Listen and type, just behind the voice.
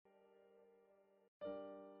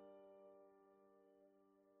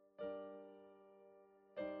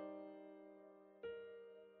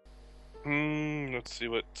Let's see,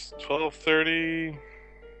 what's 12:30?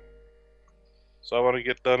 So I want to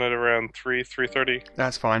get done at around 3:30.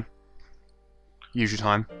 That's fine. Use your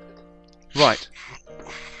time. Right.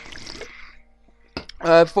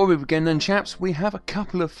 Before we begin then, chaps, we have a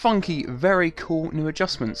couple of funky, very cool new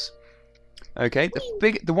adjustments. Okay,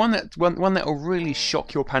 the one that will really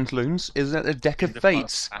shock your pantaloons is that the Deck of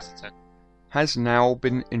Fates has now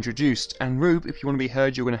been introduced. And Rube, if you want to be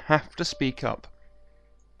heard, you're going to have to speak up.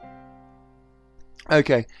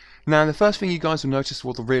 Okay, now the first thing you guys will notice,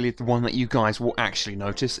 well, the one that you guys will actually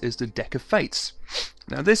notice, is the Deck of Fates.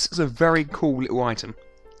 Now this is a very cool little item.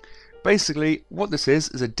 Basically, what this is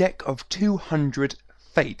a deck of 200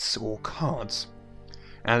 fates, or cards.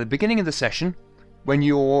 Now, at the beginning of the session, when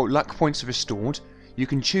your luck points are restored, you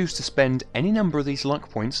can choose to spend any number of these luck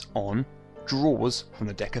points on draws from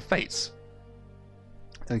the Deck of Fates.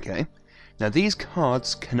 Okay, now these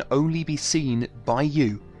cards can only be seen by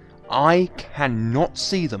you. I cannot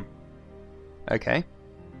see them. Okay?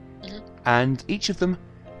 And each of them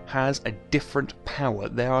has a different power.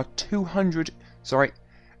 There are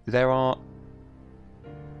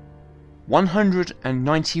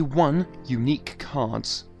 191 unique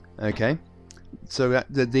cards. Okay? So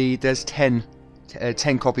there's 10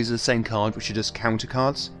 copies of the same card, which are just counter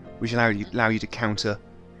cards, which allow you to counter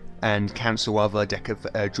and cancel other deck of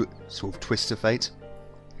sort of Twist of Fate.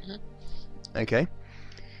 Okay.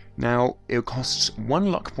 Now it costs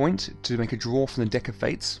 1 luck point to make a draw from the Deck of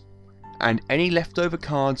Fates, and any leftover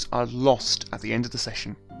cards are lost at the end of the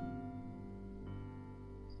session.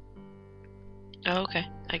 Oh, okay,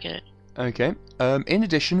 I get it. Okay. In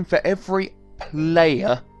addition, for every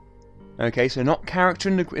player, okay, so not character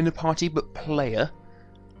in the party, but player,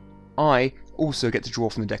 I also get to draw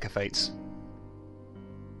from the Deck of Fates.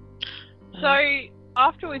 So,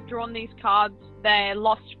 after we've drawn these cards, they're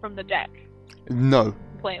lost from the deck No.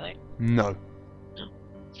 completely. No.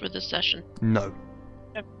 For the session. No.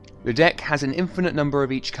 Yep. The deck has an infinite number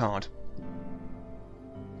of each card.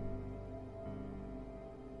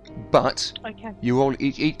 But Okay. you roll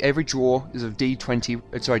every draw is a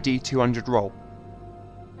D200 roll.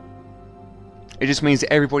 It just means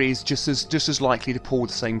that everybody is just as likely to pull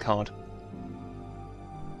the same card.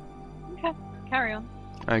 Okay, carry on.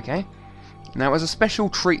 Okay. Now, as a special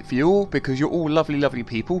treat for you all, because you're all lovely, lovely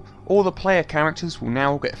people, all the player characters will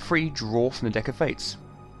now get a free draw from the Deck of Fates.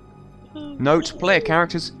 Note, player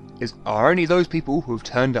characters are only those people who have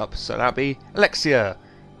turned up, so that'll be Alexia,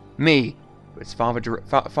 me, it's Father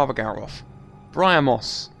Garoff, Brian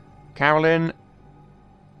Moss, Carolyn,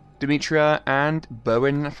 Demetria, and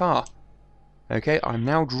Bowen Nafar. Okay, I'm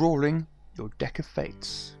now drawing your Deck of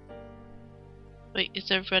Fates. Wait,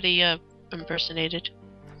 is everybody impersonated?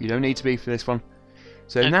 You don't need to be for this one.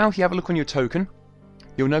 So Okay. now if you have a look on your token,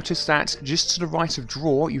 you'll notice that just to the right of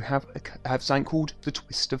draw you have something called the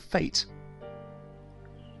Twist of Fate.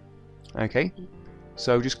 Okay,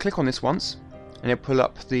 so just click on this once, and it'll pull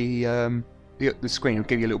up the screen. It'll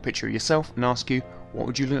give you a little picture of yourself and ask you, what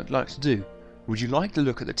would you like to do? Would you like to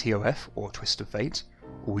look at the TOF, or Twist of Fate,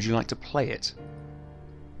 or would you like to play it?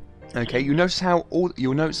 Okay, you'll notice how all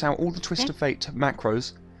the Twist of Fate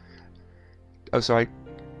macros. Oh, sorry.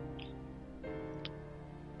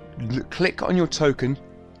 Click on your token,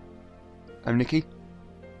 Nikki,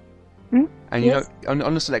 and you Yes. know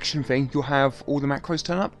on the selection thing you'll have all the macros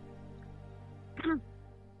turn up.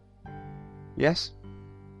 Yes.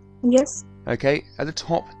 Yes. Okay. At the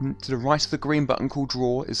top, to the right of the green button called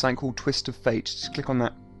Draw, is something called Twist of Fate. Just click on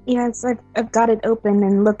that. Yes, I've got it open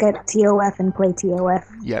and look at TOF and play TOF.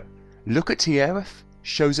 Yep. Look at TOF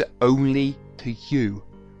shows it only to you.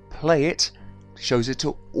 Play it shows it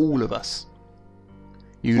to all of us.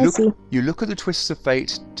 You look at the Twists of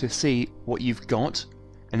Fate to see what you've got,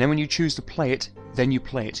 and then when you choose to play it, then you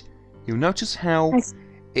play it. You'll notice how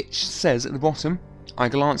it says at the bottom, I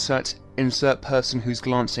glance at insert person who's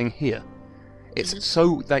glancing here. It's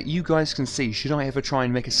so that you guys can see, should I ever try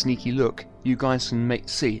and make a sneaky look, you guys can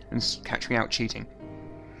see and catch me out cheating.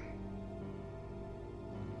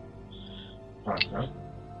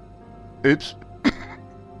 Oops.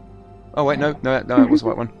 Oh wait, no, that was the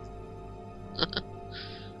right one.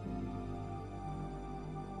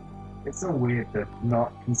 It's so weird to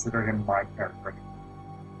not consider him my character.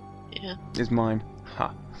 Yeah. It's mine.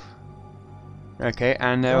 Ha. Okay,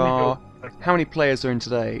 and there are... How many players are in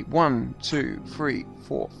today? 1, 2, 3,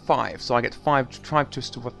 4, 5. So I get 5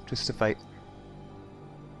 Twist of Fate.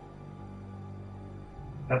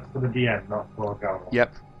 That's for the DM, not for Galway.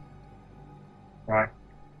 Yep. Right.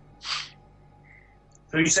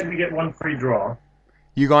 So you said we get 1 free draw.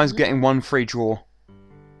 You guys are getting 1 free draw.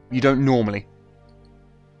 You don't normally.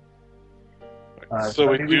 So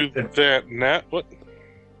we maybe do should- that now. What?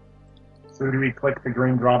 So do we click the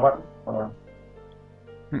green draw button? Or...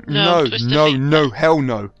 No, No, twist the no, fate no, button. hell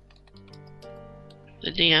no.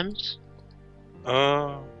 The DMs.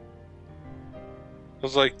 I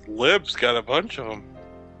was like, Lib's got a bunch of them.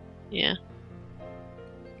 Yeah.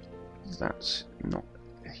 That's not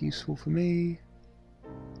useful for me.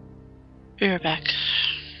 Be right back.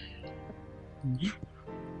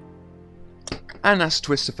 And that's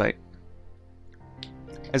Twist of Fate.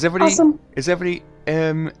 Has everybody? Awesome. Is everybody?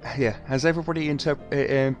 Yeah. Has everybody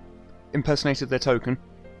impersonated their token?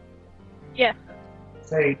 Yes.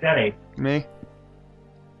 Say, Denny, Me?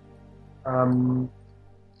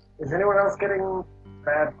 is anyone else getting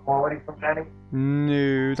bad quality from Denny?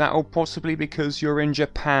 No, that'll possibly because you're in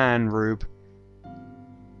Japan, Rube.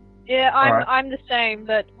 Yeah, Alright. I'm the same,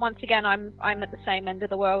 but once again, I'm at the same end of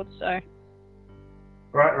the world, so.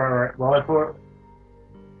 Right. Well, if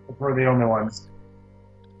we're the only ones.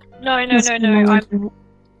 No. I'm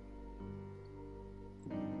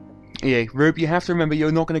Yeah, Rube, you have to remember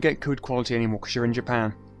you're not going to get good quality anymore because you're in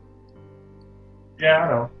Japan, Yeah, I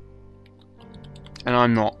know. and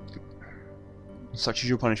I'm not. Such is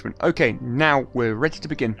your punishment. Okay, now we're ready to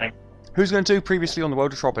begin. Thanks. Who's going to do previously on the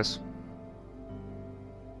world of Tropis?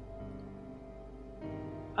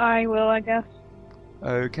 I will, I guess.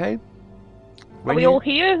 Okay. Are When we you- all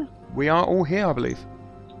here? We are all here, I believe.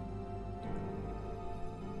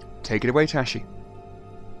 Take it away, Tashi.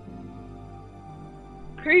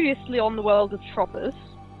 Previously on the world of Tropis,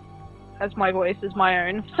 as my voice is my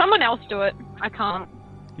own. Someone else do it. I can't.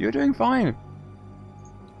 You're doing fine.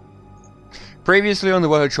 Previously on the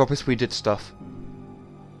world of Tropis, we did stuff.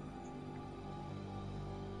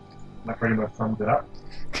 That pretty much sums it up.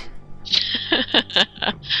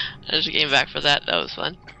 I just came back for that. That was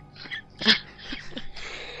fun.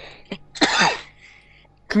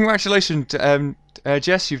 Congratulations,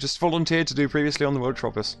 Jess. You've just volunteered to do previously on the world of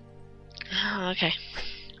Tropis. Okay.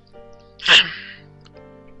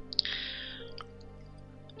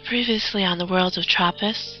 Previously on the world of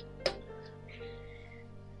Tropis,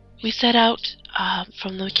 we set out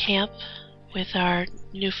from the camp with our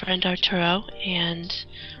new friend Arturo and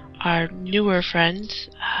our newer friend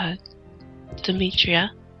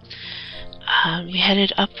Demetria. We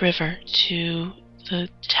headed upriver to the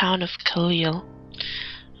town of Khalil.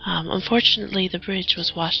 Unfortunately, the bridge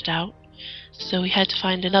was washed out, so we had to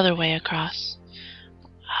find another way across.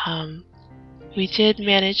 We did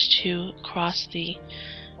manage to cross the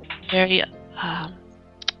very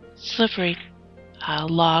slippery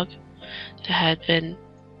log that had been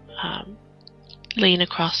laying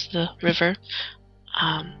across the river,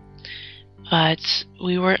 but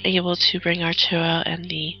we weren't able to bring Arturo and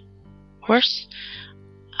the horse.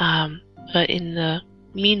 But in the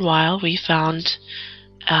meanwhile, we found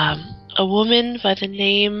a woman by the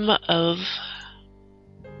name of,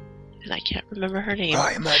 and I can't remember her name.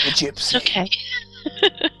 I'm a gypsy. It's okay.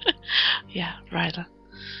 Yeah, Ryla.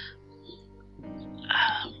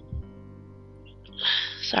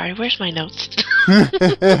 Sorry, where's my notes?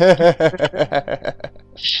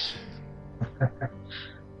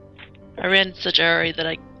 I ran in such a hurry that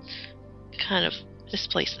I kind of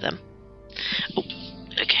misplaced them. Oh,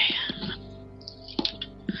 okay.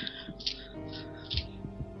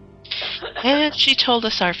 And she told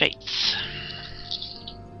us our fates.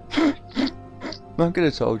 I could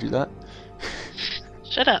have told you that.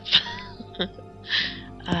 Shut up.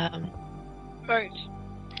 Boat.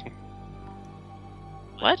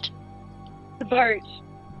 What? The boat.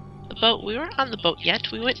 The boat? We weren't on the boat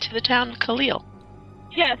yet. We went to the town of Khalil.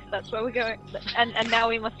 Yes, that's where we're going. And now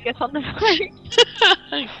we must get on the boat.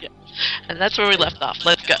 Yeah. And that's where we left off.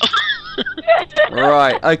 Let's go.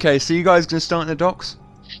 Right, okay, so you guys gonna start in the docks?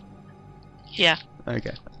 Yeah.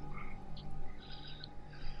 Okay.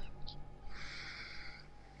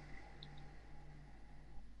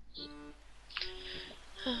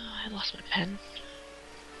 Oh, I lost my pen.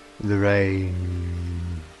 The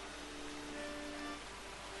rain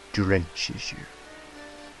drenches you.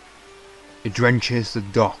 It drenches the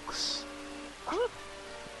docks. It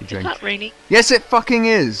It's drenches. not raining. Yes, it fucking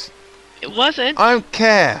is. It wasn't. I don't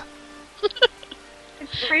care.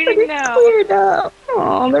 It's But raining it's now. cleared up.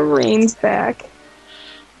 Oh, the rain's back.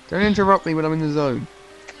 Don't interrupt me when I'm in the zone.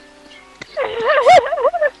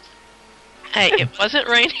 Hey, it wasn't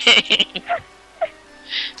raining.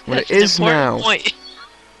 Well, That's it is an now. important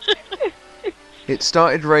point. It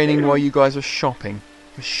started raining while you guys were shopping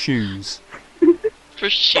for shoes For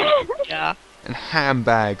sure. Yeah. and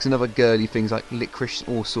handbags and other girly things like licorice,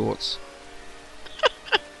 all sorts.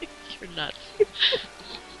 You're nuts.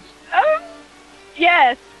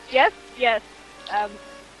 Yes. Yes,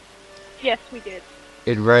 we did.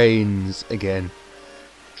 It rains again.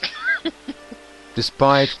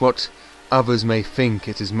 Despite what others may think,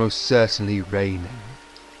 it is most certainly raining.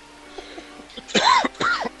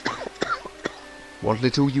 What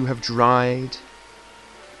little you have dried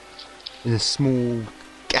in a small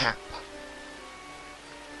gap,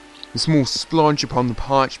 a small splodge upon the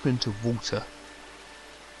parchment of water,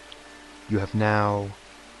 you have now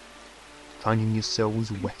finding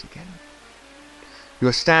yourselves wet again. You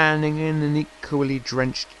are standing in an equally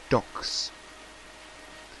drenched docks,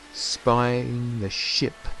 spying the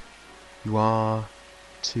ship you are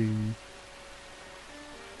to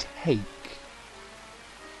take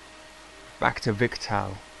back to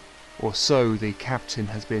Victal, or so the captain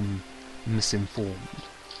has been misinformed.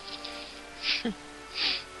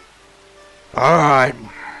 Alright,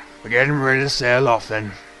 we're getting ready to sail off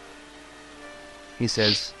then, he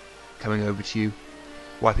says, coming over to you,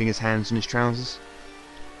 wiping his hands on his trousers.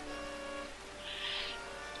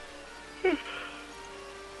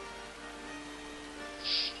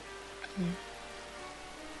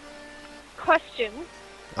 Question.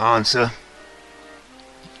 Answer.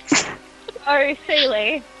 Oh,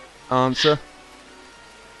 Sealy, Answer.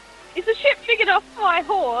 is the ship big enough for my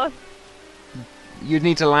horse? You'd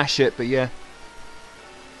need to lash it, but yeah.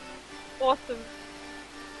 Awesome.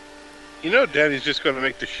 You know Danny's just going to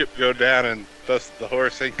make the ship go down and thus the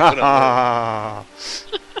horse ain't going to Ha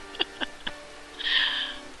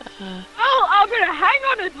Oh, I'm gonna hang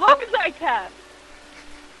on as long as I can.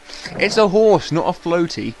 It's a horse, not a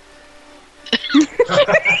floaty.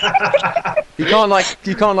 You can't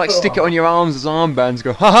like stick it on your arms as armbands and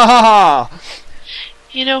go ha ha ha ha.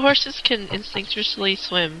 You know, horses can instinctually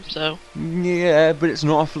swim, so... Yeah, but it's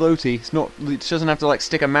not a floaty. It's not. It doesn't have to like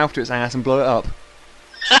stick a mouth to its ass and blow it up.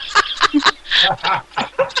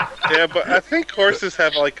 Yeah, but I think horses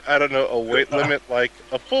have like, I don't know, a weight limit. Like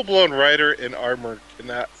a full-blown rider in armor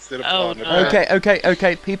cannot sit upon it.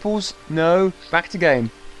 Okay, peoples. No, back to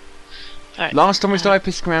game. Alright. Last time we started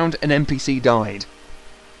pissing around, an NPC died.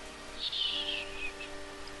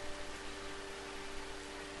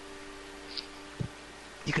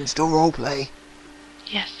 You can still roleplay.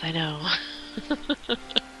 Yes, I know.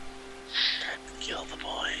 Kill the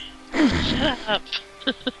boy. Shut up.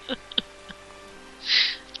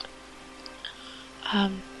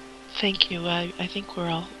 Thank you. I think we're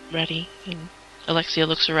all ready. And Alexia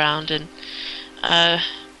looks around and,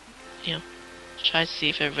 tries to see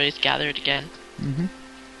if everybody's gathered again. Mm-hmm.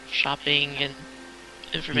 Shopping and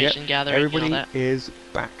information gathering Everybody and all that. is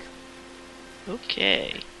back.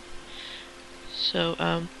 Okay. So,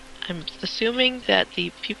 I'm assuming that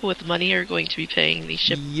the people with money are going to be paying the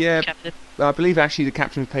ship Yeah, captain. I believe actually the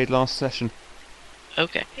captain was paid last session.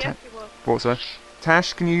 Okay. Yes, you will. Thought so.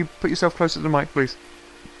 Tash, can you put yourself closer to the mic, please?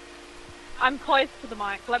 I'm close to the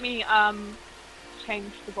mic. Let me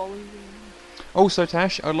change the volume. Also,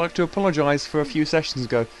 Tash, I'd like to apologise for a few sessions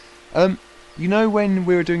ago. You know when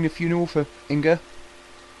we were doing the funeral for Inga?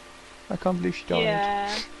 I can't believe she died.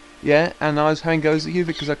 Yeah. Yeah, and I was having goes at you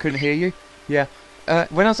because I couldn't hear you. Yeah.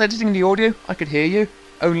 When I was editing the audio, I could hear you.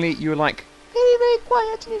 Only you were like very, very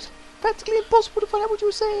quiet, and it's practically impossible to find out what you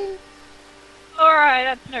were saying. Alright,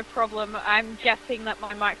 that's no problem. I'm guessing that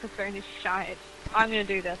my microphone is shite. I'm gonna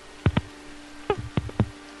do this.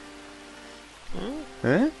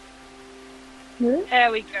 Huh?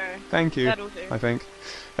 There we go. Thank you. That'll do. I think.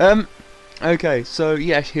 Okay, so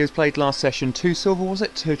yeah, he has played last session 2 silver, was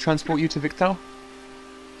it, to transport you to Victal?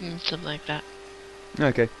 Something like that.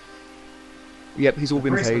 Okay. Yep, he's all The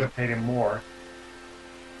been priest would paid. have paid him more.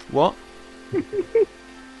 What?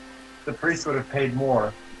 The priest would have paid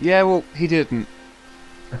more. Yeah, well, he didn't.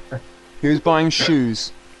 He was buying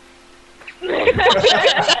shoes. He's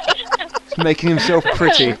making himself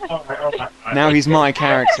pretty. Alright. Now he's my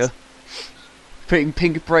character. Putting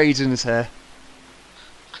pink braids in his hair.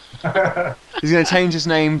 He's going to change his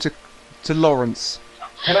name to Lawrence.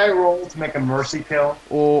 Can I roll to make a mercy kill?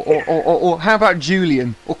 Or how about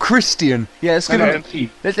Julian? Or Christian? Yeah, let's give him,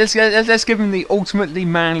 Keep. let's give him the ultimately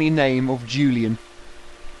manly name of Julian.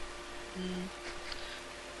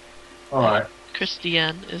 Alright.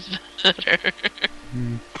 Christiane is better.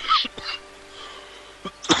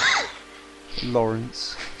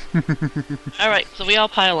 Lawrence. Alright, so we all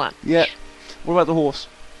pile on. Yeah. What about the horse?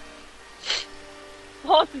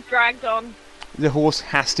 Horse is dragged on. The horse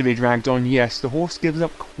has to be dragged on, yes. The horse gives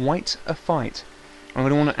up quite a fight. I'm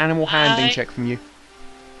going to want an animal handling check from you.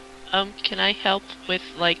 Can I help with,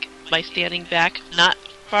 like, by standing back? Not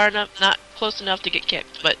far enough, not close enough to get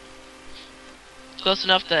kicked, but close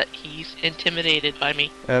enough that he's intimidated by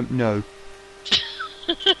me. No.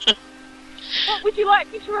 What would you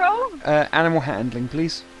like me to roll? Animal handling,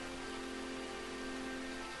 please.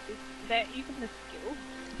 that even the skill?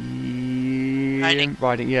 Yeah,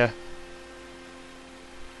 riding, yeah.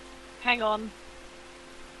 Hang on.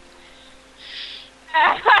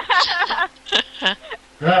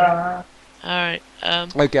 Ah, Alright,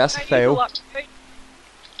 Okay, that's a Don't use fail. luck.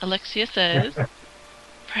 Alexia says,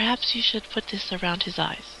 perhaps you should put this around his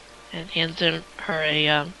eyes. And hands her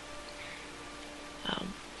a,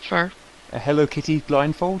 fur. A Hello Kitty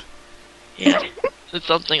blindfold? Yeah, it's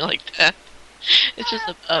something like that. It's just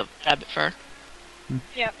a rabbit fur.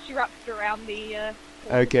 Yeah, she wraps it around the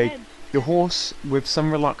Okay. head. The horse, with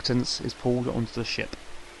some reluctance, is pulled onto the ship.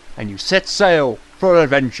 And you set sail for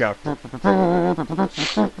adventure.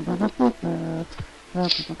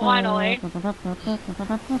 Finally.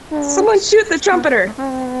 Someone shoot the trumpeter!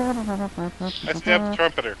 I stabbed the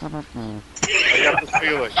trumpeter. I got the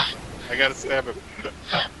feeling. I gotta stab him.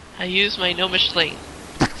 I use my gnomish sling.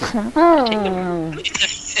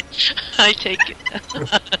 I take it.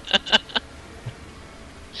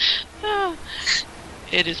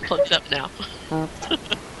 It is plugged up now. I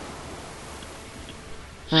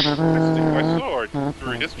stick my sword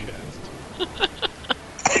through his chest.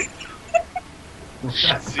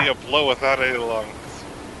 See a blow without any lungs.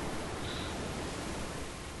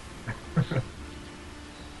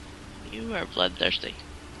 You are bloodthirsty.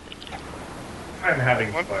 Thank you. I'm having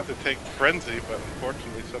I fun. wanted to take frenzy, but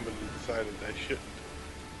unfortunately somebody decided I shouldn't.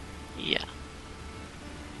 Yeah,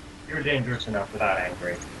 You're dangerous enough without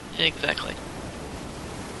angry. exactly.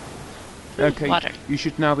 Okay, Water. you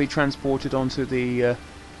should now be transported onto the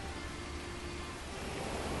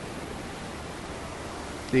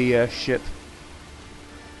ship.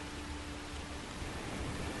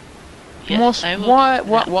 Yes, Moss, I will.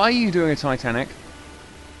 why are you doing a Titanic?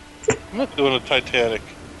 I'm not doing a Titanic.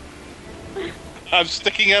 I'm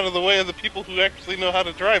sticking out of the way of the people who actually know how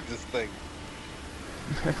to drive this thing.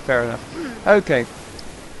 Fair enough. Okay.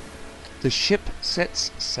 The ship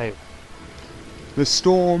sets sail. The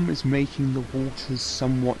storm is making the waters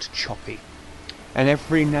somewhat choppy, and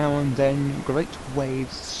every now and then great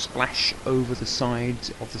waves splash over the sides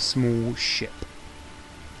of the small ship.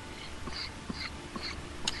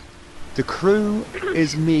 The crew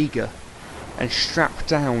is meagre and strap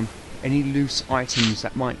down any loose items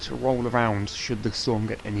that might roll around should the storm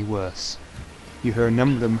get any worse. You hear a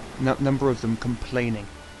number of them complaining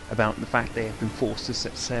about the fact they have been forced to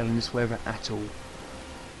set sail in this weather at all.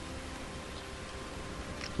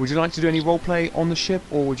 Would you like to do any roleplay on the ship,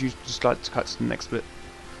 or would you just like to cut to the next bit?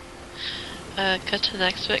 Cut to the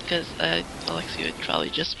next bit, because Alexia would probably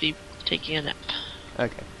just be taking a nap.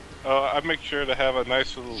 Okay. I make sure to have a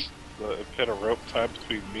nice little bit of rope tied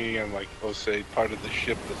between me and, like, let's say, part of the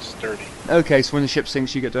ship that's sturdy. Okay, so when the ship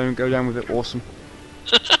sinks, you go down with it. Awesome.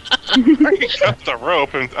 I can cut the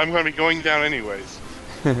rope, and I'm going to be going down anyways.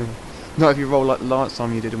 Not if you roll like the last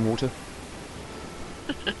time you did in water.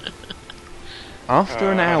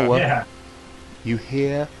 After an hour, Yeah. you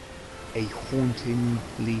hear a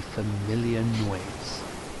hauntingly familiar noise.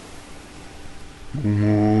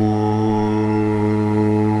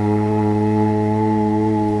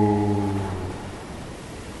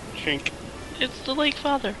 Chink. It's the Lake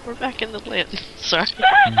Father. We're back in the land. Sorry.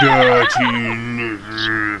 Dirty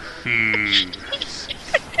little thieves.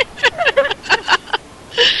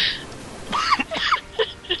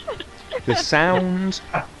 The sound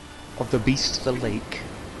of the beast of the lake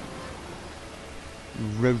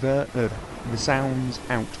resounds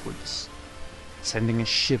outwards, sending a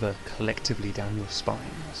shiver collectively down your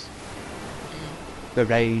spines. The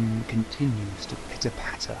rain continues to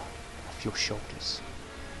pitter-patter off your shoulders.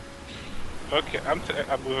 Okay, I'm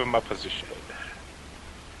moving my position.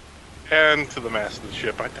 And to the mast of the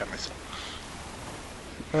ship, I tie myself.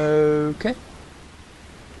 Okay.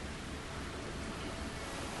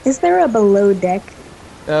 Is there a below deck?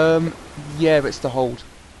 Yeah, but it's the hold.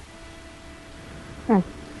 Hmm.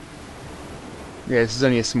 Yeah, this is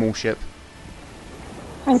only a small ship.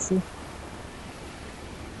 I see.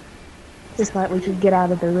 Just thought we could get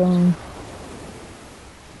out of the rain.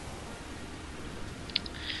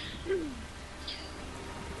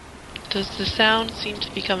 Does the sound seem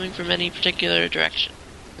to be coming from any particular direction?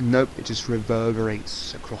 Nope, it just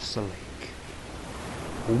reverberates across the lake.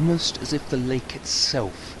 Almost as if the lake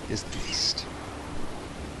itself is the beast.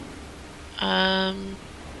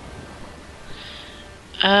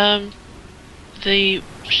 The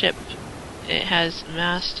ship, it has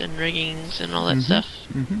mast and riggings and all that Mhm, stuff.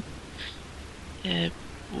 mhm.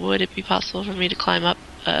 Would it be possible for me to climb up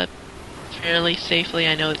fairly safely?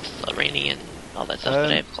 I know it's raining and all that stuff,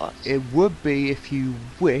 but I have claws. It would be if you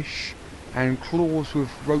wish, and claws with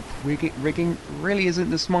rope rigging really isn't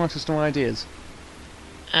the smartest of ideas.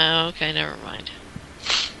 Oh, okay, never mind.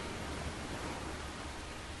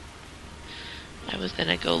 I was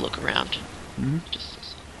gonna go look around. Mhm.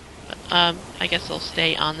 I guess I'll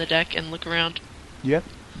stay on the deck and look around. Yep.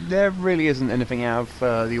 There really isn't anything out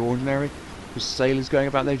of the ordinary. Just sailors going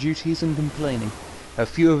about their duties and complaining. A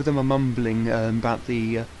few of them are mumbling about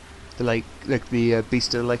the lake, like the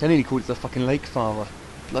beast of the lake. I nearly called it the fucking lake father.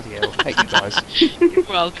 Bloody hell, hate you guys. You're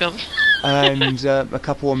welcome. And a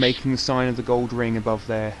couple are making the sign of the gold ring above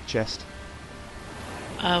their chest.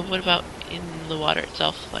 What about in the water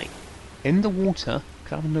itself? Like, In the water,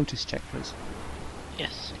 can I have a notice check, please?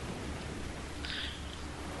 yes.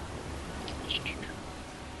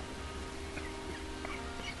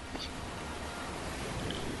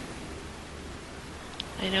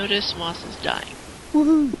 I notice Moss is dying.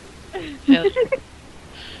 Woohoo! Failure.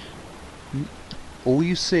 All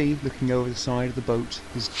you see, looking over the side of the boat,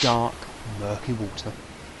 is dark, murky water.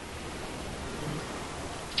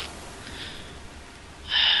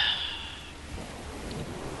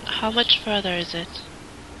 How much further is it?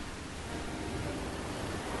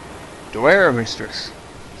 To where, mistress?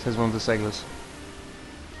 Says one of the sailors.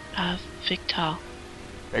 Victor.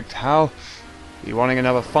 How? You wanting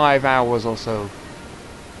another 5 hours or so?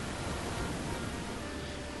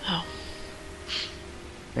 Oh.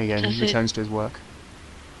 Again, Does he it- returns to his work.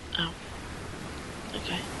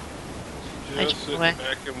 Okay. I Just just sit went-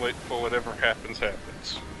 back and wait for whatever happens.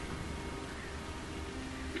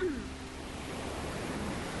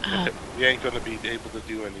 We ain't gonna be able to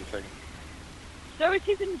do anything. So it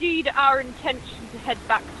is indeed our intention to head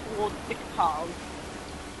back towards Victor's.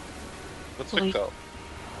 What's Well, it called?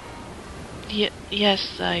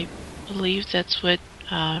 Yes, I believe that's what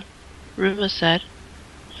Ruma said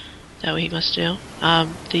that we must do.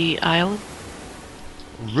 The island.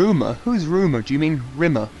 Rumour? Who's Rumour? Do you mean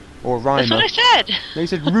Rimmer? Or Rhymer? That's what I said! No, you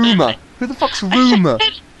said Rumour! Who the fuck's Rumour?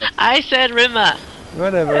 I said Rima.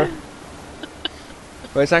 Whatever.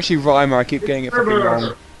 Well, it's actually Rhymer, I keep getting it fucking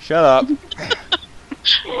wrong. Shut up.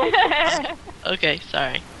 Okay,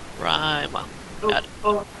 sorry. Rima. Got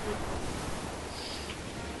it.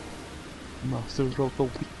 Master of the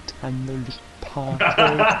wit and the repartee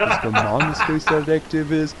is the monster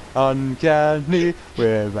selective is uncanny.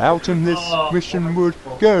 Without him this mission would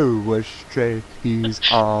go astray. He's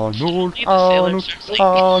Arnold, Need the sailors Arnold, to sleep.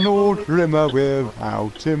 Arnold Rimmer.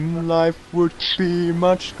 Without him life would be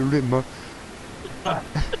much grimmer.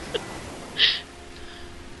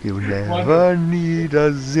 You'll never need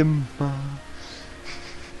a Zimmer.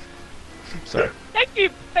 Sorry.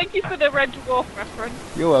 Thank you for the Red Dwarf reference.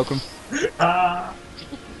 You're welcome.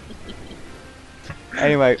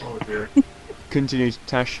 Anyway, Oh dear. continue,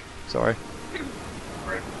 Tash. Sorry.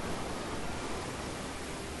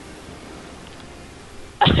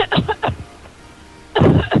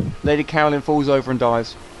 Lady Carolyn falls over and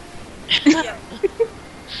dies.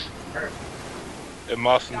 And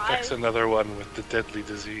Moss infects another one with the deadly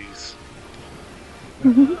disease.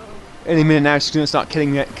 Any minute now, she's going to start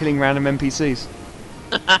killing random NPCs.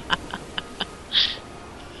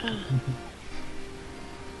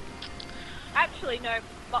 Actually, no.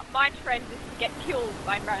 My trend is to get killed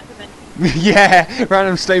by random enemies. Yeah,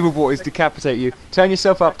 random stable boys decapitate you. Turn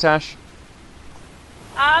yourself up, Tash.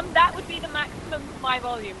 That would be the maximum of my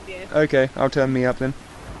volume, dear. Okay, I'll turn me up then.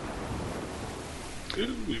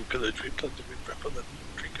 Ooh, we've got a drink on the rip and then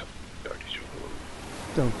drink up.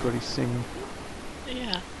 Don't bloody sing.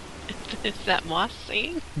 Yeah. Is that Moss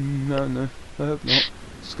singing? No, I hope not.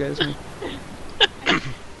 Scares me.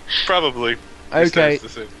 Probably. Okay, Starts to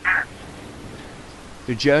sing.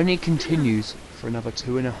 the journey continues for another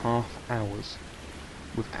 2.5 hours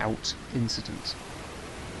without incident.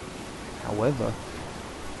 However,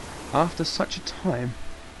 after such a time,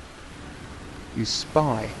 you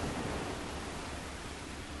spy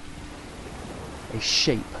a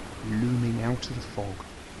shape looming out of the fog.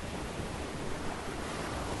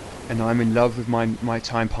 And I'm in love with my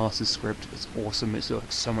time passes script. It's awesome. It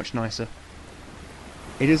looks so much nicer.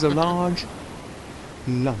 It is a large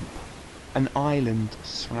lump, an island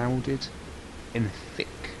shrouded in thick,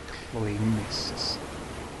 cloying mists.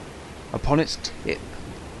 Upon its tip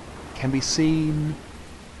can be seen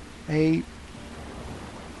a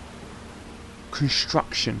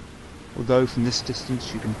construction, although from this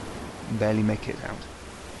distance you can barely make it out.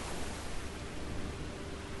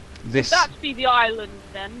 This That be the island,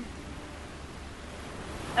 then.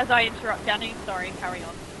 As I interrupt Danny, sorry, carry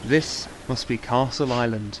on. This must be Castle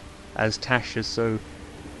Island, as Tash has so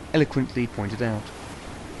eloquently pointed out.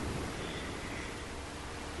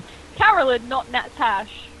 Carolyn, not Natash.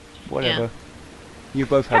 Whatever. You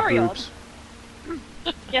both have Carry on. boobs.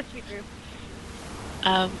 Yes, we do.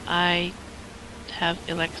 I have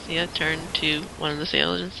Alexia turn to one of the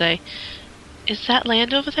sailors and say, "Is that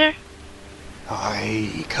land over there?"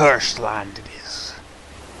 Aye, cursed land it is.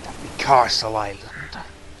 That be Castle Island.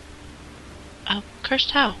 Oh,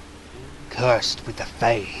 cursed how? Cursed with the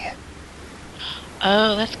Fae.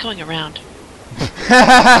 Oh, that's going around.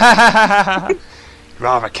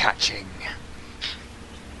 Rather catching.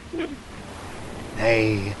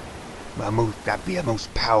 Nay, that be a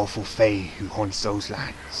most powerful Fae who haunts those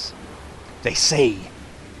lands. They say,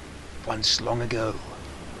 once long ago,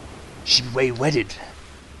 she be wedded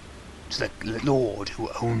to the lord who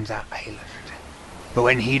owned that island. But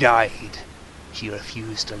when he died, she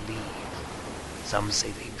refused to leave. Some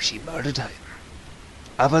say that she murdered him.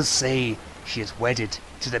 Others say she is wedded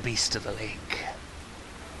to the beast of the lake.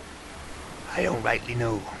 I don't rightly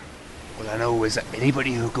know. All I know is that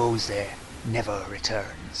anybody who goes there never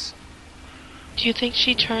returns. Do you think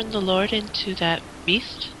she turned the Lord into that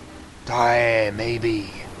beast? Aye,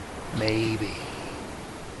 maybe. Maybe.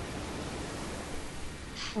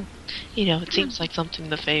 You know, it seems like something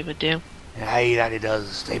the Fae would do. Aye, that it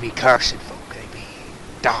does. They be cursed folk, they be.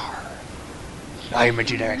 Dar. I'm a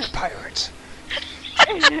generic pirate.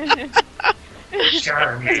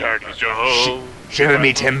 Shiver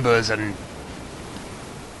me timbers and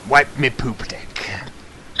wipe me poop deck.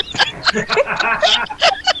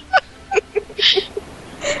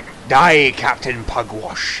 Die, Captain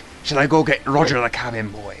Pugwash. Shall I go get Roger the cabin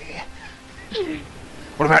boy?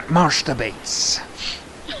 What about Master Bates?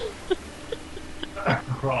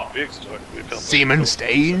 Seaman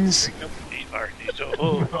Staines?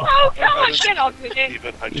 Oh, come on, get on with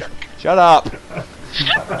it. Shut up!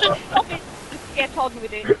 Get on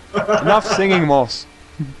with it. Enough singing, Moss.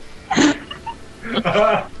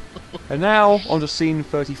 And now, on to scene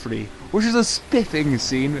 33, which is a spiffing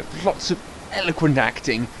scene with lots of eloquent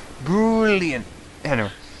acting. Brilliant.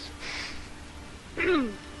 Anyway.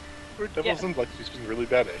 We're devils and Lexi's been really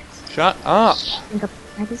bad eggs. Shut up!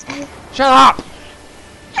 Magazine? Shut up!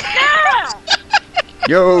 Yeah!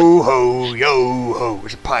 Yo ho,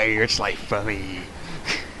 it's a pirate's life for me.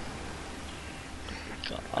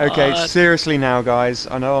 Okay, seriously now, guys.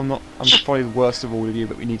 I know I'm probably the worst of all of you,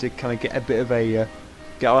 but we need to kind of get a bit of a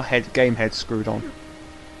get our game head screwed on.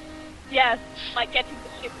 Yes, like getting the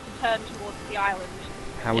ship to turn towards the island.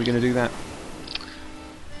 How are we going to do that?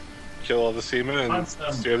 Kill all the seamen and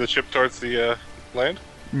steer the ship towards the land?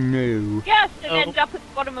 No. Yes, and end up at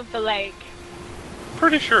the bottom of the lake.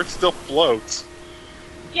 Pretty sure it still floats.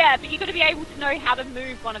 Yeah, but you got to be able to know how to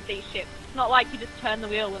move one of these ships. It's not like you just turn the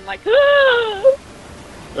wheel and like, ah!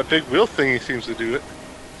 That big wheel thingy seems to do it.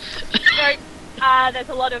 So, there's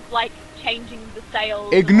a lot of like changing the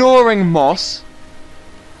sails. Ignoring Moss,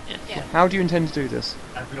 Yeah. how do you intend to do this?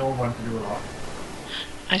 As we all want to do a lot.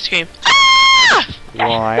 I scream,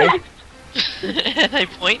 Why? and I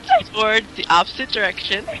point towards the opposite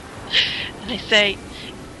direction, and I say,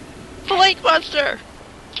 "The lake monster!"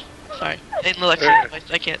 Sorry, in the Lexi's voice,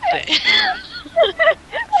 I can't say.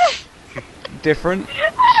 Different.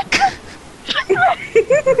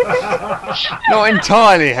 Not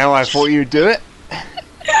entirely how I thought you'd do it.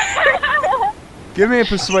 Give me a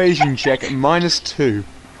persuasion check at -2.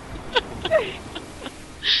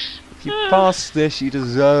 If you pass this, you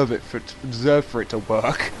deserve for it to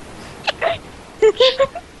work.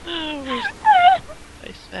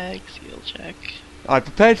 Ice bag, seal check. I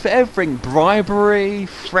prepared for everything: bribery,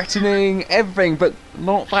 threatening, everything, but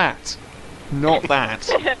not that. Not that.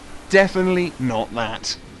 Definitely not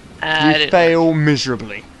that. You fail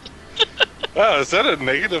miserably. Oh, is that a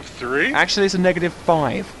 -3? Actually, it's a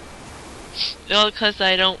 -5. No, because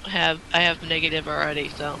I have negative already,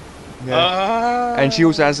 so. Yeah. And she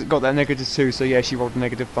also has got that -2, so yeah, she rolled a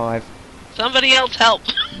 -5. Somebody else help!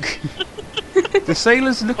 The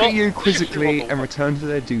sailors look at you quizzically and return to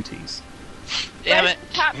their duties. Damn Where's it.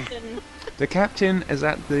 the captain? The captain is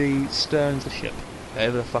at the stern of the ship,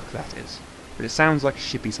 whatever the fuck that is. But it sounds like a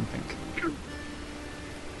shippy something.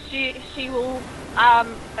 She will,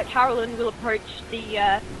 Carolyn will approach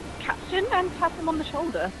the, captain and tap him on the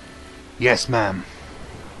shoulder. Yes, ma'am.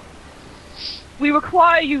 We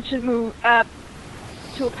require you to move,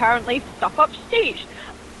 to apparently stop upstage.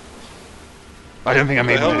 I don't think I'm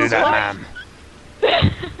able to do that, ma'am.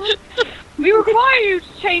 We require you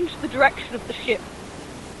to change the direction of the ship.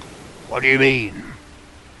 What do you mean?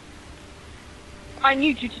 I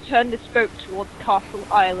need you to turn this boat towards Castle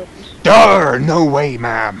Island. Durr! No way,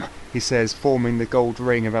 ma'am! He says, forming the gold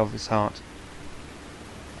ring above his heart.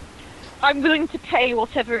 I'm willing to pay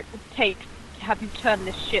whatever it would take to have you turn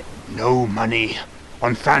this ship. No money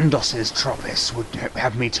on Fandos's Tropis would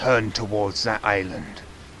have me turn towards that island.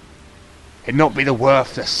 It'd not be the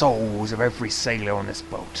worth the souls of every sailor on this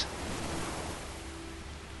boat.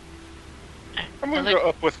 I'm gonna go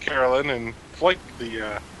up with Carolyn and flank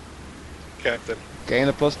the captain. Gain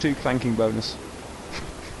a +2 flanking bonus.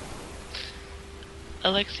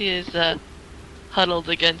 Alexia is huddled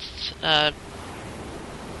against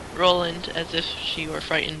Roland as if she were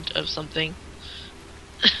frightened of something.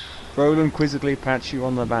 Roland quizzically pats you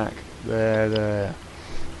on the back. There.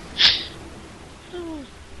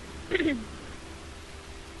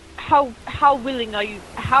 How willing are you?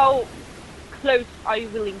 How close are you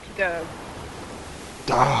willing to go?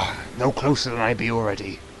 No closer than I be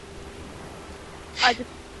already. I just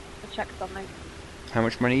check something. How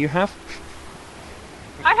much money you have?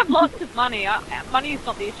 I have lots of money. Money is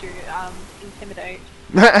not the issue. Intimidate.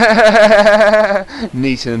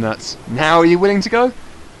 Neat in the nuts. Now are you willing to go?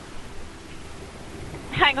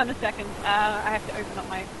 Hang on a second. I have to open up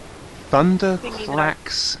my. Thunder Thingy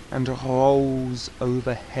cracks and rolls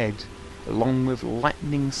overhead, along with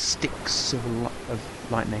lightning sticks of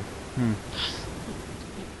lightning.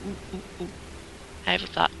 I have a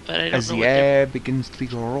thought, but I don't As know the what air begins to be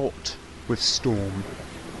wrought with storm.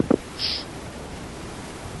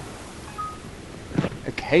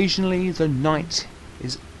 Occasionally the night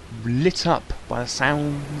is lit up by the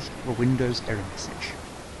sounds of a Windows error message.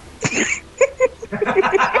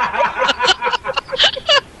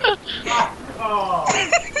 Oh.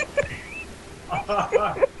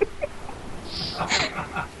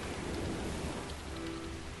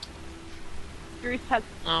 Bruce has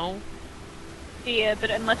No. fear, but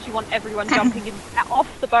unless you want everyone jumping off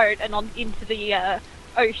the boat and on into the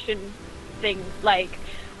ocean thing, like,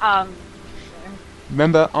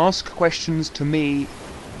 Remember, ask questions to me.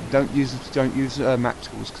 Don't use map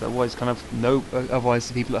tools, because otherwise, otherwise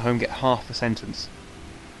the people at home get half a sentence.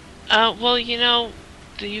 Well, you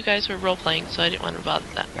guys were role playing, so I didn't want to bother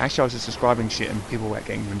that. Actually, I was just describing shit, and people were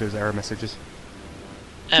getting Windows error messages.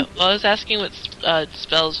 Well, I was asking what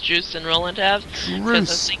spells Juice and Roland have. 'Cause I was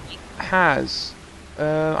Druce thinking, has.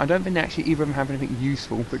 I don't think actually either of them have anything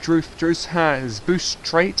useful, but Druce has boost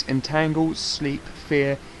trait, entangle, sleep,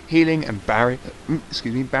 fear, healing, and barrier.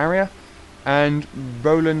 And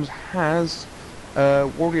Roland has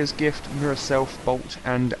warrior's gift, mirror self, bolt,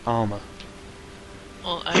 and armor.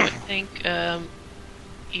 well, I would think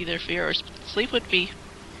either fear or sleep would be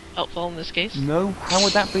helpful in this case. No, how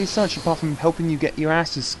would that be such apart from helping you get your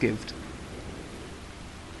asses skivved?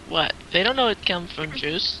 What? They don't know it comes from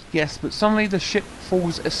Juice. Yes, but suddenly the ship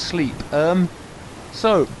falls asleep.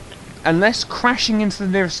 So, unless crashing into the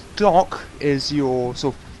nearest dock is your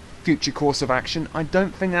sort of future course of action, I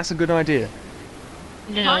don't think that's a good idea.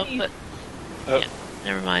 No, Can't you- but yeah,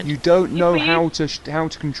 never mind. You don't know If we- how to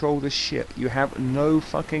control this ship. You have no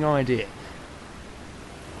fucking idea.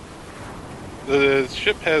 The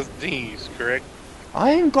ship has dinghies, correct?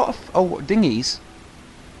 I ain't got dinghies.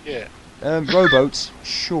 Yeah. Rowboats,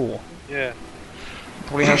 sure. Yeah.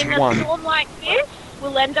 Probably has in a one. storm like this,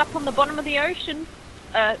 we'll end up on the bottom of the ocean.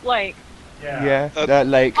 Lake. Yeah, Uh, that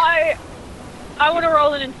lake. I want to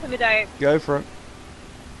roll an intimidate. Go for it.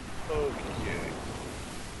 Okay.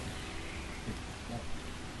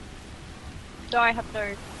 So I have no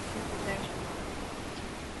intimidation.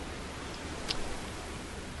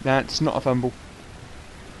 That's not a fumble.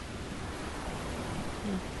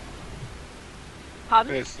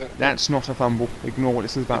 Pardon? That's not a fumble. Ignore what it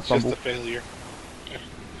says about It's just fumble. a failure.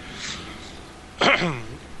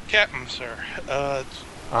 Captain, sir.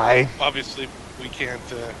 Aye. Obviously, we can't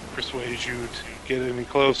persuade you to get any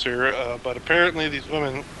closer, but apparently these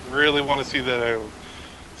women really want to see that island.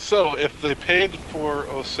 So, if they paid for,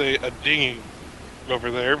 say, a dinghy over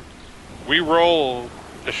there, we roll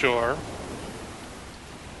ashore.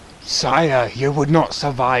 Sire, you would not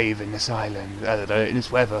survive in this island, in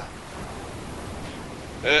this weather.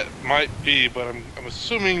 It might be, but I'm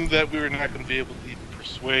assuming that we were not going to be able to even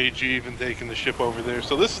persuade you even taking the ship over there.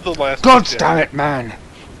 So this is the last. God attempt. damn it, man!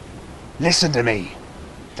 Listen to me.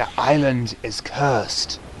 The island is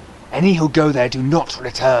cursed. Any who go there do not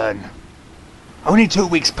return. Only 2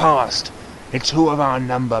 weeks passed, and 2 of our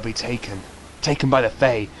number be taken by the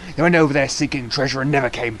Fae. They went over there seeking treasure and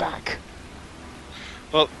never came back.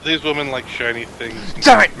 Well, these women like shiny things.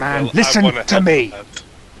 Damn it, man! Well, I Listen wanna to help me. that.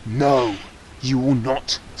 No, you will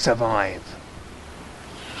not survive.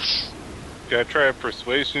 Can I try a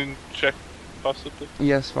persuasion check, possibly?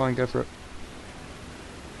 Yes, fine, go for it.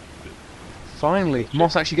 Finally,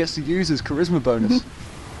 Moss actually gets to use his charisma bonus,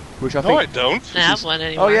 which I No, I think. don't. I have one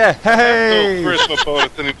anymore. Oh yeah, No hey! charisma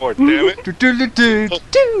bonus anymore, damn it.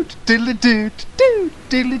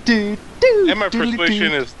 And my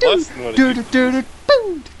persuasion is less than what it used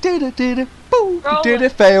Did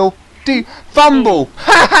it fail? Fumble!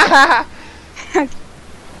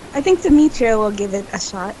 I think Demetria will give it a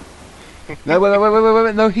shot. No,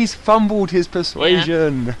 wait, no, he's fumbled his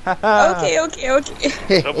persuasion. Okay.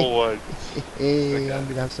 Double one. I'm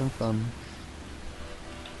gonna have some fun.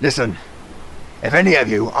 Listen, if any of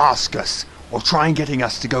you ask us or try and getting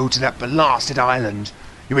us to go to that blasted island,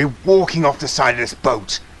 you'll be walking off the side of this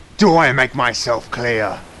boat. Do I make myself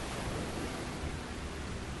clear?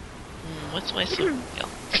 What's my super skill?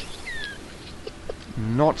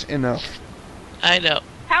 Not enough. I know.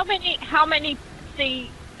 How many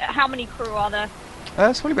crew are there?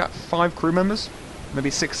 It's probably about 5 crew members, maybe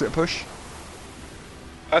 6 at a push.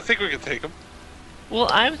 I think we can take them. Well,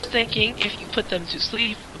 I was thinking if you put them to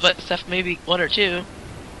sleep, but stuff maybe 1 or 2.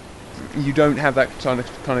 You don't have that kind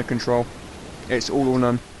of control. It's all or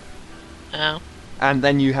none. Oh, And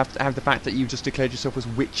then you have to have the fact that you've just declared yourself as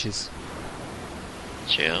witches.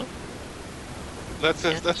 true.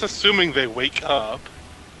 That's assuming they wake up.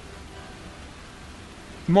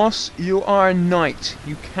 Moss, you are a knight.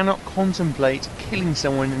 You cannot contemplate killing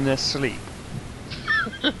someone in their sleep.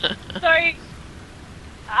 So,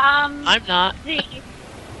 I'm not.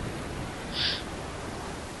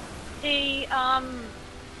 Any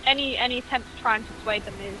attempt to try and persuade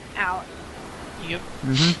them is out. Yep.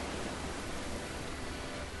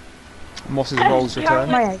 Moss's rolls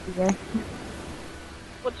return. My idea.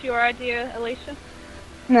 What's your idea, Alicia?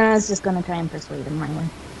 No, I was just gonna try and persuade him my way.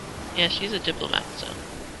 Yeah, she's a diplomat, so.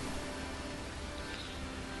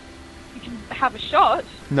 You can have a shot.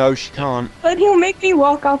 No, she can't. But he'll make me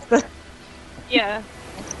walk off the. Yeah.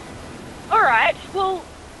 Alright, well,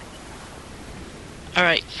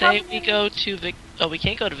 Alright, say we go to Vic. Oh, we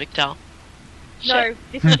can't go to Victal. no,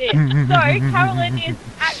 this is it. So, Carolyn is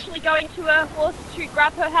actually going to her horse to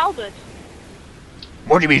grab her halberd.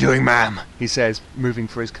 What are you doing, ma'am? He says, moving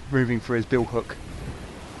for his billhook.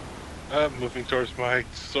 I'm moving towards my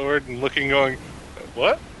sword and looking, going,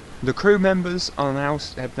 what? The crew members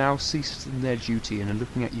have now ceased from their duty and are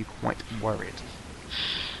looking at you quite worried.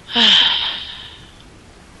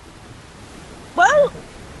 Well,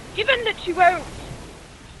 given that you won't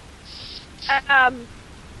have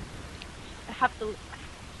the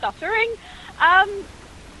stuttering,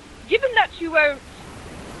 given that you won't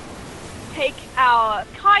take our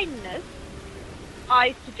kindness,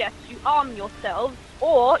 I suggest you arm yourselves,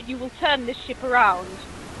 or you will turn this ship around.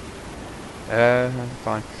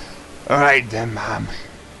 Fine. Alright then, ma'am.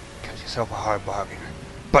 Cut yourself a hard bargain.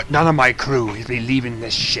 But none of my crew will be leaving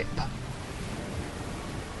this ship.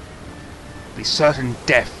 Be certain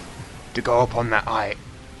death to go upon that eye.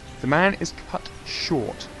 The man is cut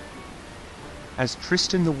short. As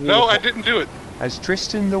Tristan the Warhorse... No, I didn't do it. As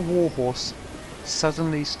Tristan the Warhorse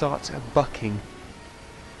suddenly starts bucking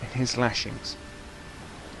in his lashings.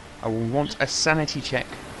 I will want a sanity check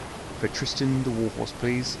for Tristan the Warhorse,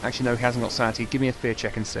 please. Actually, no, he hasn't got sanity. Give me a fear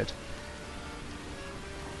check instead.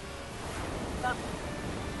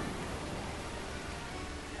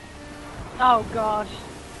 Oh gosh.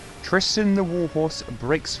 Tristan the Warhorse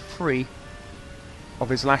breaks free of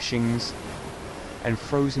his lashings and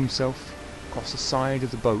throws himself across the side of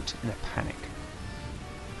the boat in a panic.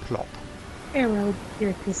 Plop. Arrow,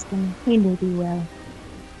 dear Kristen. He knew thee well.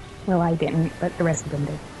 Well, I didn't, but the rest of them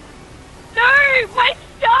did. No! My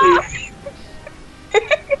stuff!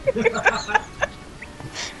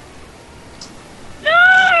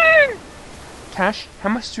 No! Cash, how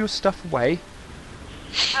much does your stuff weigh?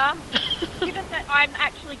 Given that I'm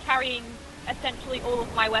actually carrying essentially all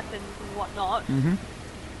of my weapons and whatnot,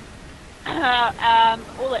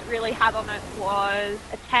 all it really had on it was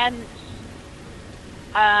a tent,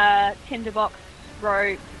 tinderbox,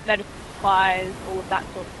 rope, medical supplies, all of that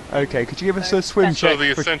sort of thing. Okay, could you give us a swim So check?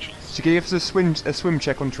 the essentials. Could you give us a swim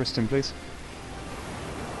check on Tristan, please?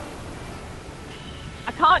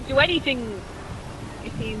 I can't do anything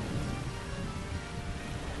if he's...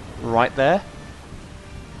 Right there.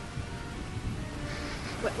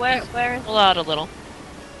 Where is... Pull out a little.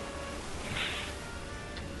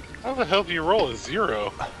 How the hell do you roll a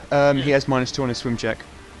 0? He has -2 on his swim check.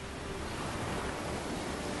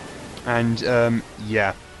 And,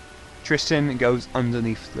 yeah. Tristan goes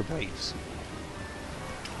underneath the waves.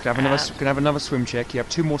 Can have another swim check. You have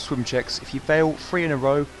 2 more swim checks. If you fail 3 in a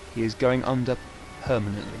row, he is going under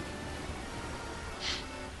permanently.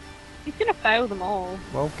 He's gonna fail them all.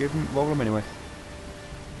 Well, roll them anyway.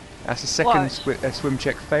 That's the second swim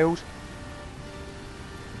check failed.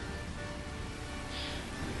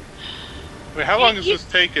 Wait, how long is this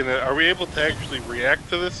taking? Are we able to actually react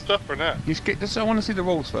to this stuff or not? I want to see the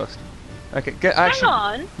rolls first. Okay, Hang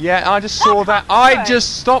on. Yeah, I just saw that. I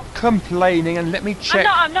just stopped complaining and let me check.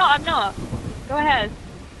 I'm not. Go ahead.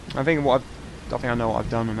 I think I know what I've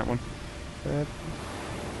done on that one.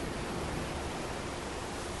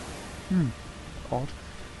 Odd.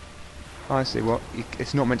 I see what.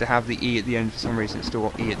 It's not meant to have the E at the end for some reason. It's still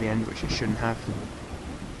got E at the end, which it shouldn't have.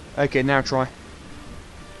 Okay, now try.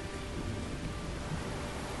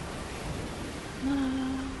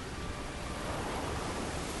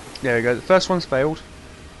 There we go. The first one's failed.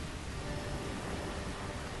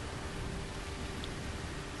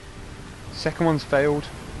 Second one's failed.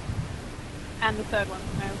 And the third one,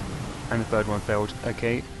 no. And the third one failed.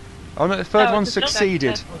 Okay. Oh no, the third No, one it's a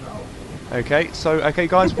succeeded. Okay, so, okay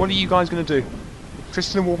guys, what are you guys going to do?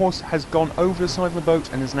 Tristan the Warhorse has gone over the side of the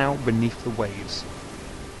boat and is now beneath the waves.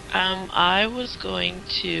 I was going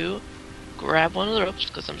to grab one of the ropes,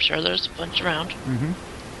 because I'm sure there's a bunch around. Mm-hmm.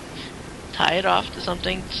 Tie it off to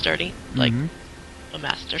something sturdy, like Mm-hmm. a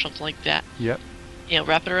mast or something like that. Yep. You know,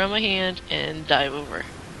 wrap it around my hand and dive over.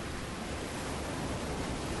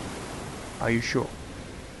 Are you sure?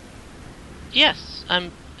 Yes,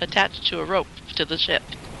 I'm attached to a rope to the ship.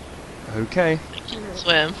 Okay. I can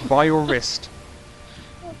swim By your wrist.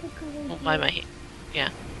 by my hand. Yeah.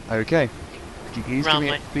 Okay. Could you Round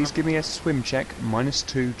my- please give me a swim check,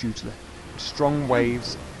 -2 due to the strong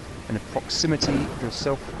waves and the proximity of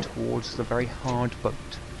yourself towards the very hard boat.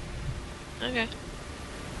 Okay.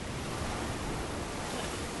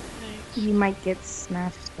 You might get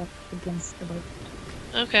smashed up against the boat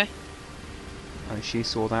Okay. And she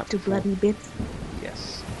saw that to before. bloody bits.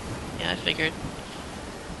 Yes. Yeah, I figured.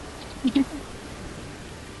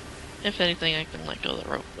 If anything, I can let go of the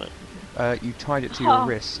rope, but You tied it to your Oh.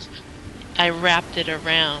 wrist. I wrapped it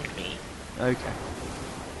around me. Okay.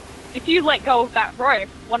 If you let go of that rope,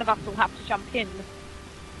 one of us will have to jump in.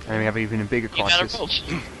 And we have even a bigger You got crisis.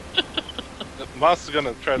 a rope. Moss is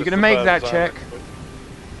gonna try to. You're gonna make survive that his armor, check.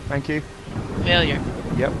 Thank you. Failure.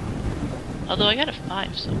 Yep. Although I got a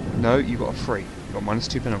 5, so. No, you got a 3. You got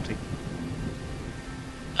 -2 penalty.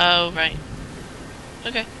 Oh, right.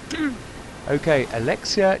 Okay. Okay,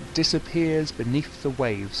 Alexia disappears beneath the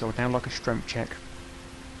waves, so now like a strength check.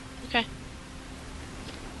 Okay.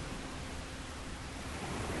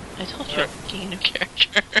 I told you I'm making a new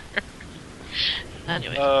character.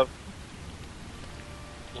 Anyway. Right.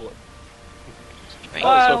 I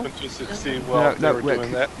Well- was hoping to succeed while they were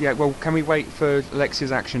doing that. Yeah, well, can we wait for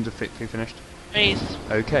Alexia's action to be finished? Raise.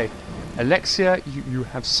 Okay. Alexia, you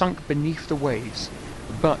have sunk beneath the waves,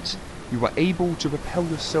 but you are able to propel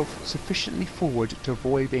yourself sufficiently forward to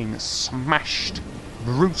avoid being smashed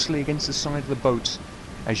brutally against the side of the boat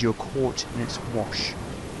as you're caught in its wash.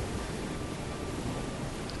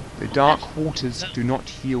 The dark waters do not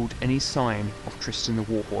yield any sign of Tristan the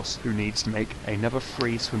Warhorse, who needs to make another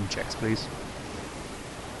 3 swim checks, please.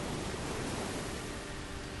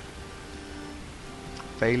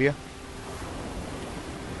 Failure.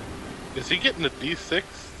 Is he getting a D6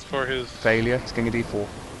 for his? Failure. He's getting a D4.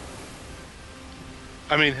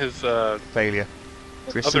 I mean his. Failure.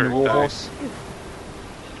 Tristan Other the Warhorse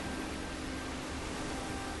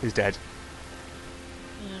is dead.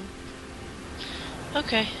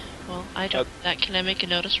 Okay. Well, I don't. That can I make a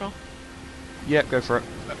notice roll? Yep, go for it.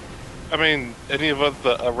 I mean, any of us,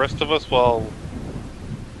 the rest of us, while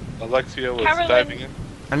Alexia was Carolyn- diving in.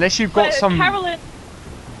 Unless you've got But some Carolyn,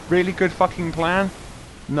 really good fucking plan.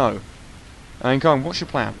 No. I mean, go on, what's your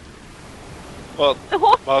plan? Well, the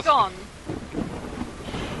horse is Moss- gone.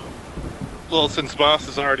 Well, since Moss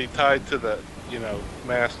is already tied to the,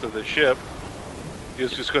 mast of the ship, he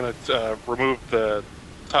was just going to remove the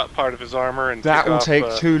top part of his armor and That take will off,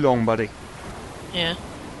 take too long, buddy. Yeah.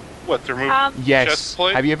 What, to remove? Yes. Chest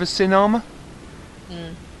plate? Have you ever seen armor?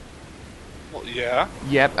 Hmm. Well, yeah.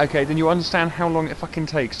 Yep, okay, then you understand how long it fucking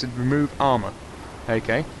takes to remove armor.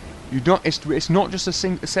 Okay? It's not just a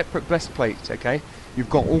separate breastplate, okay? You've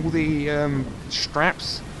got all the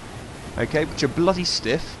straps, okay, which are bloody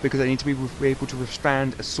stiff because they need to be able to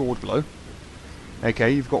withstand a sword blow.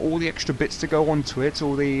 Okay, you've got all the extra bits to go onto it,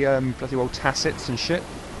 all the bloody old tassets and shit.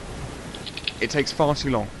 It takes far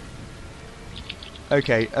too long.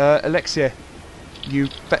 Okay, Alexia, you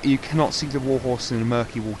cannot see the warhorse in the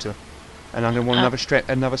murky water, and I'm going to want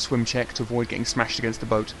another swim check to avoid getting smashed against the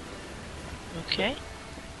boat. Okay.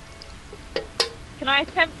 Can I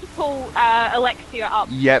attempt to pull Alexia up?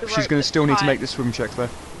 Yep, the she's rope going to that's still need to tied? make the swim check though.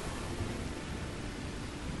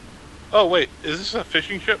 Oh, wait, is this a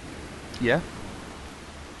fishing ship? Yeah,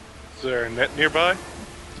 Is there a net nearby?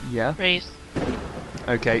 yeah. Raise.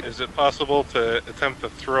 Okay, Is it possible to attempt to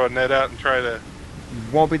throw a net out and try to...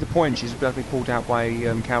 what will be the point? She's about to be pulled out by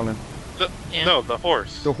Cowlin. Yeah. No, the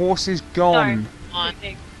horse. The horse is gone. On.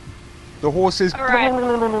 The horse is. Alright.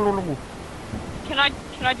 Can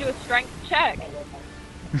I do a strength check?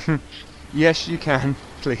 Yes, you can,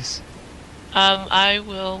 please. I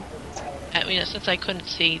will I mean, since I couldn't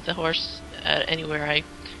see the horse anywhere, I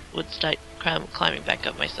would start climbing back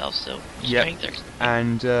up myself. So Yep. strength or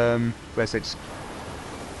And where's it?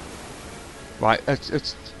 Right,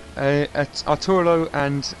 Arturo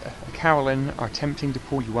and Carolyn are attempting to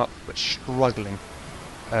pull you up, but struggling.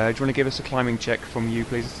 Do you want to give us a climbing check from you,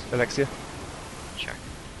 please, Alexia? sure.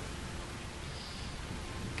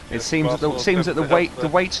 It seems that the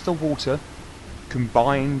weight of the water,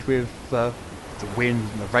 combined with the wind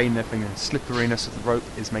and the rain and everything, and the slipperiness of the rope,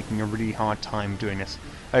 is making a really hard time doing this.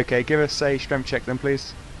 Okay, give us a strength check then,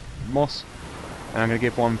 please, Moss. And I'm going to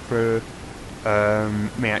give one for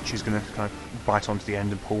Miach, who's going to kind of bite onto the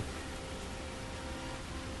end and pull.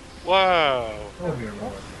 Wow. Oh, dear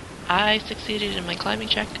Lord. I succeeded in my climbing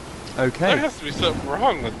check. There Okay. has to be something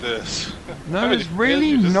wrong with this. No, How many it's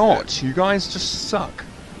really fails you just not. did? You guys just suck.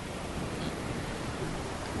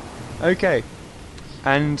 Okay.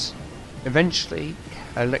 And eventually,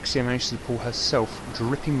 Alexia manages to pull herself,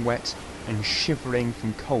 dripping wet and shivering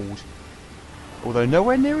from cold. Although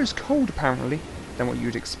nowhere near as cold, apparently, than what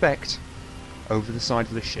you'd expect, over the side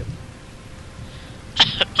of the ship.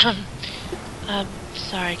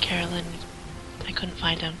 Sorry, Carolyn. I couldn't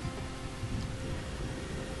find him.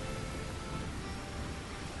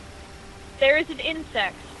 There is an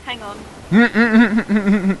insect. Hang on.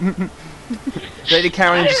 Lady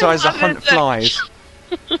Carolyn I decides to love hunt it. flies.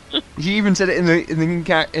 She even said it in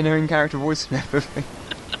her in-character voice and everything.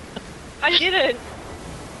 I didn't.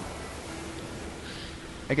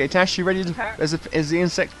 Okay, Tash, you ready to... Okay. Has the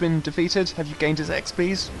insect been defeated? Have you gained its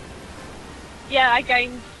XPs? Yeah, I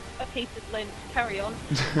gained a piece of lint. Carry on.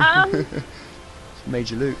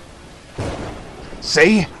 Major loot.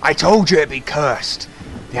 See? I told you it'd be cursed.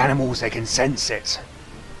 The animals, they can sense it.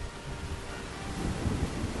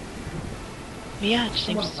 Yeah, it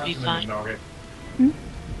seems to be fine.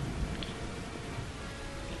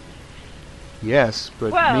 Yes,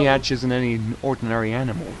 but Well- Miach isn't any ordinary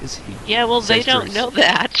animal, is he? Yeah, well, they Says don't Druce. know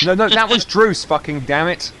that. No, that was Druce, fucking damn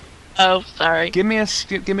it. Oh, sorry. Give me a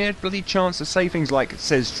bloody chance to say things like,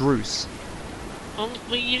 says Druce. Well,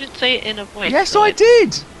 you didn't say it in a voice. Yes, so I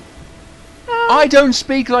did! I don't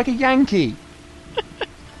speak like a Yankee.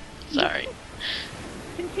 Sorry.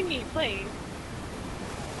 Continue, please.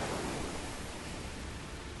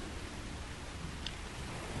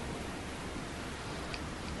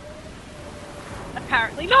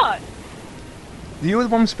 Apparently not. You're the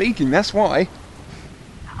one speaking, that's why.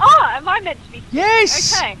 Oh, am I meant to be?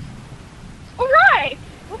 Yes! Okay. All right.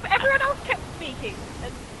 Well, everyone else kept speaking.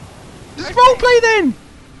 And, Just roleplay then!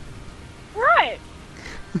 right.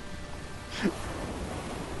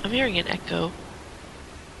 I'm hearing an echo.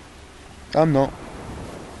 I'm not.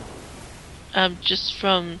 Just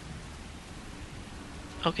from...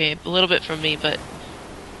 Okay, a little bit from me, but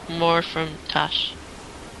more from Tash.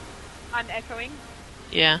 I'm echoing.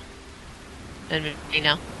 Yeah. And me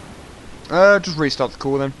now. Just restart the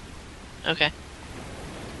call then. Okay.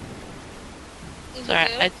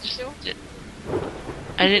 Sorry, I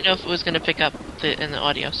didn't know if it was going to pick up in the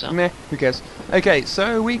audio, so... Meh, who cares? Okay,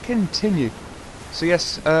 so we continue. So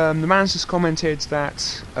yes, the man's just commented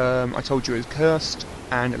that I told you it was cursed,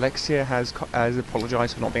 and Alexia has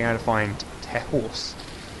apologised for not being able to find her horse.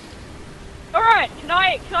 All right. Can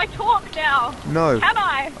I talk now? No, Can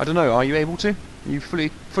I? I don't know. Are you able to? You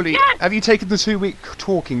fully? Yes! Have you taken the 2-week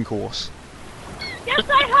talking course? Yes,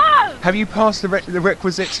 I have. Have you passed the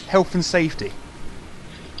requisite health and safety?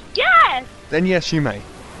 Yes. Then yes, you may. Do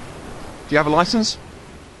you have a license?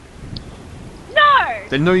 No.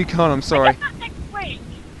 Then no, you can't. I'm I sorry. get that next week.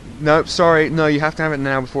 No, sorry. No, you have to have it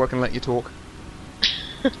now before I can let you talk.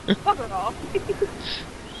 Bugger off.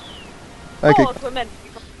 Okay, Laws were meant to be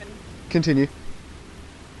broken. continue.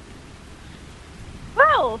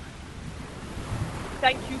 Well,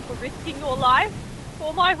 thank you for risking your life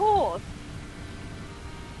for my horse.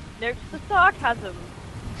 Note the sarcasm.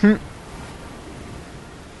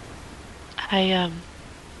 I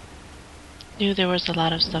knew there was a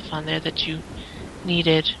lot of stuff on there that you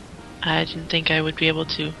needed. I didn't think I would be able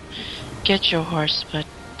to get your horse, but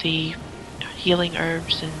the healing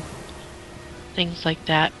herbs and things like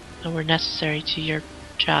that were necessary to your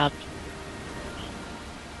job.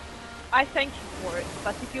 I thank you for it,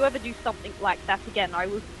 but if you ever do something like that again, I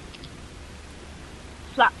will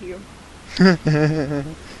slap you.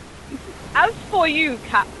 As for you,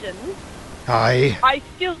 Captain, Hi. I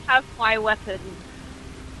still have my weapon.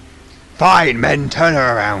 Fine, men, turn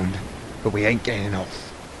her around. But we ain't getting off.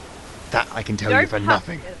 That I can tell you Don't for touch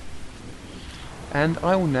nothing. it. And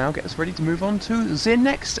I will now get us ready to move on to the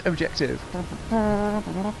next objective. A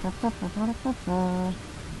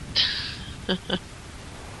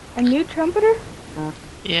new trumpeter?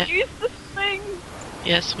 Yeah. Use the thing.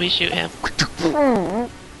 Yes, we shoot him.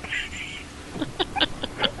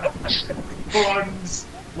 Buns.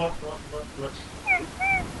 Look.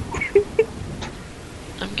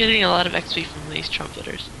 I'm getting a lot of XP from these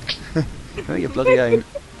trumpeters. No, you bloody ain't.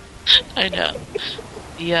 I know.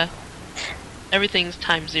 Yeah. Everything's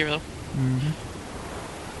times 0.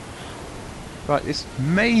 Right, this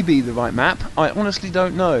may be the right map. I honestly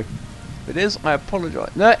don't know. If it is, I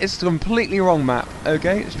apologise. No, it's the completely wrong map.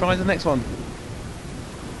 Okay, let's try the next one.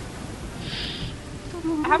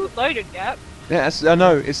 I haven't loaded yet. Yeah, I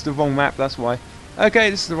know, it's the wrong map, that's why. Okay,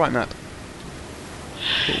 this is the right map.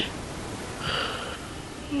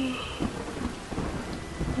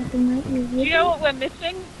 Nothing like Do you know what we're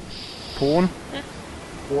missing? Porn.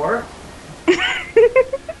 4.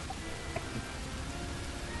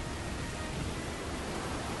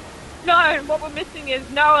 No, what we're missing is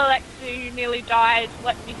no, Alexi, you nearly died.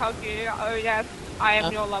 Let me hug you. Oh yes, I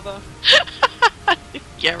am your lover.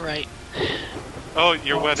 Yeah, right. Oh,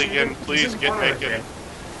 you're wet she again. didn't- Please she get didn't naked. again.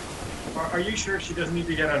 Are you sure she doesn't need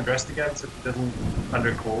to get undressed again so she doesn't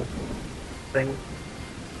under cold thing?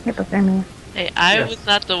 hypothermia. Hey, I Yes. was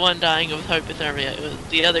not the one dying of hypothermia. It was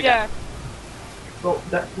the other Yeah. guy. Well,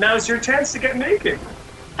 now's your chance to get naked.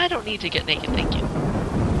 I don't need to get naked, thank you.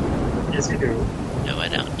 Yes, you do. No, I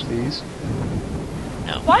don't. Please.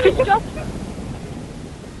 No. Why did just?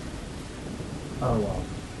 Oh well.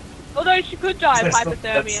 Although she could die of That's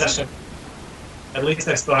hypothermia. At least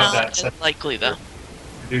I still have Not that as likely, though.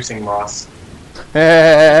 producing moss.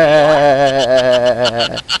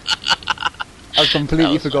 I've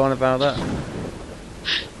completely was forgotten about that.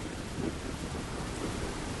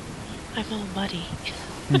 I'm all muddy.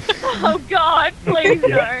 Oh God, please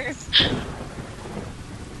no.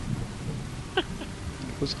 It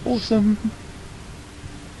was awesome.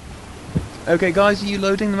 Okay, guys, are you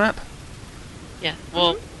loading the map? Yeah,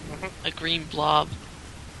 well, a green blob.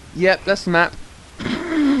 Yep, that's the map.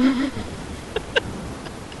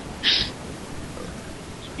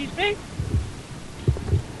 Excuse me.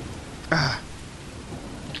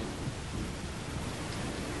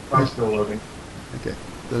 I'm still loading. Okay,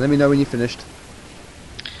 so let me know when you're finished.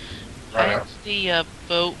 Right How now. does the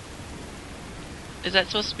boat... Is that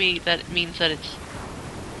supposed to be... that it means that it's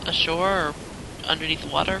ashore or underneath the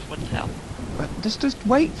water? What the hell? But just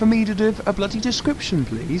wait for me to do a bloody description,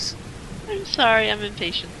 please. I'm sorry, I'm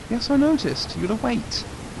impatient. Yes, I noticed. You gotta wait.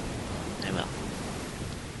 I will.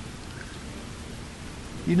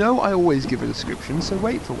 You know I always give a description, so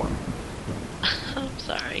wait for one. I'm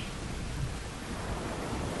sorry.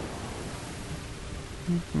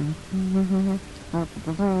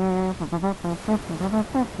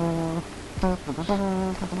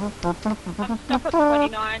 Stuff at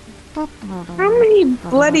 29. How many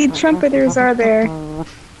bloody trumpeters are there?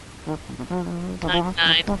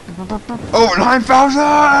 99. Oh,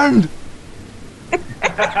 9,000!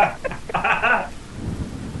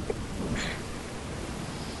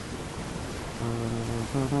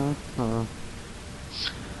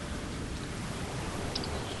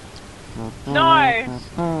 No. No.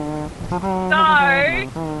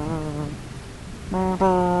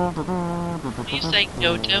 Are you saying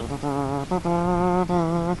no, Jim?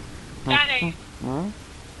 Danny.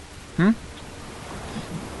 Hmm?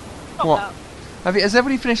 Stop What? that. Has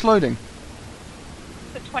everybody finished loading?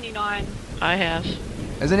 It's at 29. I have.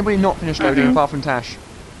 Has anybody not finished loading apart from Tash?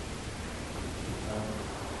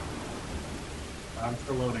 I'm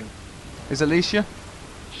still loading. Is Alicia?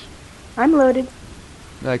 I'm loaded.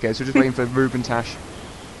 Okay, so just waiting for Rube and Tash.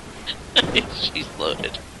 She's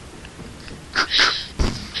loaded.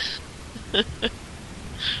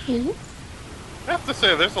 Mhm. I have to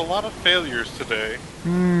say, there's a lot of failures today.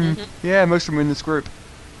 Yeah, most of them are in this group.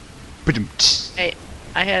 Hey,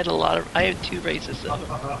 I had 2 races though.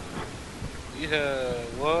 We had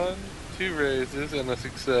 1, 2 raises, and a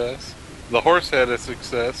success. The horse had a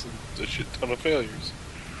success and a shit ton of failures.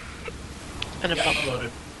 And a Yeah, I'm fumble.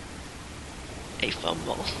 loaded. A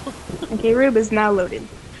fumble. Okay, Rube is now loaded.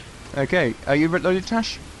 Okay, are you loaded,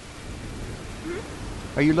 Tash?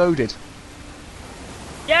 Are you loaded?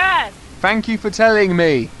 Yes. Thank you for telling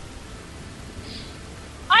me.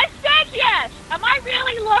 I said yes. Am I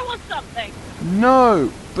really low or something?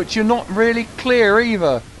 No, but you're not really clear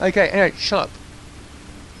either. Okay, anyway, shut up.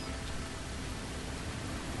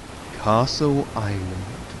 Castle Island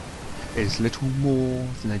is little more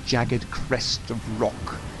than a jagged crest of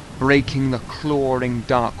rock breaking the clawing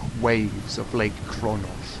dark waves of Lake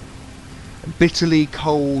Kronos. Bitterly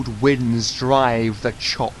cold winds drive the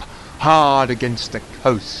chop hard against the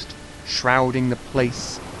coast, shrouding the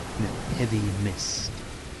place in a heavy mist.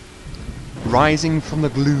 Rising from the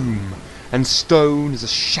gloom, and stone as a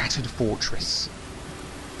shattered fortress.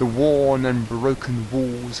 The worn and broken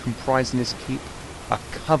walls comprising this keep are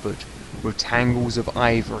covered with tangles of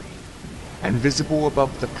ivory, and visible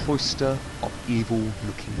above the cloister of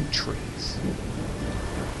evil-looking trees.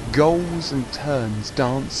 Gulls and terns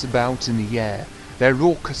dance about in the air, their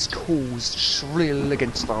raucous calls shrill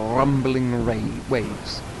against the rumbling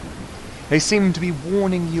waves. They seem to be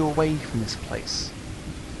warning you away from this place.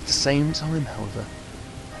 At the same time, however,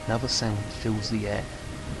 another sound fills the air,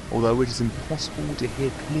 although it is impossible to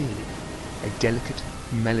hear clearly. A delicate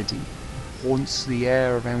melody haunts the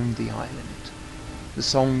air around the island. The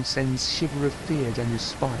song sends a shiver of fear down your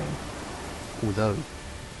spine, although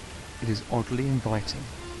it is oddly inviting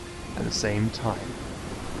at the same time.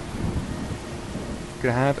 Can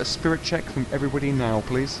I have a spirit check from everybody now,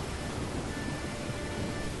 please?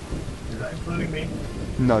 Is that including me?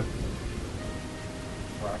 No.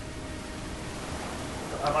 Right.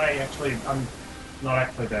 I'm not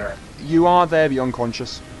actually there. You are there, but you're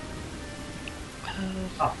unconscious.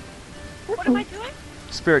 Oh, What am I doing?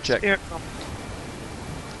 Spirit check. Spirit bomb.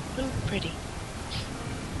 Oh, pretty.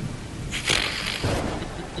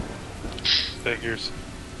 Figures.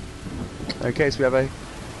 Okay, so we have a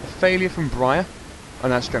failure from Briar. Oh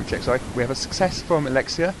no, strength check, sorry. We have a success from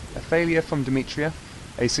Alexia, a failure from Demetria,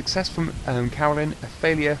 a success from Carolyn, a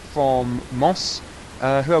failure from Moss.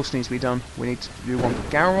 Who else needs to be done? We need to do one for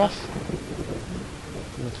Garoff.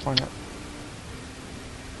 Let's find out.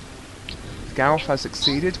 If Garoff has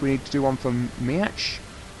succeeded, we need to do one from Miach,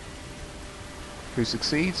 who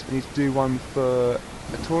succeeds. We need to do one for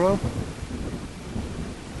Atoro.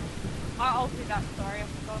 I'll do that, sorry. I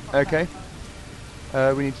forgot about Okay.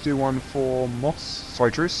 that. We need to do one for Moss.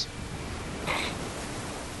 Sorry, Druce.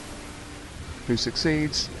 Who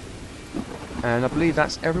succeeds. And I believe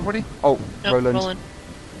that's everybody. Oh, Nope, Roland.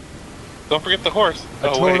 Don't forget the horse.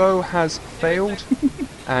 Oh, wait. Atoro has failed,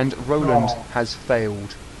 and Roland Oh. has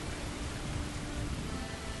failed.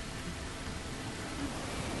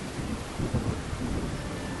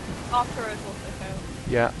 Arthur is also failed.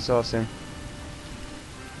 Yeah, so I've seen.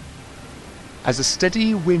 As a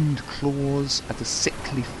steady wind claws at the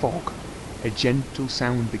sickly fog, a gentle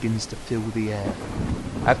sound begins to fill the air.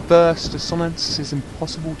 At first, the sonance is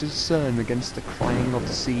impossible to discern against the crying of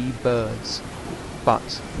the sea birds,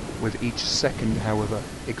 but with each second, however,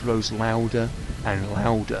 it grows louder and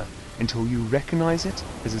louder until you recognize it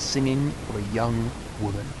as the singing of a young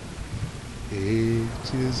woman.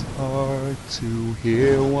 It is hard to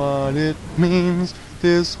hear what it means,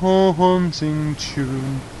 this haunting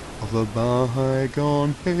tune of a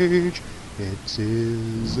bygone age. It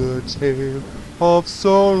is a tale of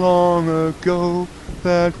so long ago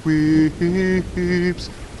that weeps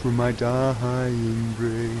through my dying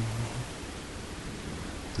brain.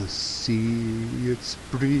 The sea, its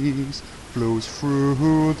breeze flows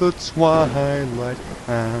through the twilight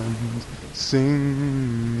and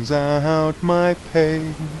sings out my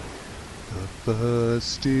pain. The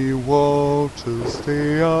thirsty waters,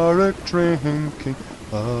 they are a-drinking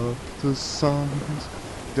up the sun's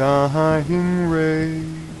dying rays.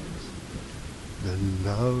 The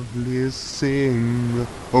loveliest singer,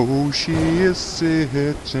 oh, she is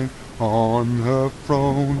sitting on her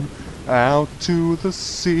throne out to the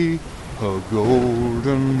sea. Her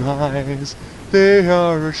golden eyes, they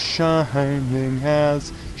are a-shining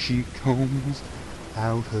as she combs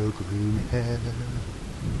out her green hair.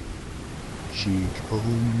 She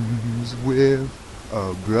combs with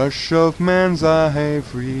a brush of man's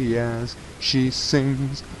ivory as she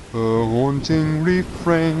sings a haunting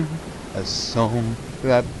refrain, a song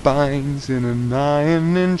that binds in an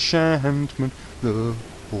iron enchantment the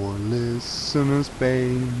poor listener's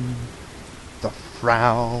bane. The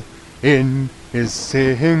Frau in his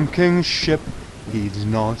sinking ship heeds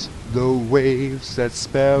not the waves that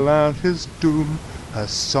spell out his doom. Her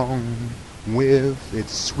song with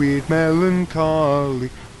its sweet melancholy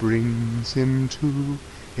brings him to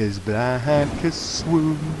his blackest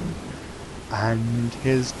swoon, and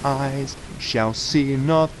his eyes shall see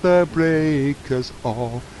not the breakers,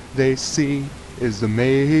 all they see is the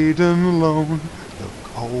maiden alone. The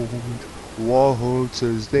cold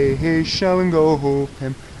waters they shall engulf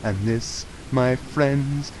him, and this, my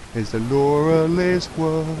friends, is the Lorelei's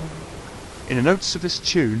word. In the notes of this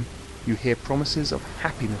tune, you hear promises of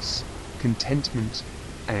happiness, contentment,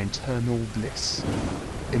 and eternal bliss.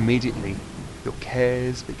 Immediately, your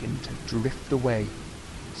cares begin to drift away,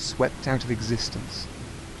 swept out of existence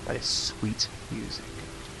by this sweet music.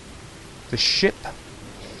 The ship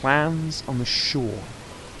lands on the shore,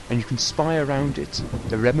 and you can spy around it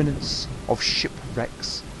the remnants of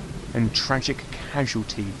shipwrecks and tragic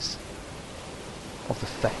casualties of the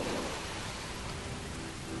Fae.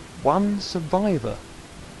 one survivor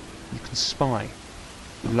you can spy,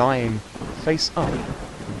 lying face up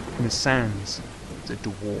in the sands, is a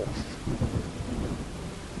dwarf.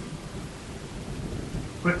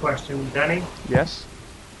 Quick question, Danny. Yes?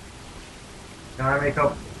 Can I make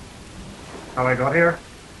up how I got here?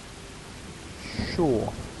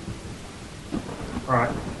 Sure.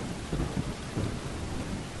 Alright.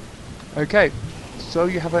 Okay, so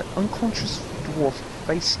you have an unconscious dwarf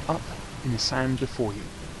face up in the sand before you.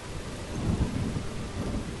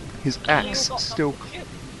 His axe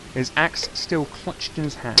still clutched in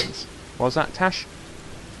his hands. What was that, Tash?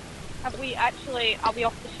 Are we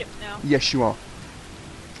off the ship now? Yes, you are.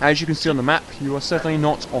 As you can see on the map, you are certainly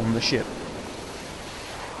not on the ship.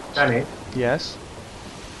 Danny, Yes?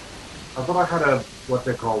 I thought I had what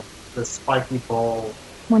they call the spiky ball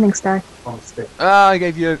Morningstar. on the stick. Ah, I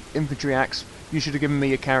gave you an infantry axe. You should have given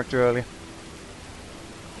me a character earlier.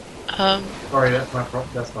 Sorry, that's my fault.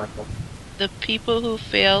 The people who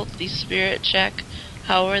failed the spirit check,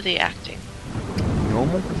 how are they acting?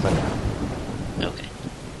 Normal for now. Okay.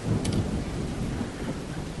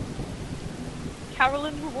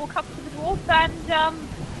 Carolyn will walk up to the dwarf and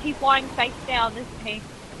he's lying face down, isn't he?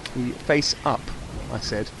 He face up, I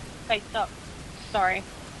said. Face up. Sorry.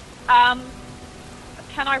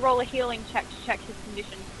 Can I roll a healing check to check his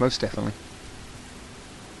condition? Most definitely.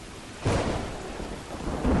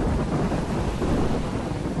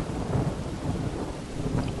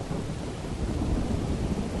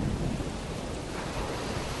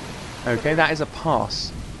 Okay, that is a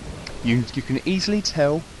pass. You can easily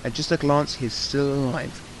tell at just a glance he is still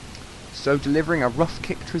alive. So delivering a rough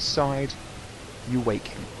kick to his side, you wake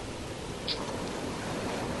him.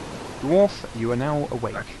 Dwarf, you are now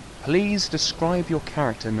awake. Please describe your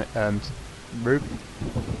character, Rube.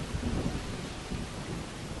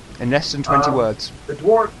 In less than 20 words. The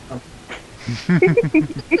dwarf.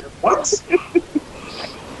 What?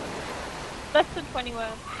 Less than 20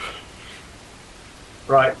 words.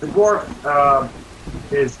 Right, the dwarf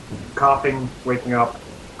is coughing, waking up,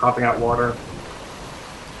 coughing out water.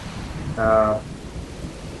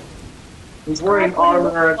 He's wearing what he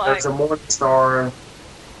looks armor. like. There's a morning star.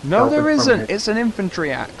 No, Melted there from isn't. it. It's an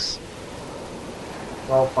infantry axe.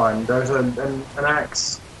 Well, fine. There's an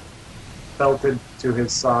axe belted to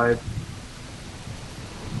his side,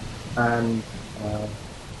 and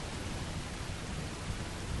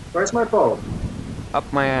where's my bow?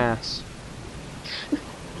 Up my ass.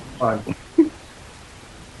 Fine.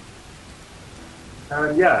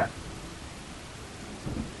 And yeah,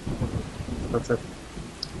 that's it.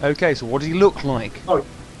 Okay, so what does he look like? Oh,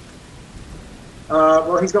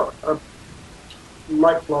 well, he's got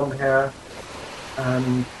light blonde hair,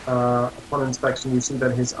 and upon inspection, you see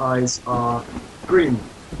that his eyes are green.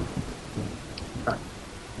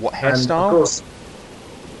 What And of hairstyle? course,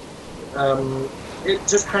 it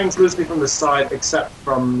just hangs loosely from the side, except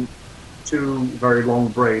from two very long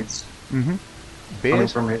braids Mm-hmm. coming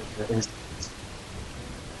Beard? from his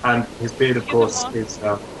and his beard, of course, is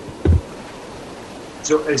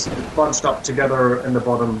bunched up together in the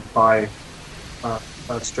bottom by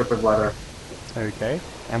a strip of leather. Okay.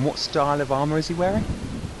 And what style of armor is he wearing?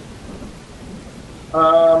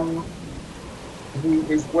 He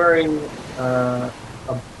is wearing a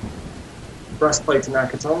breastplate and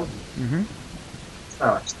akaton. Mm-hmm.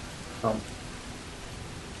 Oh, actually,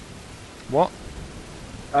 What?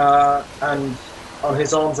 and on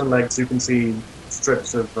his arms and legs, you can see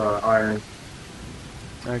strips of iron.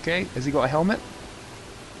 Okay. Has he got a helmet?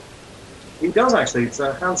 He does actually. It's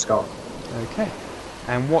a hand skull. Okay.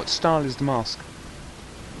 And what style is the mask?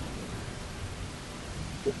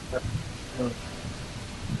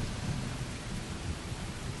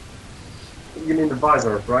 You mean the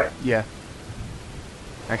visor, right? Yeah.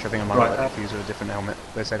 Actually, I think I might Right, have confused with a different helmet.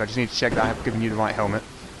 Wait a sec, I just need to check that I have given you the right helmet.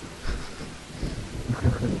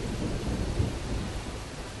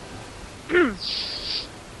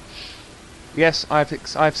 Yes,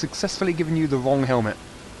 I've successfully given you the wrong helmet.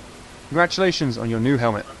 Congratulations on your new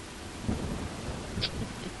helmet.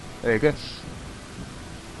 There you go.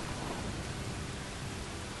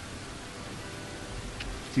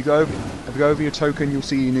 If you go over your token, you'll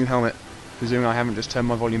see your new helmet. Presuming I haven't just turned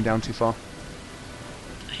my volume down too far.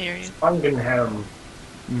 I hear you. Fungenhelm.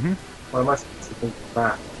 Mm-hmm. What am I supposed to think of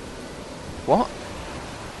that? What?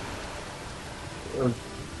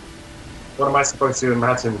 What am I supposed to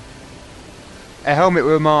imagine? A helmet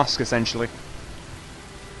with a mask, essentially.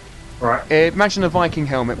 Right. Imagine a Viking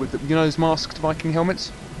helmet with, you know those masked Viking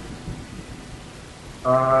helmets?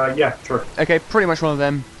 Yeah, sure. Okay, pretty much one of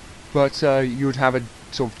them, but you would have a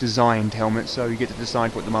sort of designed helmet, so you get to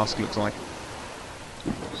decide what the mask looks like.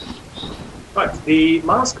 Right, the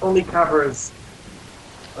mask only covers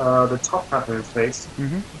the top half of his face,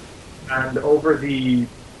 and over the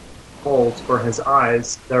holes for his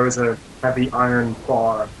eyes, there is a heavy iron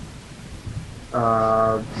bar,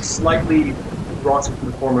 slightly brought into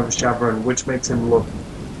the form of a chevron, which makes him look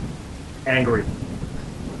angry.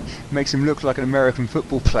 Makes him look like an American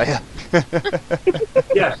football player.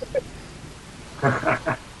 Yeah.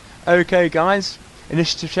 Okay, guys.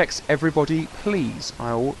 Initiative checks, everybody, please.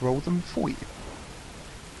 I'll roll them for you.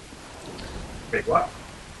 Wait, what?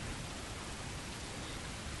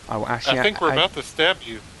 I will actually. I think we're about to stab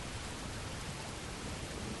you.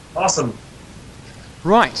 Awesome.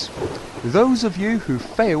 Right. Those of you who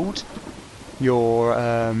failed your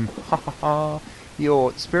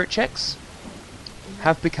your spirit checks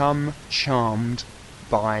have become charmed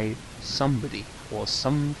by somebody or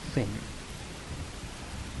something.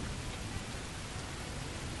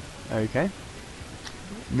 Okay.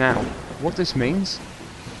 Now, what this means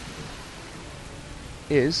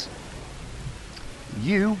is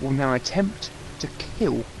you will now attempt to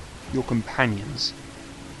kill your companions.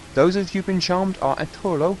 Those of you who've been charmed are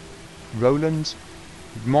Arturo, Roland,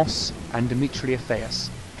 Moss, and Dimitri Atheus.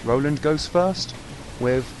 Roland goes first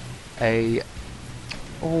with a...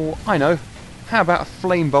 oh, I know. How about a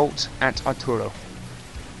flame bolt at Arturo?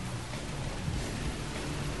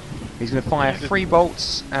 He's going to fire 3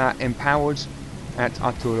 bolts empowered at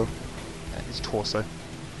Arturo, at his torso.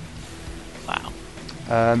 Wow.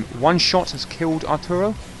 One shot has killed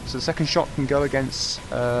Arturo, so the second shot can go against...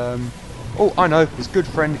 oh, I know, his good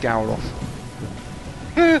friend Gowroff.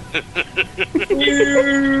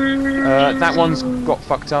 That one's got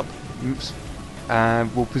fucked up. Oops.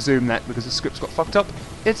 We'll presume that because the script's got fucked up,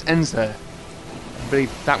 it ends there. I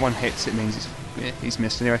believe that one hits, it means he's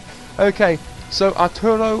missed anyway. Okay, so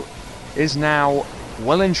Arturo is now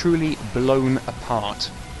well and truly blown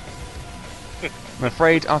apart. I'm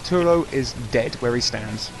afraid Arturo is dead where he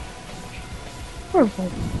stands.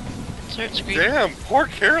 Horrible. Start screaming. Damn, poor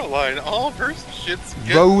Caroline. All of her shit's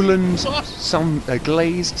getting Roland's lost.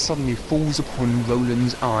 glaze suddenly falls upon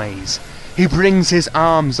Roland's eyes. He brings his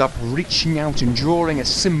arms up, reaching out and drawing a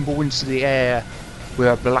symbol into the air with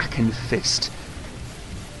a blackened fist.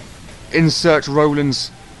 Insert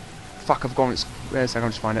Roland's... fuck, I've gone... where's I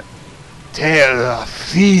can't just find it. Terra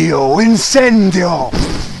Fio Incendio!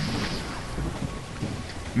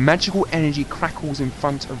 Magical energy crackles in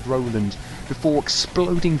front of Roland before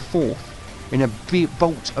exploding forth in a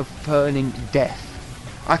bolt of burning death.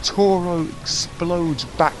 Arturo explodes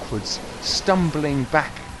backwards, stumbling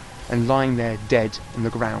back and lying there dead on the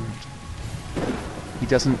ground. He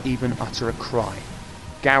doesn't even utter a cry.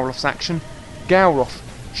 Gowroff's action. Gowroff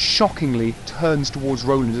shockingly turns towards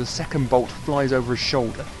Roland as a second bolt flies over his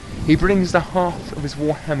shoulder. He brings the half of his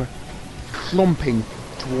warhammer clomping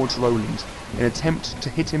towards Roland in an attempt to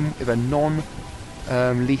hit him with a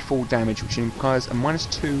non-lethal damage, which implies a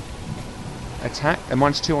 -2 attack, a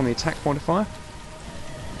 -2 on the attack modifier.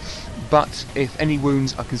 But if any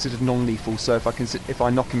wounds are considered non-lethal, so if I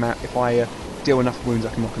knock him out, if I deal enough wounds, I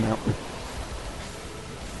can knock him out.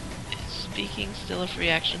 Is speaking still a free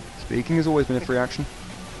action? Speaking has always been a free action.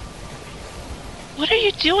 What are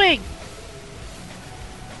you doing?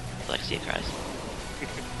 Alexia cries.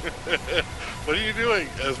 What are you doing?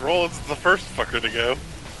 As Roland's the first fucker to go.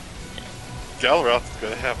 Galroth's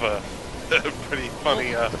gonna have a pretty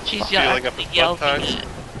funny She's feeling up his butt yelling ties.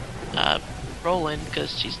 at Roland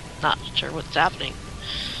because she's not sure what's happening.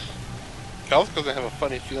 Gal's gonna have a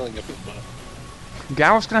funny feeling up his butt.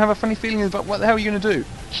 Gowroff's gonna have a funny feeling about what the hell are you gonna do?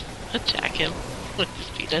 Attack him with his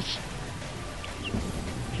penis.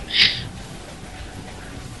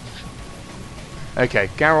 Okay,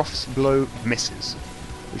 Gowroff's blow misses,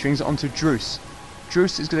 which brings it on to Druce.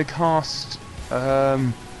 Druce is going to cast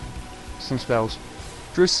some spells.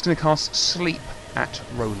 Druce is going to cast Sleep at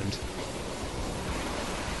Roland.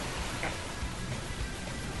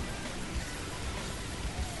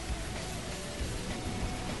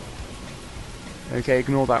 Okay,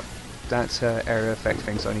 ignore that area effect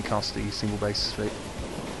thing, so only cast the single base sleep.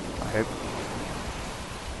 I hope.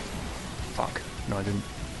 Fuck. No, I didn't.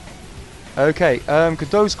 Okay, could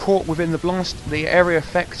those caught within the area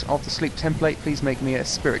effect of the sleep template please make me a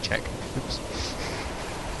spirit check? Oops.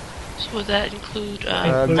 So would that include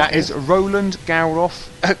that is Roland, Gowroff,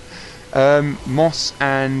 Moss,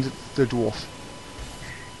 and the dwarf.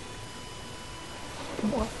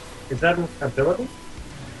 Is that an ability?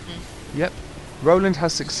 Yep. Roland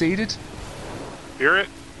has succeeded. Hear it?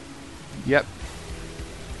 Yep.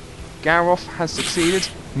 Gowroff has succeeded.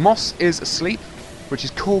 Moss is asleep, which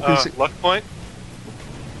is cool. Luck point?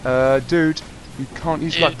 Dude, you can't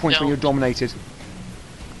use luck points when no. you're dominated.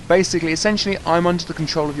 Basically, essentially, I'm under the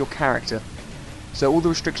control of your character. So all the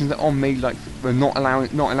restrictions that are on me, like we're not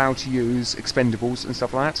allowed to use expendables and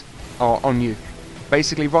stuff like that, are on you.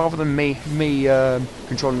 Basically, rather than me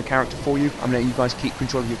controlling the character for you, I'm letting you guys keep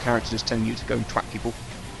control of your character, just telling you to go and track people.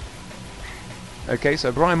 Okay,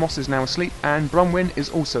 so Brian Moss is now asleep, and Bronwyn is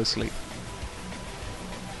also asleep.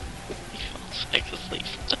 He falls back asleep.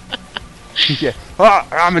 Yeah. Ah,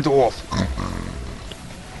 I'm a dwarf.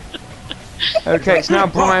 Okay, it's now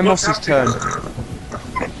Brian Moss's turn.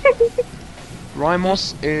 Brian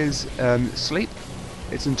Moss is asleep.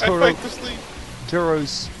 It's in I Turo. like to sleep.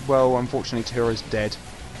 Turo's, well, unfortunately, Turo's dead.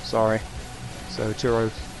 Sorry. So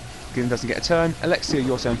Turo doesn't get a turn. Alexia,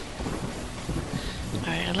 your turn.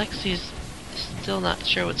 Alright, Alexi's still not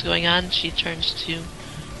sure what's going on. She turns to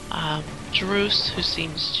Jerus, who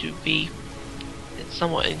seems to be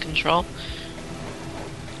somewhat in control.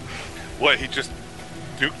 What, he just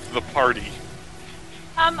duked the party?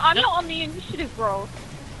 I'm not on the initiative roll.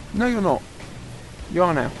 No, you're not. You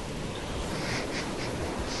are now.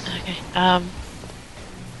 Okay,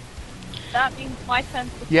 That means my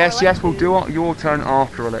turn. Yes, we'll do your turn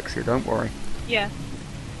after Alexia, don't worry. Yeah.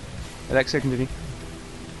 Alexia, continue.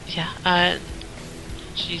 yeah,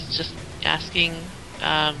 she's just asking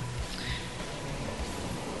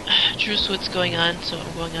Jerus what's going on, so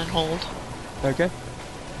I'm going on hold. Okay.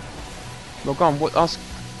 Well, go on, what, ask...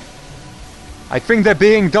 I think they're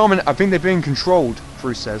being dominant. I think they're being controlled,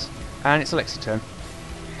 Bruce says. And it's Alexia's turn.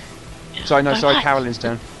 Yeah, Sorry, no, by sorry, what? Carolyn's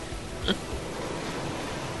turn.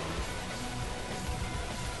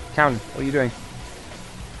 Carolyn, what are you doing?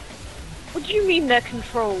 What do you mean they're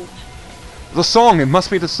controlled? The song! It must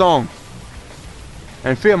be the song!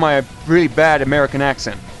 And feel my really bad American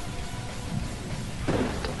accent.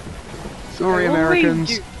 Sorry, I always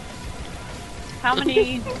Americans. do. How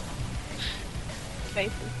many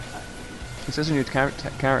spaces? It says on your character.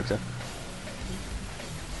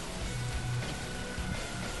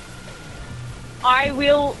 I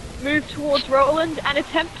will move towards Roland and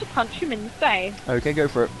attempt to punch him in the face. Okay, go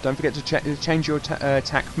for it. Don't forget to change your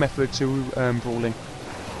attack method to brawling.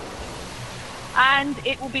 And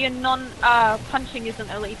it will be a punching isn't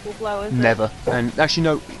a lethal blow, is it? Never. And actually,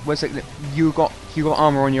 no. Wait a second. You got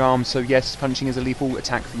armor on your arm, so yes, punching is a lethal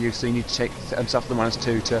attack for you. So you need to take suffer the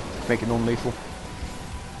 -2 to make it non-lethal.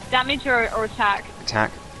 Damage or attack?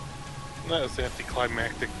 Attack. That was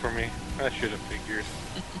anticlimactic for me. I should have figured.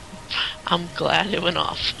 I'm glad it went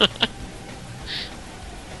off.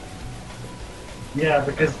 Yeah,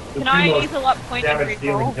 because the Can two I most easel up point and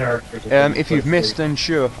damage-dealing reroll? characters. are If you've first missed, league. then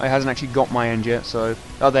sure. It hasn't actually got my end yet, so...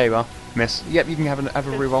 Oh, there you are. Miss. Yep, you can have a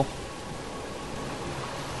reroll.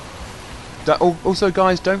 Also,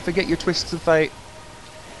 guys, don't forget your twists of fate.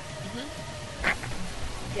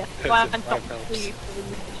 Yes, Yes, well, if I'm that not helps. fully useful in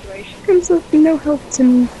this situation. Comes of no help to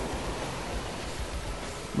me.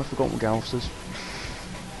 I forgot what Gareth says.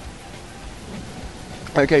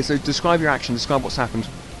 Okay, so describe your action. Describe what's happened.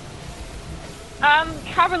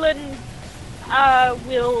 Carolyn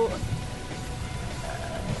will,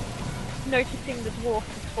 noticing the dwarf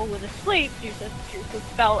has fallen asleep due to a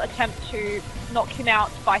spell, attempt to knock him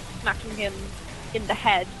out by smacking him in the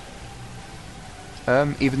head.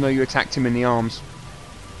 Even though you attacked him in the arms.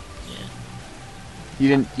 Yeah. You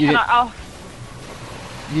didn't... Can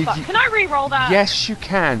I re-roll that? Yes, you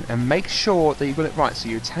can, and make sure that you got it right. So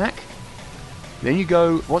you attack, then you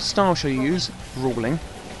go. What style shall you use? Brawling.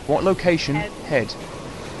 What location? Head. Head.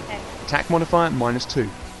 Head. Attack modifier -2.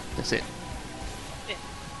 That's it. Missed.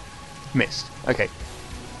 Missed. Okay.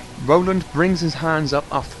 Roland brings his hands up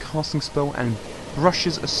after casting spell and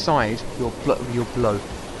brushes aside your blow.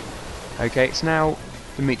 Okay, it's now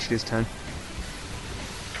Dimitri's turn.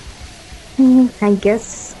 I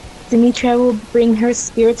guess Demetria will bring her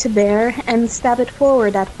spear to bear and stab it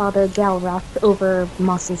forward at Father Galroth over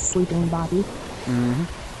Moss's sleeping body. Mm-hmm.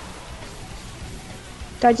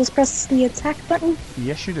 Do I just press the attack button?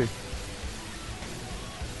 Yes, you do.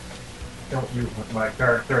 Don't use my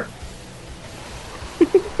character.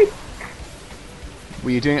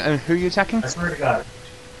 Were you doing it? Who are you attacking? I swear to God.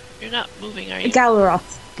 You're not moving, are you?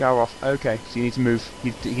 Galroth. Galroth. Okay, so you need to move.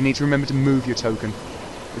 You need to remember to move your token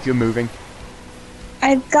if you're moving.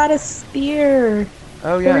 I've got a spear.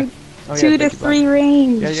 Oh yeah. Oh, yeah, 2 to take it back. 3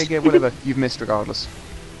 range. Yeah, whatever. You've missed regardless.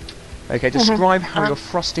 Okay, describe how you're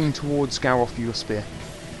thrusting towards Galroth with your spear.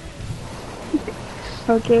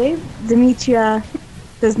 Okay, Demetria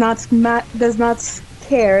does not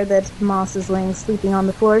care that Moss is laying sleeping on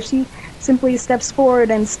the floor. She simply steps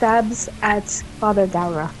forward and stabs at Father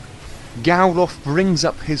Galroth. Galroth brings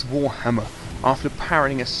up his warhammer. After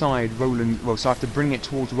parrying aside Roland, so after bringing it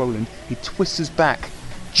towards Roland, he twists his back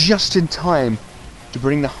just in time to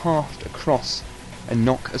bring the haft across and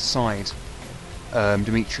knock aside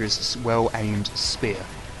Demetria's well-aimed spear.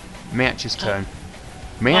 Miach's turn.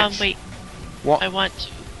 Miach? Wait. What? I want to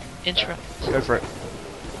interrupt. Go for it.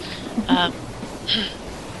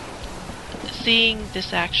 Seeing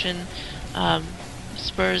this action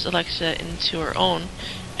spurs Alexia into her own,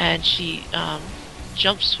 and she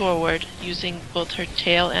jumps forward using both her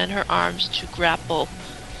tail and her arms to grapple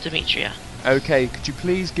Demetria. Okay, could you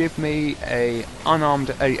please give me a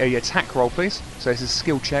unarmed a attack roll, please? So this is a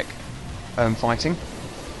skill check, fighting,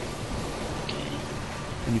 Okay.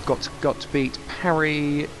 and you've got to beat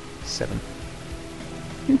parry 7.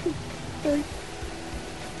 Sorry.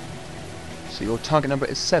 So your target number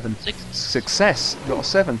is 7. 6. Success. You got a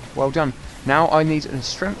 7. Well done. Now I need a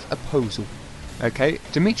strength opposal. Okay,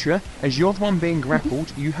 Demetria, as you're the one being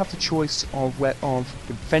grappled, you have the choice of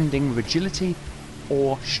defending with agility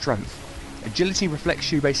or strength. Agility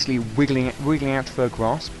reflects you basically wiggling out of her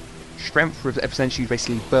grasp. Strength represents you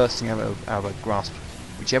basically bursting out of her grasp.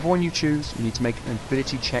 Whichever one you choose, you need to make an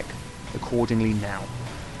ability check accordingly now.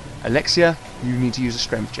 Alexia, you need to use a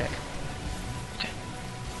strength check. Okay.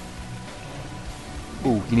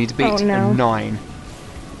 Ooh, you need to beat no. a 9.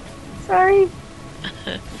 Sorry.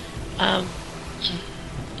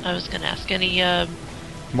 I was gonna ask any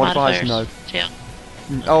Modifiers, modifiers? no. Tail.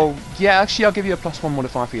 Oh, yeah, actually I'll give you a +1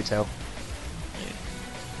 modifier for your tail.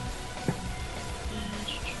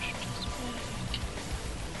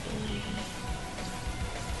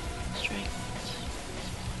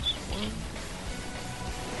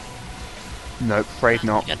 Nope, afraid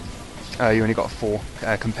not. Good. You only got a 4.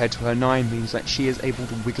 Compared to her 9 means that she is able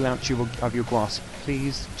to wiggle out of your grasp.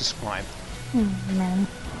 Please describe. Oh, man.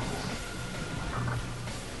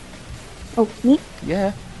 Oh, me?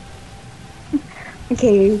 Yeah.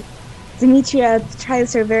 Okay. Demetria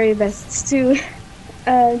tries her very best to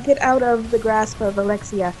get out of the grasp of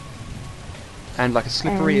Alexia. And like a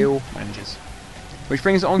slippery eel, manages. Which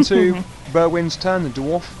brings it on to Berwyn's turn, the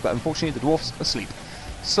dwarf, but unfortunately the dwarf's asleep.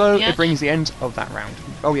 So Miach? it brings the end of that round.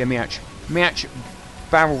 Oh yeah, Miach. Miach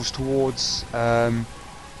barrels towards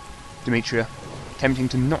Demetria, attempting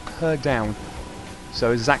to knock her down.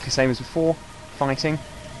 So exactly the same as before, fighting,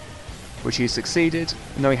 which he has succeeded.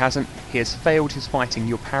 No, he hasn't. He has failed his fighting.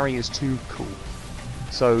 Your parry is too cool.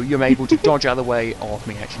 So you're able to dodge out of the way of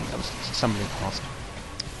Miach and he comes stumbling past.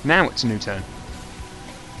 Now it's a new turn.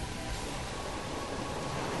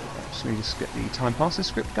 So we just get the time passes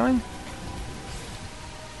script going.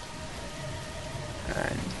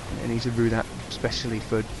 And I need to do that especially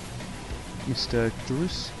for Mr.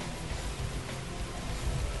 Drus.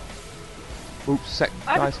 Oops, sec,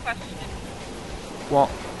 I have guys. a question. What?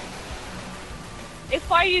 If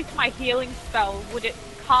I use my healing spell, would it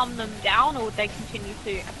calm them down, or would they continue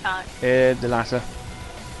to attack? The latter.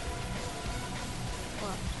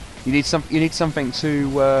 You need something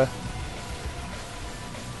to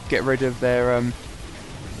get rid of their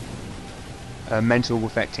mental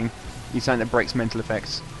affecting. You need something that breaks mental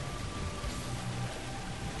effects.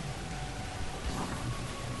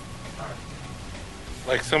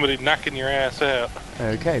 Like somebody knocking your ass out.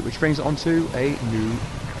 Okay, which brings it on to a new.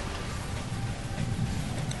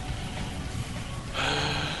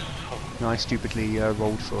 I stupidly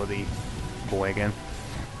rolled for the boy again.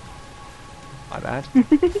 My bad.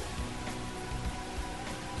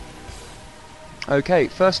 Okay,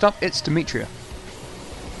 first up it's Demetria.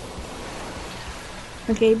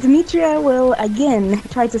 Okay, Demetria will again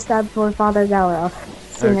try to stab for Father Galroff,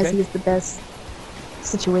 seeing as Okay. he's the best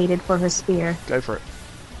situated for her spear. Go for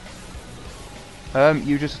it.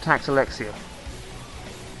 You just attacked Alexia.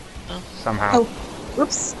 Oh. Somehow. Oh,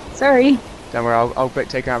 whoops, sorry. Don't worry, I'll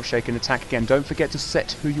take her out of shake and attack again. Don't forget to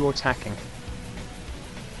set who you're attacking.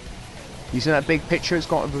 You see that big picture it's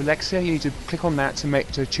got of Alexia? You need to click on that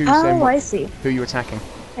to choose Oh, I see. who you're attacking.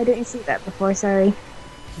 I didn't see that before, sorry.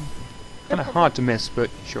 Kind of hard to miss, but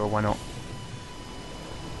sure, why not?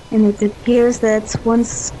 And it appears that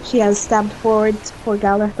once she has stabbed forward for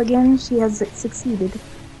Galroff again, she has succeeded.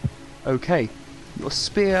 Okay, your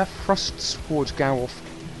spear thrusts towards Galroff,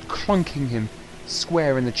 clunking him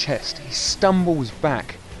square in the chest. He stumbles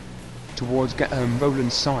back towards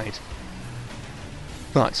Roland's side,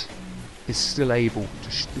 but is still able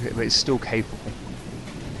to. Is still capable.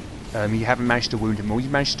 You haven't managed to wound him. All you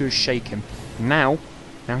managed to do is shake him. Now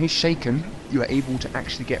he's shaken. You are able to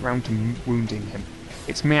actually get round to wounding him.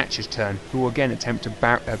 It's Miach's turn, who will again attempt to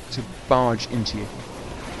barge into you.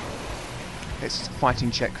 It's a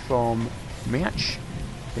fighting check from Miach.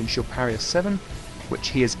 Then she'll parry a 7, which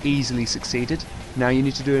he has easily succeeded. Now you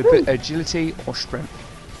need to do a bit agility or strength.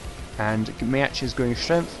 And Miach is going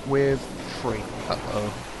strength with 3.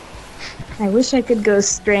 Uh-oh. I wish I could go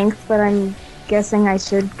strength, but I'm guessing I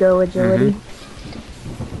should go agility.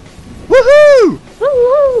 Woohoo!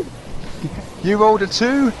 Woo-woo! You rolled a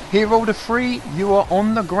 2, he rolled a 3, you are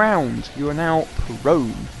on the ground. You are now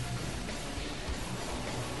prone.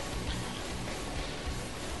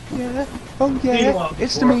 Yeah, oh yeah, Meanwhile,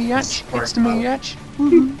 it's the Miyach, it's the Miyach.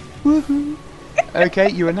 Woohoo, woohoo. Okay,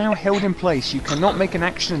 you are now held in place. You cannot make an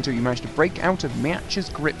action until you manage to break out of Miyach's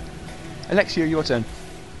grip. Alexia, your turn.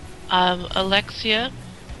 Alexia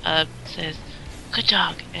says, "Good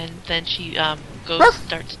dog," and then she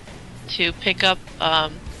starts to pick up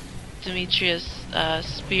Demetrius'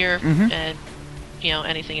 spear and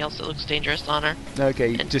anything else that looks dangerous on her.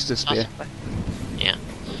 Okay, And just a spear. Yeah,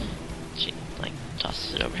 she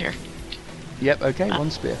tosses it over here. Yep, okay,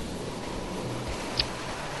 one spear.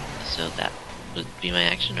 So that would be my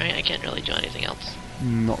action, right? I can't really do anything else.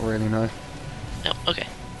 Not really, no. No, okay.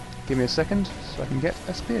 Give me a second so I can get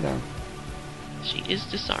a spear down. She is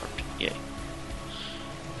disarmed. Yay.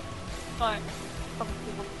 Fine.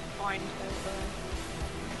 Obviously want to find her.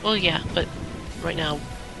 Well, yeah, but right now,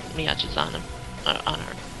 Miyachi's on him, on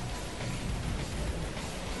her.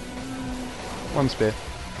 One spear.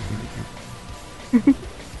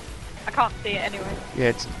 I can't see it anyway. Yeah,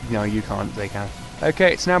 it's... No, you can't, they can.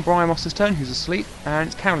 Okay, it's now Brian Moss's turn, who's asleep, and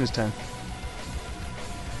it's Carolyn's turn.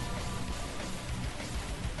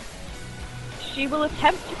 She will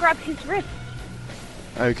attempt to grab his wrist,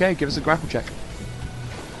 Okay, give us a grapple check.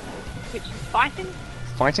 which is fighting.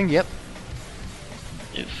 Fighting, yep.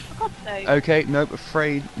 Oof. For God's sake. Okay, nope,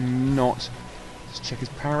 afraid not. Just check his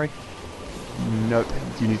parry. Nope,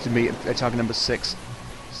 you need to meet at target number 6.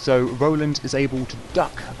 So Roland is able to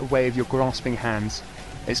duck away with your grasping hands.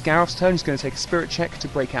 It's Gareth's turn. He's going to take a spirit check to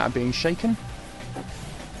break out of being shaken.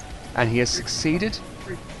 And he has succeeded.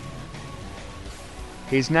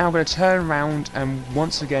 He's now going to turn around and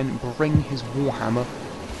once again bring his warhammer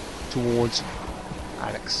towards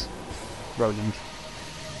Alex. Roland.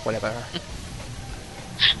 Whatever.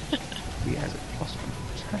 He has a +1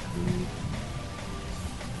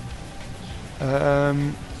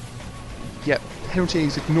 attack. Yep, penalty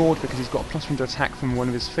is ignored because he's got a +1 to attack from one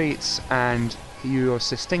of his feats, and you're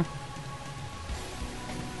assisting.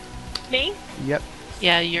 Me? Yep.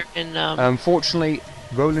 Yeah, you're in. Unfortunately,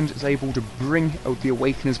 Roland is able to bring the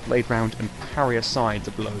Awakener's blade round and parry aside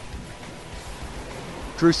the blow.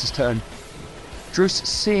 Druce's turn. Druce,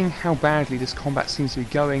 seeing how badly this combat seems to be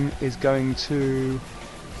going, is going to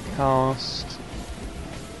cast...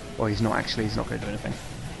 Well, he's not actually, he's not going to do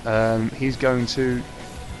anything. He's going to...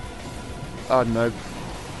 I don't know.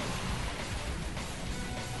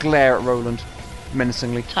 Glare at Roland,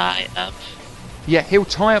 menacingly. tie up. Yeah, he'll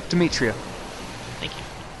tie up Demetria. Thank you.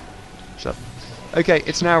 Shut up. Okay,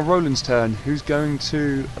 it's now Roland's turn, who's going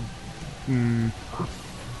to...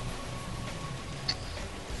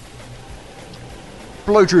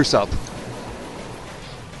 blow Druce up.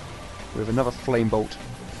 With another flame bolt.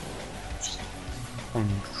 On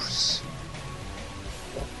Druce.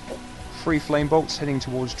 3 flame bolts heading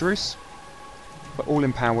towards Druce. But all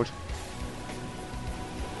empowered.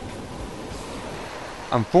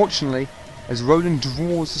 Unfortunately, as Roland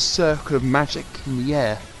draws a circle of magic in the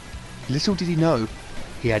air, little did he know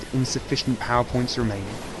he had insufficient power points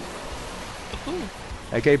remaining.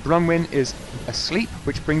 Okay, Brunwyn is asleep,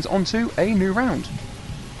 which brings on to a new round.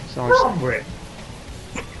 So Bromwyn!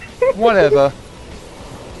 whatever.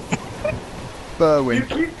 You Berwyn.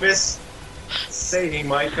 keep saying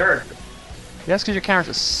my character. Yeah, that's because your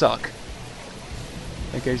characters suck.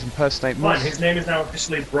 Okay, just impersonate Fine, Moss. his name is now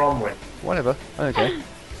officially Bromwyn. Whatever. Okay.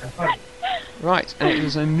 Fine. Right, and it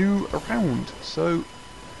is a new round, so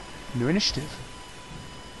new initiative.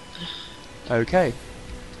 Okay.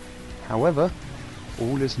 However,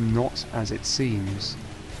 all is not as it seems.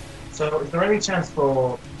 So, is there any chance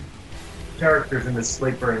for characters in the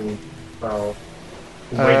sleeping spell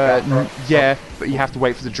to wake up? Yeah, but you have to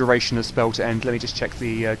wait for the duration of the spell to end. Let me just check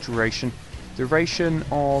the duration. Duration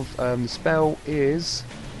of the spell is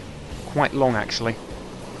quite long, actually.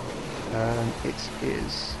 It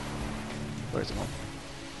is... Where is it on?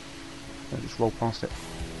 I'll just roll past it.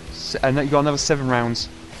 And you've got another 7 rounds.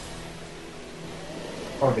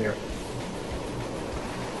 Oh dear.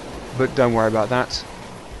 But don't worry about that.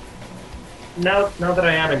 Now that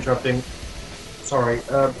I am interrupting, sorry,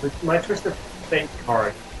 my Twisted Fate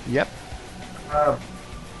card, Yep.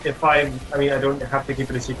 if I mean, I don't have to keep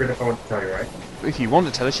it a secret if I want to tell you, right? If you want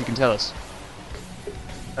to tell us, you can tell us.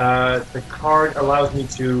 The card allows me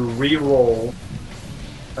to re-roll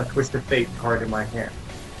a Twisted Fate card in my hand.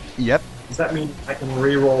 Yep. Does that mean I can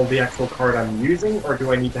re-roll the actual card I'm using, or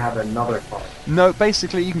do I need to have another card? No,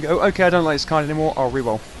 basically you can go, okay, I don't like this card anymore, I'll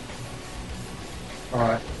reroll.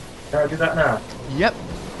 Alright. Can I do that now? Yep.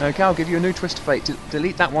 Okay, I'll give you a new Twist of Fate.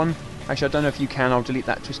 Delete that one. Actually, I don't know if you can. I'll delete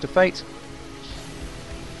that Twist of Fate.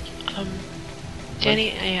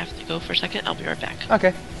 Danny, I have to go for a second. I'll be right back.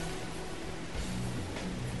 Okay.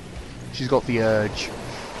 She's got the urge.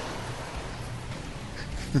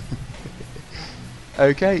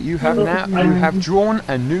 Okay, you have drawn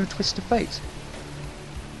a new Twist of Fate.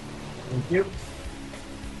 Thank you.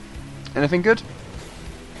 Anything good?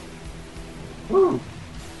 Woo! Do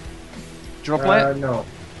you want to play it? No.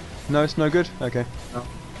 No, it's no good? Okay. No.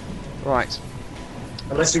 Right.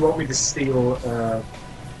 Unless you want me to steal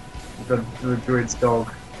the druid's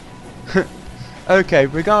dog. Okay,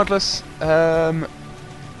 regardless,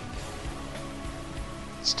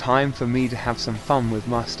 it's time for me to have some fun with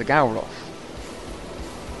Master Gowroff.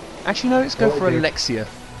 Actually, no, let's go for dear. Alexia.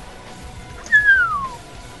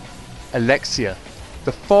 Alexia,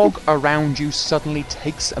 the fog around you suddenly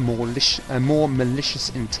takes a more malicious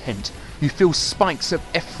intent. You feel spikes of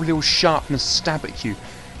ethereal sharpness stab at you.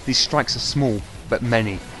 These strikes are small, but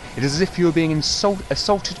many. It is as if you are being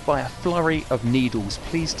assaulted by a flurry of needles.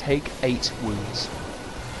 Please take 8 wounds.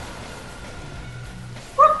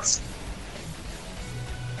 What?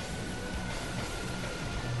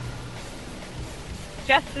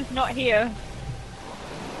 Jess is not here.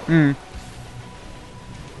 Hmm.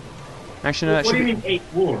 Actually, no, that What should do you be... mean 8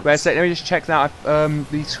 wounds? Wait a sec, let me just check that.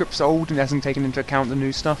 The script's old and hasn't taken into account the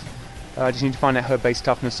new stuff. I just need to find out her base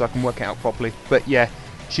toughness so I can work it out properly. But yeah,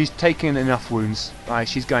 she's taken enough wounds.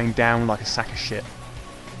 She's going down like a sack of shit.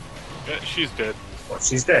 Yeah, she's dead. What,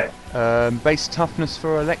 she's dead? Base toughness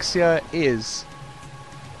for Alexia is...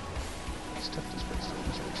 Base toughness.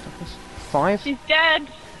 5? She's dead.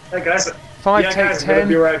 Hey guys. 5 yeah, take guys, I'm gonna 10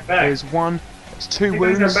 be right back. is 1. It's 2 You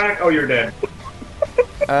wounds. guys come back? Oh, you're dead.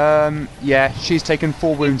 Yeah, she's taken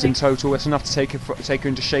 4 wounds in total. That's enough to take her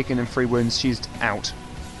into shaken, and 3 wounds. She's out.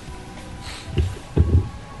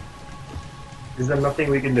 Is there nothing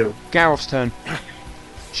we can do? Garoff's turn.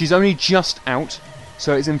 She's only just out,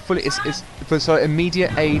 so it's in fully. So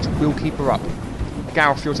immediate aid will keep her up.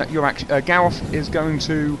 Garoff, Garoff is going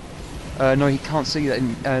to. No, he can't see that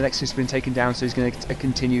Alexia's been taken down, so he's going to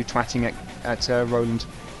continue twatting at Roland.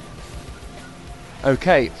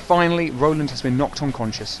 Okay, finally, Roland has been knocked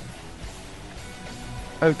unconscious.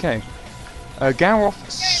 Okay. Garoff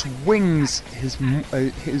swings his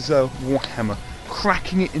warhammer,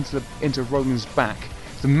 cracking it into Roland's back.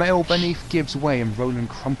 The mail beneath gives way and Roland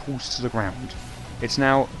crumples to the ground. It's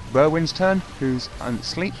now Berwyn's turn, who's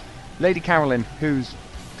asleep, Lady Carolyn, who's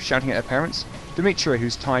shouting at her parents, Demetria,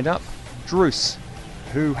 who's tied up, Druce,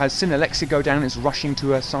 who has seen Alexia go down, is rushing to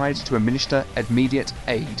her side to administer immediate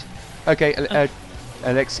aid. Okay,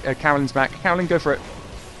 Carolyn's back. Carolyn, go for it.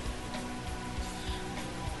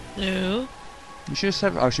 No. You should have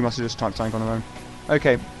said... Oh, she must have just typed something on her own.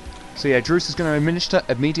 Okay, so yeah, Druce is going to administer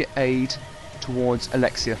immediate aid towards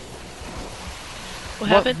Alexia. What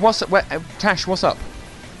happened? What's up? Tash, what's up?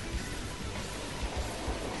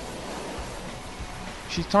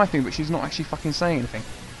 She's typing, but she's not actually fucking saying anything.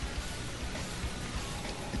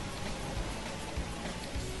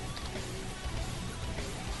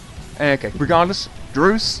 Okay, regardless,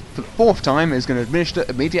 Druce, for the 4th time, is going to administer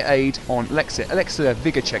immediate aid on Alexia. Alexia,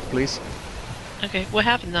 vigor check, please. Okay, what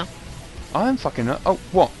happened though? I'm fucking... Oh,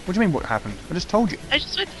 what? What do you mean what happened? I just told you. I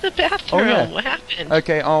just went to the bathroom. Oh, yeah. What happened?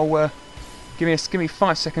 Okay, I'll... Give me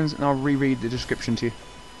 5 seconds and I'll reread the description to you.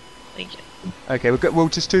 Thank you. Okay, we'll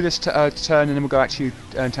just do this turn and then we'll go back to you,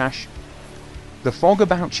 Tash. The fog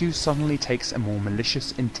about you suddenly takes a more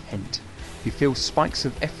malicious intent. You feel spikes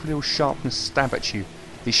of ethereal sharpness stab at you.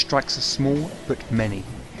 These strikes are small, but many.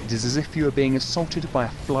 It is as if you are being assaulted by a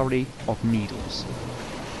flurry of needles.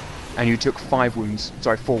 And you took 4 wounds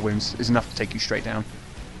is enough to take you straight down.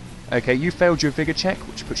 Okay, you failed your vigor check,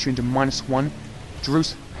 which puts you into -1.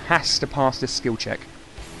 Druce has to pass this skill check.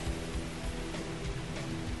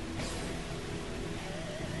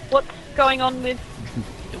 What's going on with...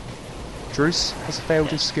 Druce has failed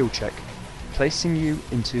his skill check, placing you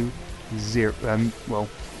into 0,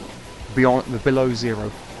 below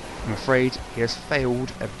 0. I'm afraid he has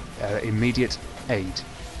failed immediate aid.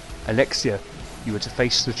 Alexia, you are to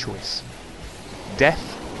face the choice.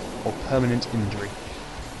 Death or permanent injury.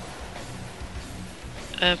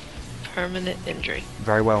 A permanent injury.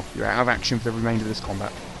 Very well, you're out of action for the remainder of this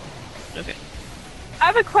combat. Okay. I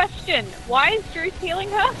have a question. Why is Druce healing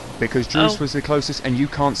her? Because Druce was the closest and you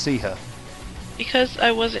can't see her. Because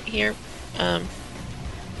I wasn't here.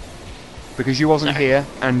 Because you wasn't Sorry. here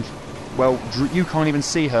and, well, you can't even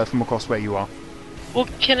see her from across where you are. Well,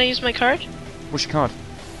 can I use my card? What's your card?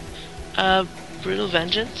 Brutal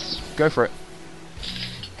Vengeance. Go for it.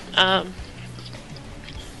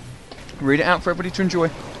 Read it out for everybody to enjoy.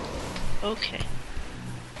 Okay.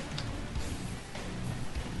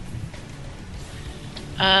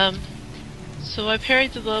 So I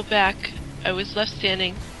parried the blow back. I was left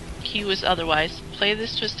standing. He was otherwise. Play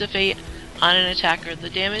this twist of fate on an attacker. The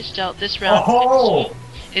damage dealt this round Oh!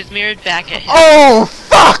 is mirrored back at him. Oh,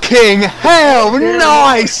 fucking hell!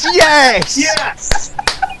 Nice! Yes! Yes!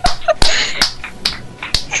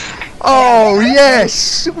 Oh, yes!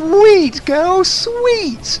 Sweet, girl,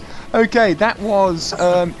 sweet! Okay, that was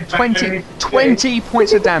 20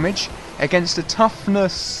 points of damage against a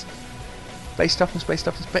toughness... Base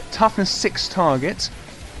toughness 6 target.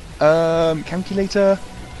 Calculator.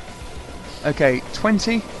 Okay,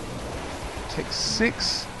 20. Take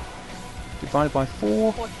 6. Divided by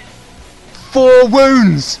 4. 4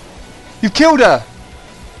 wounds! You've killed her!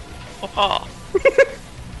 Oh.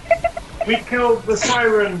 We killed the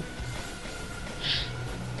siren!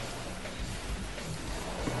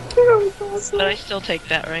 But I still take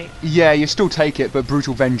that, right? Yeah, you still take it, but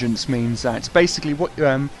Brutal Vengeance means that. Basically, what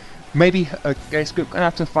maybe it's gonna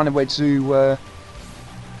have to find a way to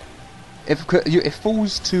if it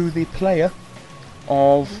falls to the player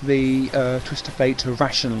of the Twist of Fate to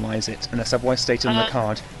rationalise it, unless otherwise stated on the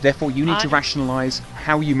card. Therefore, you need to rationalise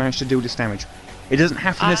how you managed to deal this damage. It doesn't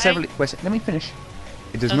have to necessarily. Wait, let me finish.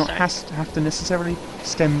 It does not have to necessarily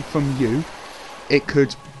stem from you. It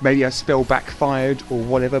could maybe a spell backfired or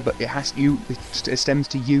whatever, but it has it stems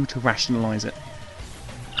to you to rationalise it.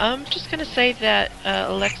 I'm just gonna say that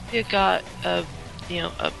Alexia got a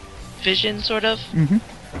vision sort of,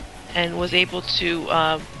 and was able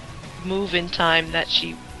to move in time. That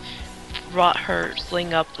she brought her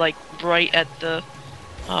sling up like right at the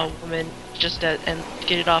woman, and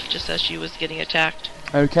get it off just as she was getting attacked.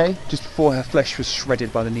 Okay, just before her flesh was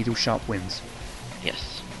shredded by the needle-sharp winds.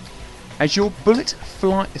 Yes. As your bullet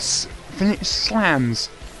slams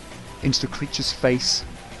into the creature's face,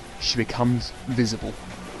 she becomes visible.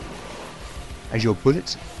 As your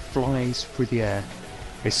bullet flies through the air,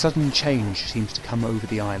 a sudden change seems to come over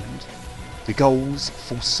the island. The gulls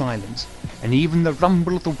fall silent, and even the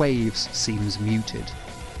rumble of the waves seems muted.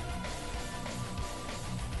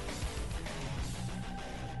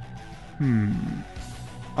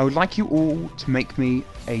 I would like you all to make me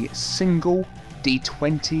a single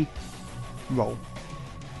D20 roll.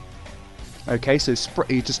 Okay, so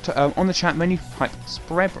you just on the chat menu type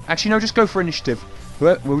spread. Actually, no, just go for initiative.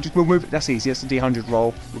 We'll move it. That's easy. That's a D100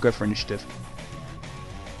 roll. We'll go for initiative.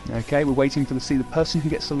 Okay, we're waiting to see the person who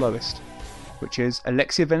gets the lowest, which is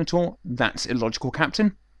Alexia Venator. That's Illogical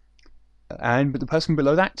Captain, but the person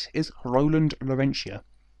below that is Roland Laurentia.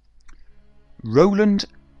 Roland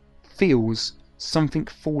feels something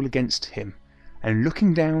fall against him, and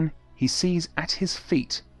looking down, he sees at his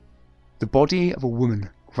feet the body of a woman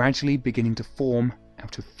gradually beginning to form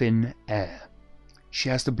out of thin air. She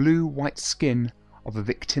has the blue-white skin of a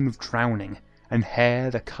victim of drowning, and hair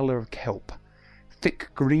the colour of kelp. Thick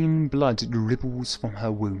green blood dribbles from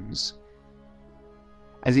her wounds.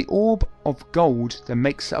 As the orb of gold that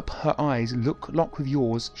makes up her eyes lock with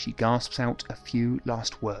yours, she gasps out a few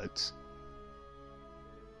last words.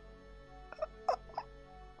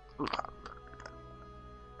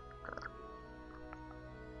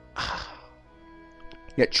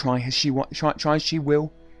 Yet try as she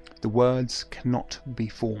will, the words cannot be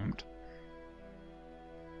formed.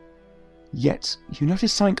 Yet you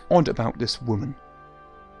notice something odd about this woman,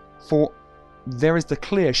 for there is the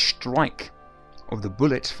clear strike of the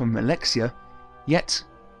bullet from Alexia, yet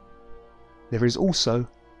there is also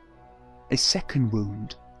a second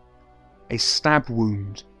wound, a stab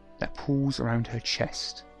wound that pulls around her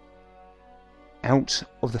chest. Out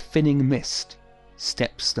of the thinning mist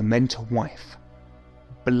steps the mentor wife,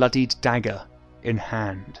 bloodied dagger in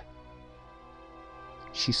hand.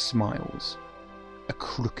 She smiles, a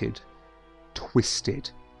crooked,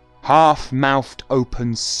 twisted, half-mouthed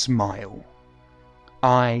open smile,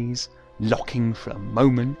 eyes locking for a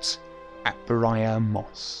moment at Briar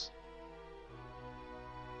Moss.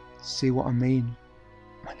 See what I mean,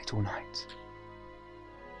 my little knight?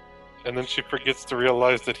 And then she forgets to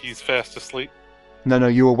realize that he's fast asleep. No,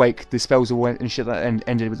 you're awake. The spells all went and shit that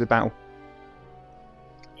ended with the battle.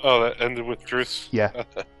 Oh, that ended with Druce? Yeah.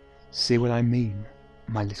 See what I mean,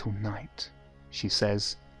 my little knight? She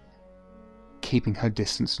says, keeping her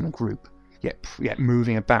distance from the group, yet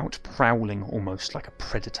moving about, prowling almost like a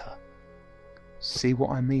predator. See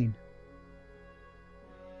what I mean?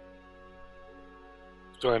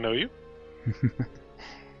 Do I know you?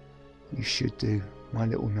 You should do, my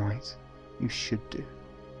little knight. You should do.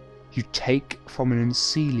 You take from an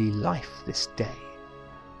unseelie life this day,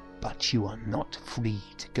 but you are not free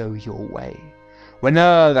to go your way.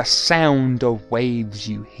 Whene'er the sound of waves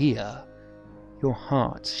you hear, your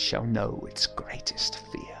heart shall know its greatest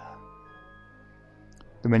fear.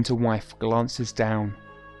 The mental wife glances down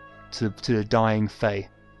to the dying Fae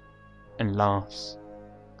and laughs.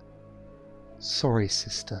 Sorry,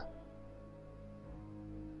 sister.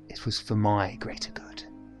 It was for my greater good.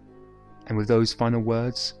 And with those final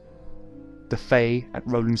words, the Fae at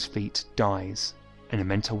Roland's feet dies, and the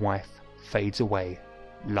mental wife fades away,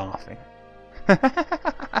 laughing.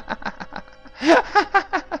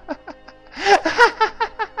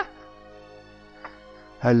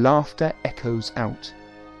 Her laughter echoes out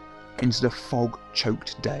into the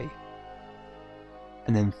fog-choked day,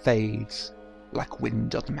 and then fades like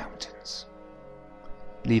wind on the mountains,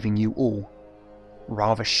 leaving you all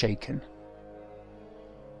rather shaken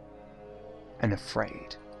and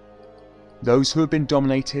afraid. Those who have been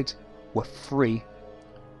dominated were free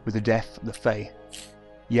with the death of the Fae,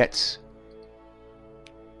 yet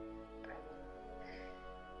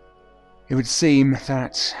it would seem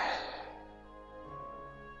that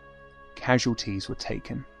casualties were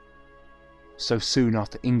taken. So soon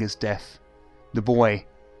after Inga's death, the boy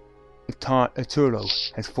Arturo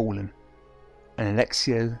has fallen, and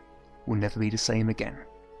Alexia will never be the same again.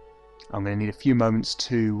 I'm going to need a few moments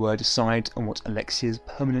to decide on what Alexia's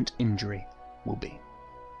permanent injury will be.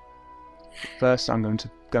 First, I'm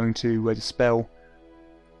going to dispel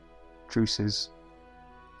Truce's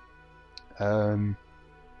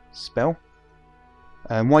spell.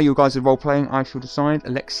 While you guys are role playing, I shall decide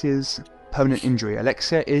Alexia's permanent injury.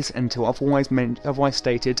 Alexia is, until otherwise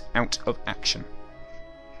stated, out of action.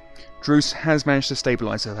 Druce has managed to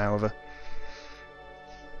stabilise her, however.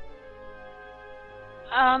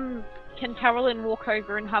 Can Carolyn walk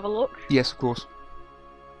over and have a look? Yes, of course.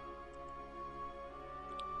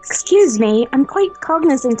 Excuse me, I'm quite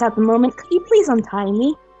cognizant at the moment. Could you please untie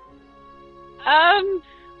me?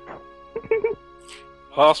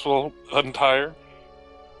 Boss will untie her.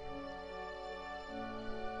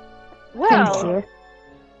 Thank Well, you.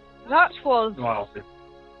 that was Wow.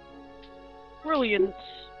 brilliant.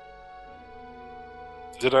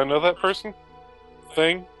 Did I know that person?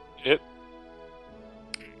 Thing? It?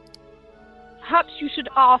 Perhaps you should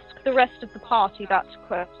ask the rest of the party that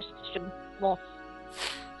question, Moss.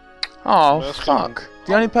 Oh That's fuck!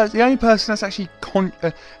 The only person that's actually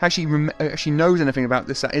actually knows anything about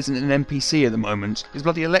this that isn't an NPC at the moment is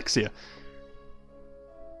bloody Alexia.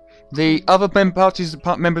 The other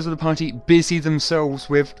members of the party busy themselves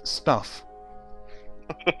with stuff,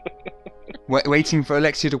 waiting for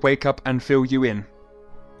Alexia to wake up and fill you in.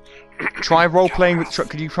 Try role playing with.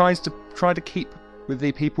 Could you try to keep with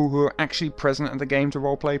the people who are actually present at the game to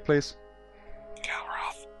role play, please?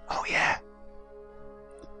 Galroth. Oh yeah.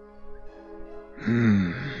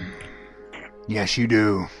 Yes, you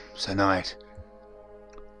do, Sir Knight.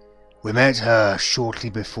 We met her shortly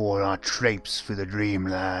before our traipse through the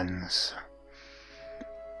Dreamlands.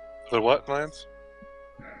 The what, Lance?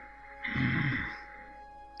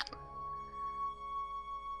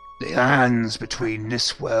 The lands between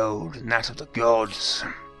this world and that of the gods.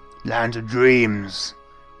 Land of dreams,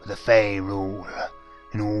 where the Fae rule,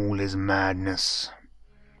 and all is madness,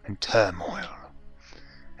 and turmoil,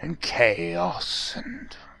 and chaos,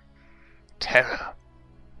 and terror.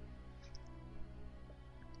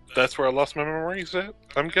 That's where I lost my memories at,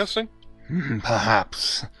 I'm guessing?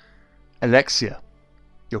 Perhaps. Alexia,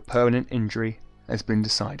 your permanent injury has been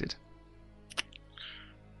decided.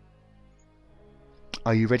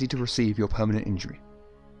 Are you ready to receive your permanent injury?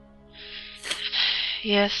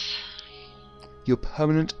 Yes. Your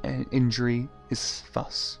permanent injury is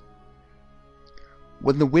thus.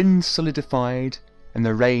 When the wind solidified and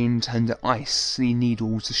the rain turned to icy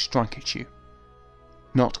needles to strike at you,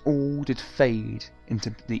 not all did fade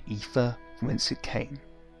into the ether from whence it came.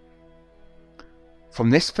 From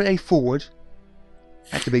this day forward,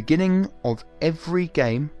 at the beginning of every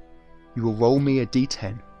game, you will roll me a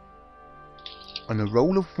d10. On a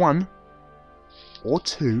roll of 1 or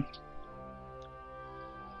 2,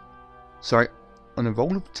 on a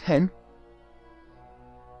roll of 10,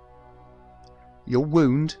 your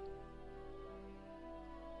wound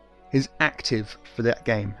is active for that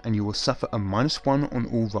game and you will suffer a -1 on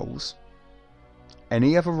all rolls.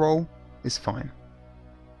 Any other roll is fine.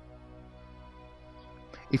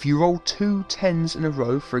 If you roll 2 10s in a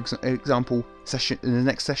row, for example, in the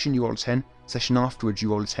next session you roll a 10, session afterwards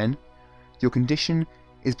you roll a 10, your condition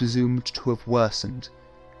is presumed to have worsened,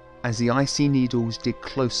 as the icy needles dig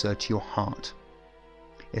closer to your heart.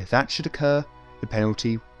 If that should occur, the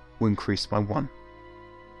penalty will increase by 1.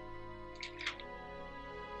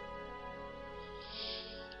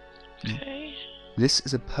 Okay. This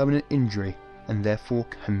is a permanent injury and therefore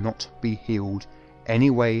cannot be healed any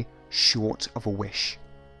way short of a wish.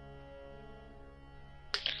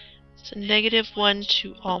 It's a -1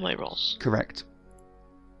 to all my rolls. Correct.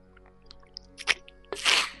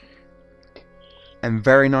 And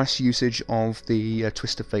very nice usage of the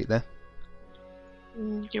Twist of Fate there.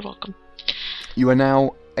 You're welcome. You are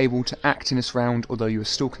now able to act in this round, although you are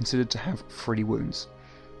still considered to have 3 wounds.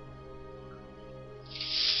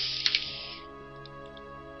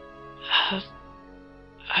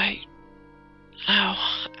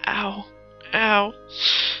 Ow.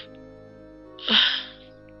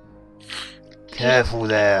 Careful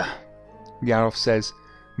there, Yaroff says,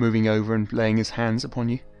 moving over and laying his hands upon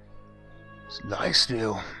you. Lie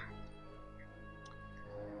still,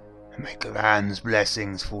 and make the land's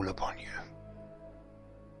blessings fall upon you.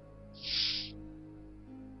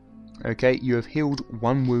 Okay, you have healed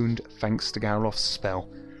 1 wound thanks to Garloff's spell.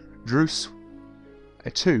 Druce,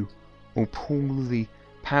 a 2, will pull the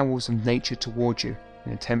powers of nature toward you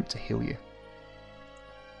in an attempt to heal you.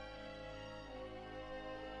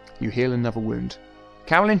 You heal another wound.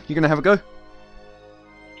 Carolyn, you going to have a go?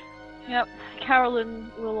 Yep,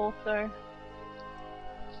 Carolyn will also.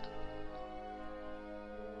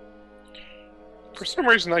 For some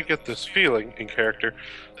reason, I get this feeling in character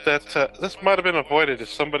that this might have been avoided if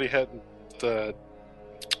somebody hadn't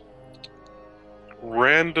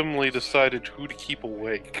randomly decided who to keep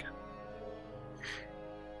awake.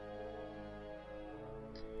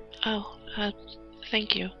 Oh,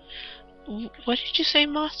 thank you. What did you say,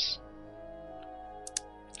 Moss?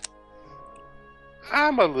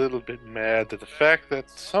 I'm a little bit mad at the fact that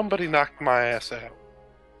somebody knocked my ass out.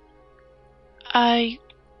 I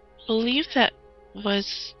believe that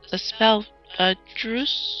was a spell.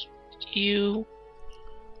 Druce, you...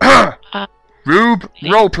 Rube,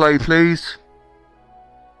 roleplay, please.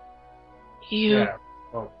 You Yeah.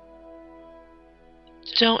 Oh.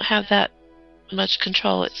 don't have that much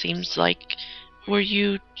control, it seems like. Were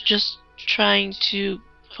you just trying to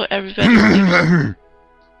put everybody to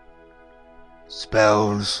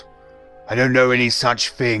Spells. I don't know any such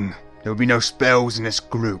thing. There will be no spells in this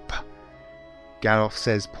group. Garloff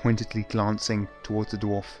says, pointedly glancing towards the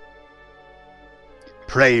dwarf.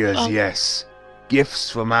 Prayers, Oh. yes. Gifts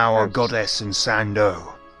from our Yes. goddess and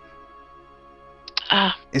Sando.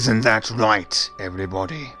 Ah, Isn't that right,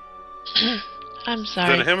 everybody? I'm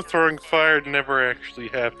sorry. Then him throwing fire never actually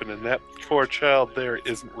happened, and that poor child there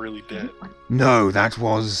isn't really dead. No, that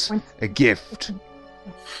was a gift.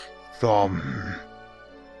 From...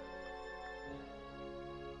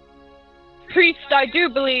 Priest, I do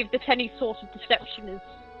believe that any sort of deception is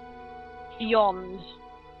beyond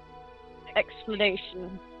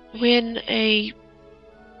explanation. When a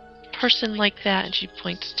person like that, and she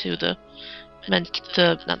points to the not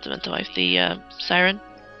the mental wife, the siren.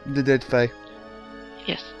 The dead fae.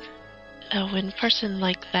 Yes. When a person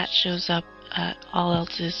like that shows up, all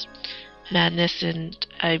else is madness, and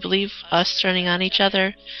I believe us turning on each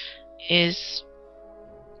other is...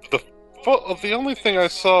 Well, the only thing I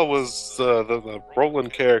saw was the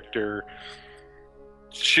Roland character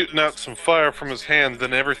shooting out some fire from his hand,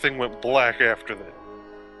 then everything went black after that.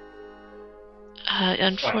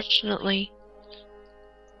 Unfortunately,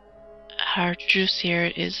 our Juice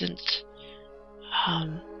here isn't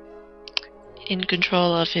in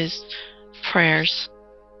control of his prayers.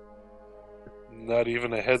 Not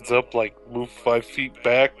even a heads up like move 5 feet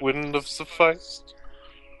back wouldn't have sufficed?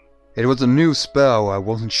 It was a new spell. I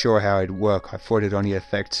wasn't sure how it'd work. I thought it'd only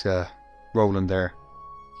affect Roland there.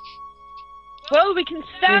 Well, we can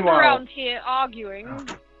stand Meanwhile- around here arguing.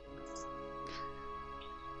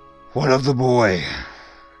 What of the boy?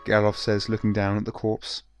 Garloff says, looking down at the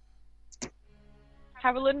corpse.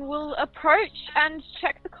 Carolyn will approach and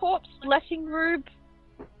check the corpse, letting Rube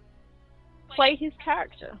play his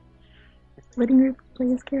character. Letting Rube play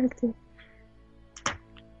his character.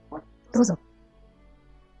 Those are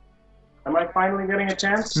Am I finally getting a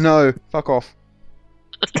chance? No, fuck off.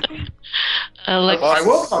 Alexis, I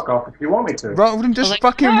will fuck off if you want me to. Rather than just Alex-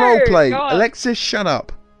 fucking No, roleplay. God. Alexis, shut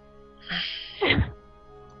up.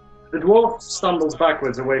 The dwarf stumbles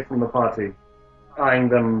backwards away from the party, eyeing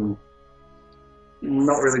them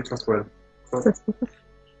not really trustworthy.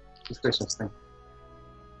 Suspicious thing.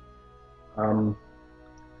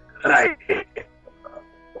 Hey,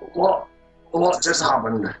 what just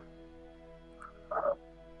happened?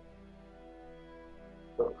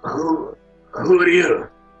 Who are you?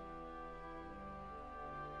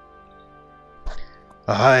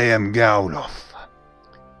 I am Garloff.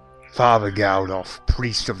 Father Garloff,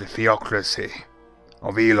 priest of the theocracy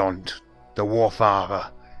of Elond, the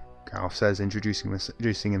Warfather, Garloff says,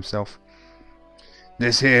 introducing himself.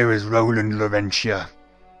 This here is Roland Laurentia.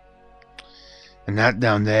 And that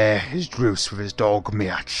down there is Druce with his dog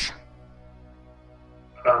Miach.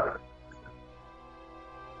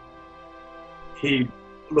 He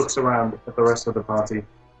looks around at the rest of the party,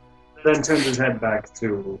 then turns his head back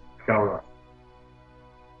to Gaura.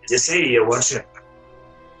 You say, your worship,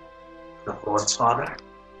 the Lord's father?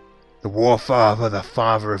 The War Father, the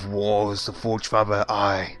Father of Wars, the Forge Father,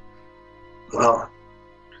 I. Well,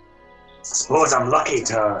 suppose I'm lucky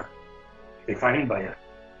to be found by you.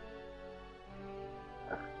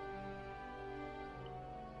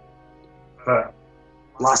 But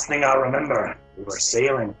last thing I remember, we were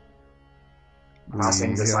sailing.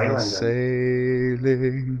 Passing this island.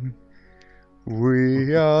 Sailing.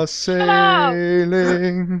 We are sailing.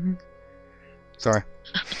 Sorry.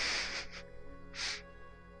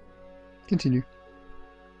 Continue.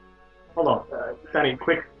 Hold on, Danny,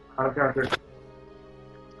 quick, out of character.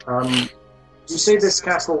 You say this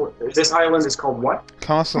island is called what?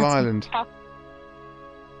 Castle Island.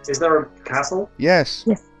 Is there a castle? Yes.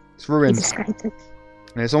 Yes. It's He ruined. described it.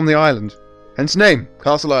 And it's on the island. Hence name,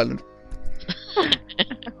 Castle Island.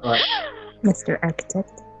 Right. Mr. Architect.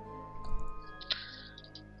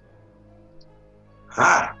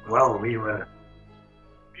 Well, we were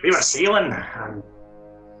sailing, and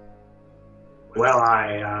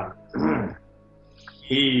well,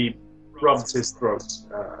 he rubbed his throat,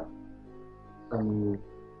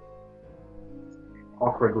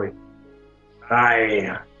 awkwardly.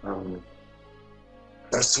 I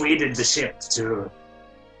persuaded the ship to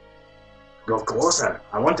go closer.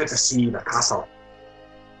 I wanted to see the castle.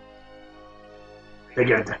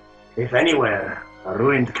 Figured, if anywhere, a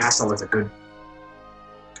ruined castle is a good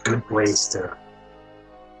place to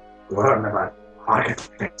learn about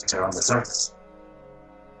architecture on the surface.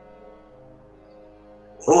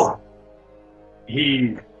 Oh!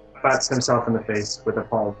 He bats himself in the face with a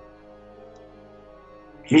palm.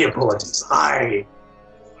 My apologies. I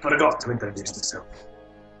forgot to introduce myself.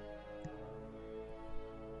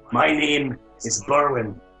 My name is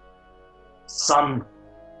Berwin, son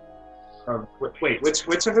of... Wait,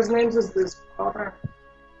 which of his names is his father?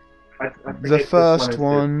 I The first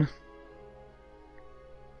one.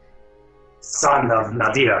 Son of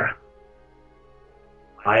Nadir.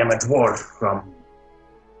 I am a dwarf from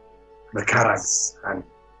the Karags, and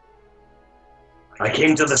I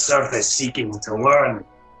came to the surface seeking to learn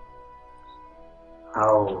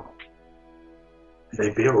how they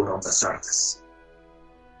build on the surface.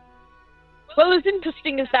 Well, as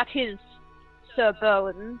interesting as that is, Sir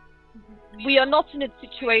Bowen, we are not in a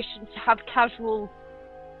situation to have casual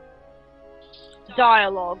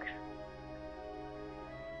dialogue.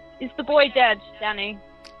 Is the boy dead, Danny?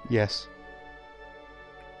 Yes.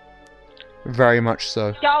 Very much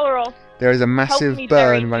so. Galroth, There is a massive me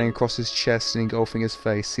bury burn him. running across his chest and engulfing his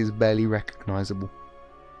face. He's barely recognisable.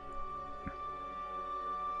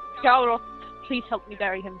 Galroth, please help me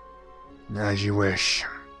bury him. As you wish.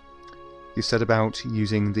 You set about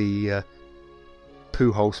using the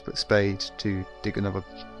poo hole spade to dig another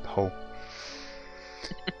hole.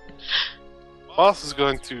 Boss is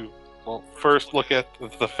going to, first look at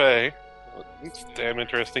the Fae. It's damn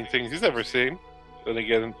interesting things he's ever seen. Then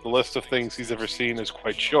again, the list of things he's ever seen is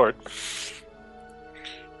quite short.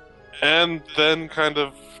 And then kind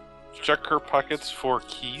of check her pockets for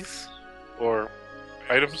keys or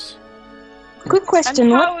items. Quick question,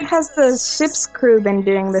 And how what has the ship's crew been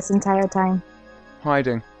doing this entire time?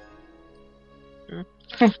 Hiding.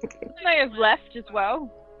 May have left as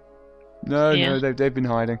well. No, Yeah. they've been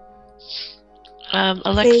hiding.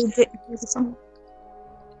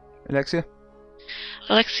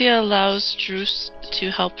 Alexia allows Druce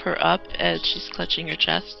to help her up as she's clutching her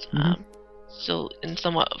chest. Still in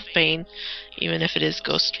somewhat of pain, even if it is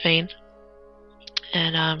ghost pain.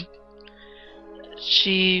 And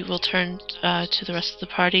she will turn to the rest of the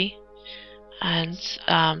party and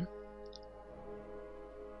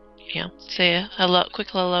say a quick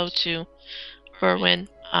hello to Berwin.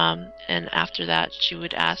 And after that, she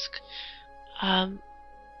would ask,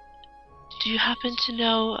 do you happen to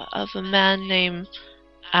know of a man named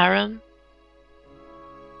Aram?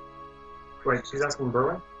 Wait, she's asking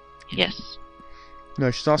Berwin? Yes. No,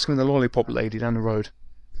 she's asking the lollipop lady down the road.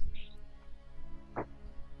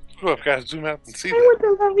 Oh, I've got to zoom out and see I that. want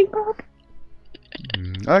a lollipop.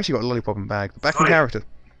 I actually got a lollipop in bag. Back in Sorry. character.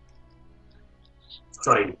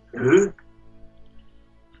 Sorry, who?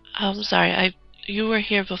 Sorry, you were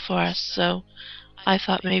here before us, so I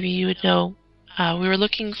thought maybe you would know. We were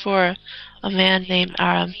looking for a man named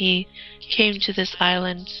Aram. He came to this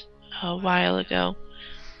island a while ago.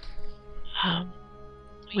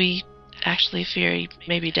 We actually fear he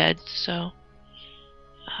may be dead, so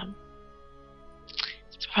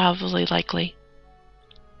Probably likely.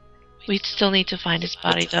 We'd still need to find his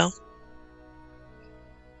body, though.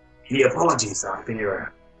 The apologies, I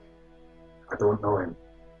fear. I don't know him.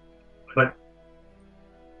 But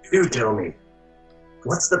do tell me,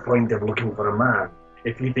 what's the point of looking for a man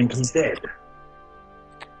if you think he's dead?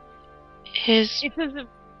 His It is a...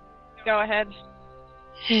 Go ahead.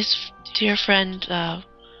 dear friend,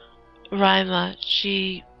 Rima,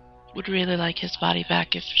 she would really like his body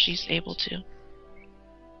back if she's able to.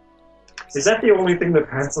 Is that the only thing that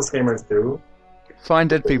pantsless gamers do? Find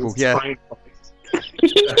dead people, yeah. Find bodies.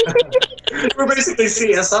 We're basically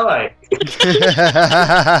CSI.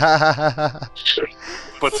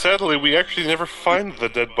 But sadly, we actually never find the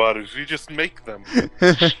dead bodies. We just make them.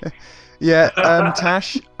 Yeah,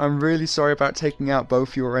 Tash, I'm really sorry about taking out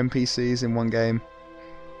both your NPCs in one game.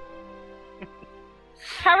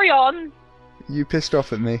 Carry on. You pissed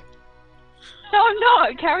off at me. No, I'm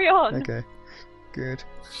not. Carry on. Okay, good.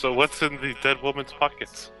 So what's in the dead woman's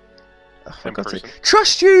pockets? Oh, for In God's sake. person.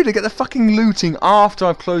 Trust you to get the fucking looting after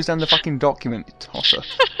I've closed down the fucking document, you tosser.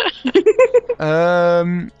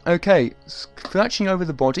 Okay, searching over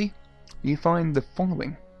the body, you find the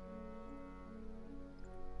following.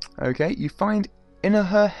 Okay, you find in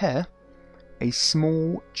her hair a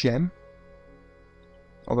small gem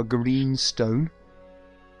of a green stone.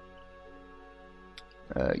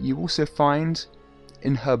 You also find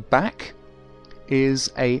in her back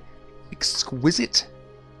is a exquisite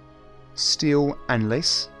steel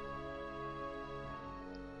anlace,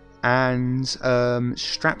 and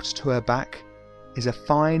strapped to her back is a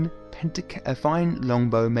fine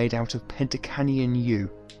longbow made out of Pentacanian yew.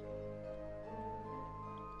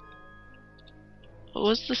 What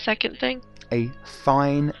was the second thing? A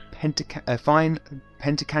fine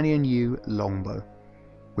Pentacanian yew longbow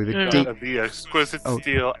with a deep. The exquisite Oh.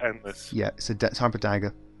 steel endless. Yeah, it's a type of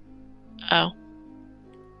dagger. Oh.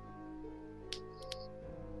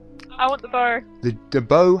 I want the bow. The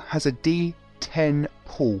bow has a D10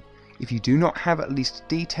 pull. If you do not have at least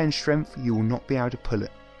D10 strength, you will not be able to pull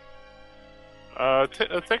it.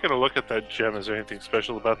 Taking a look at that gem, is there anything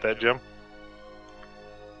special about that gem?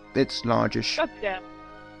 It's largish. God damn.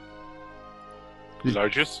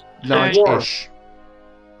 Largest? Large-ish.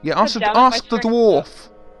 Yeah, ask God damn it, my the strength dwarf.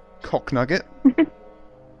 Cocknugget.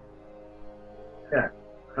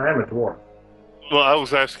 I am a dwarf. Well, I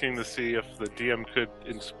was asking to see if the DM could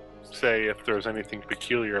say if there was anything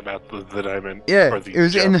peculiar about the diamond. Yeah, or the it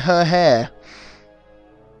was gem. in her hair.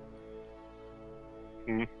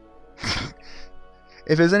 Hmm.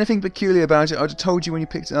 If there's anything peculiar about it, I'd have told you when you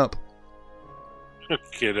picked it up.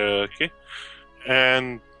 Okay.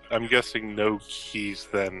 And I'm guessing no keys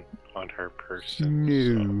then on her person.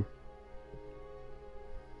 No.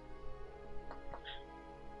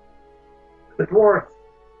 The dwarf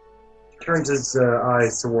turns his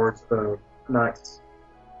eyes towards the knight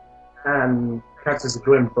and catches a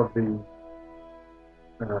glimpse of the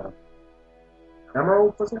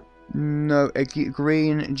emerald, was it? No, a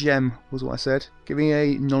green gem was what I said. Give me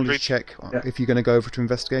a knowledge Great. check Yeah. if you're going to go over to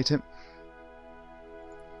investigate it.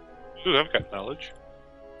 Ooh, I've got knowledge.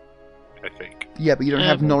 I think. Yeah, but you don't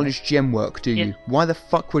have Um, knowledge gem work, do you? yeah. Why the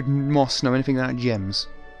fuck would Moss know anything about gems?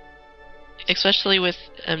 Especially with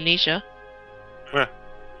amnesia. A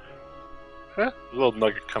little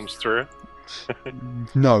nugget comes through.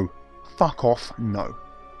 No. Fuck off, no.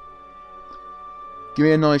 Give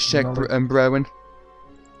me a knowledge check, Knowledge. Brewin.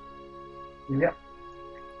 Yep.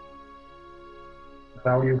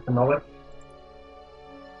 Value for knowledge.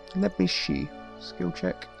 Let me see. Skill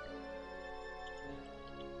check.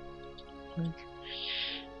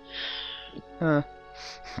 Huh.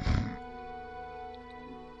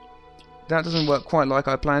 That doesn't work quite like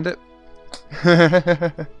I planned it.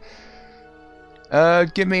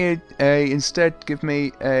 Give me instead give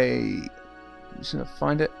me a just gonna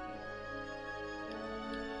find it.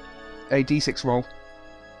 A D6 roll.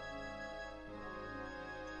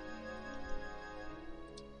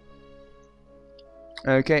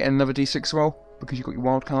 Okay, and another D6 roll because you got your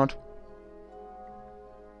wild card.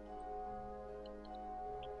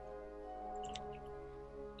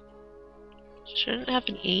 Shouldn't it have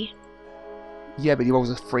an E? Yeah, but your rolls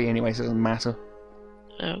are 3 anyway, so it doesn't matter.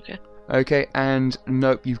 Oh, okay. Okay, and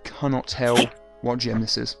nope, you cannot tell what gem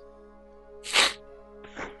this is.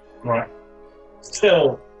 Right.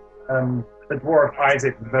 Still, the dwarf eyes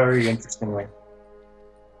it very interestingly.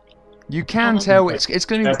 You can tell it's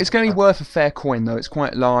going to be worth a fair coin though. It's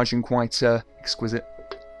quite large and quite exquisite.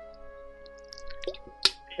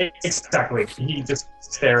 Exactly. He just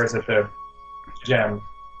stares at the gem.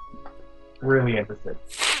 Really interested.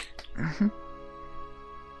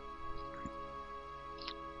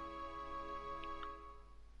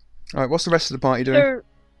 Alright, what's the rest of the party doing? So,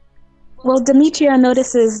 Well, Demetria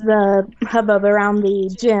notices the hubbub around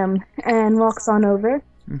the gym and walks on over.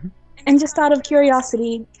 Mhm. And just out of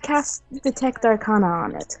curiosity, casts Detect Arcana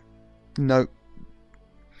on it. No.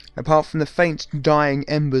 Apart from the faint dying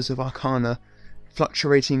embers of Arcana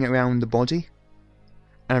fluctuating around the body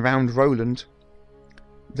and around Roland,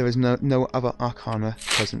 there is no other Arcana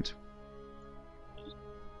present.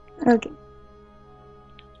 Okay.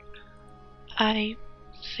 I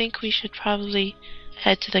think we should probably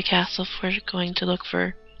head to the castle if we're going to look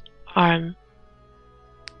for Arm.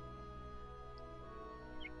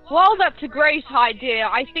 while that's a great idea,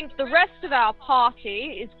 I think the rest of our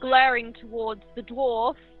party is glaring towards the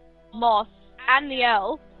dwarf, Moss, and the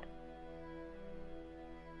elf.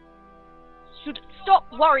 Should stop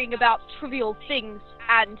worrying about trivial things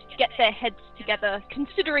and get their heads together.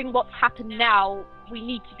 Considering what's happened now, we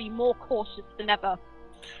need to be more cautious than ever.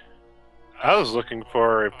 I was looking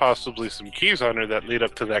for possibly some keys on her that lead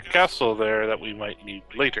up to that castle there that we might need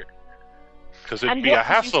later. Because it'd And be what a did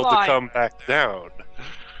you hassle to find? come back down.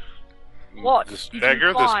 What This did you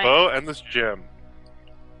dagger, this find? bow, and this gem.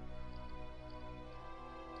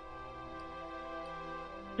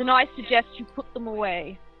 Then I suggest you put them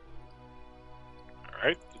away.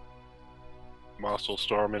 Alright. Moss will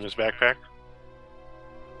store them in his backpack.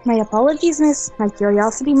 My apologies, miss. My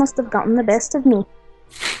curiosity must have gotten the best of me.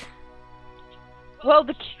 Well,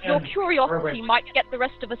 your And curiosity Berwin. might get the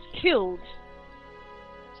rest of us killed.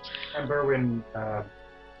 And Berwin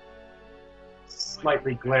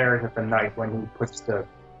slightly glares at the knight when he puts the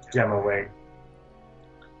gem away.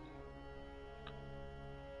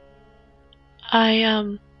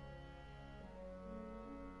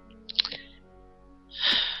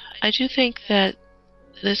 I do think that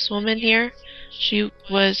this woman here, she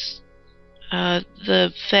was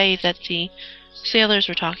the fae that the sailors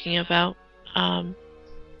were talking about.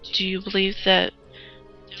 Do you believe that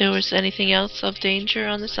there was anything else of danger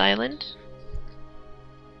on this island?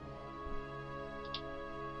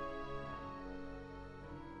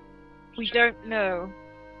 We don't know.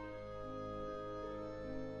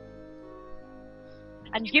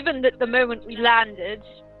 And given that the moment we landed,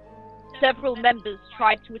 several members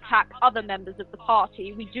tried to attack other members of the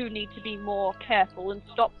party, we do need to be more careful and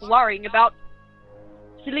stop worrying about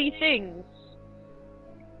silly things.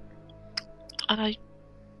 I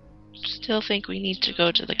still think we need to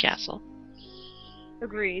go to the castle.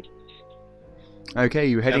 Agreed. Okay,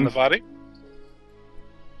 you And heading? the body?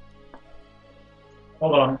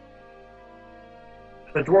 Hold on.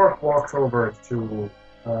 The dwarf walks over to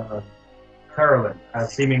Carolyn,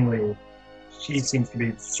 as seemingly she seems to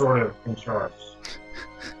be sort of in charge,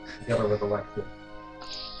 together with Alexia.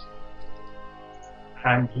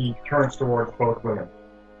 And he turns towards both women.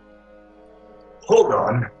 Hold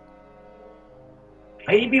on.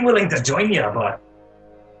 I'd be willing to join you, but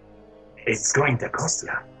it's going to cost you.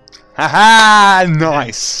 Haha!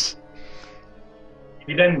 Nice!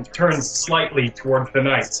 He then turns slightly towards the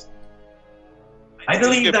knight. I You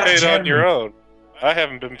believe get that paid gem... on your own. I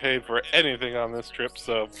haven't been paid for anything on this trip,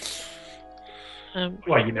 so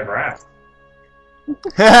Well, you never asked.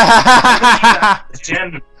 The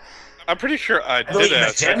gem... I'm pretty sure I I believe did the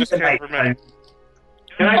ask. I gem just can't tonight. remember.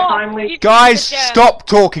 Can I Oh, finally... you- Guys, the gem. stop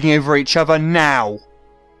talking over each other now!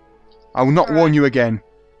 I will not Alright. warn you again.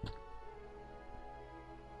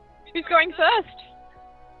 Who's going first?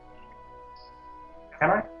 Can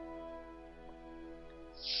I?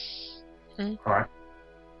 Hmm. Alright.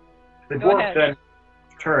 The Go dwarf ahead. then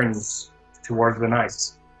turns towards the knight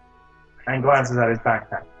and glances at his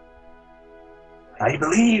backpack. I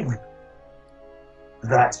believe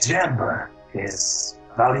that gem is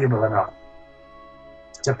valuable enough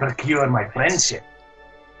to procure my friendship.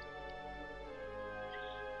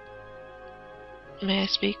 May I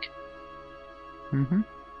speak? Mm-hmm.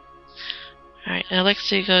 Alright, and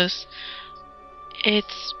Alexia goes,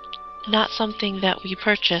 it's not something that we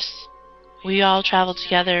purchase. We all travel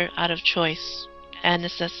together out of choice and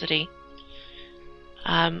necessity.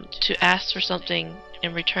 To ask for something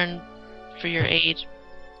in return for your aid,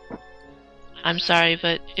 I'm sorry,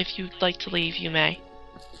 but if you'd like to leave, you may.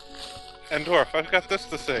 And Dwarf, I've got this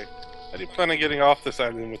to say. How do you plan on getting off this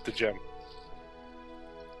island with the gem?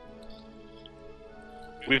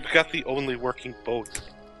 We've got the only working boat.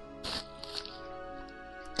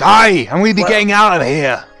 Die! I'm going to be Well- getting out of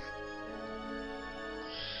here!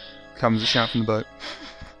 Comes a shout from the boat.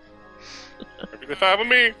 Everything fine with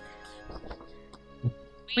me.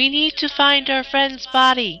 We need to find our friend's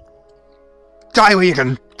body. Die where you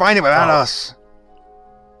can find it without Oh. us!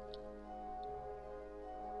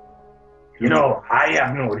 You know, I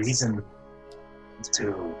have no reason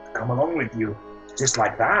to come along with you. just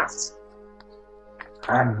like that.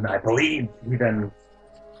 And I believe he then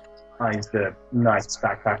finds the knight's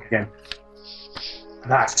backpack again.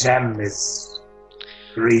 That gem is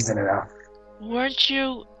reason enough. Weren't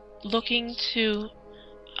you looking to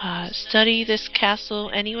study this castle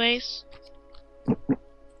anyways?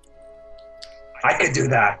 I could do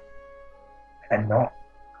that and not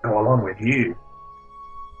go along with you.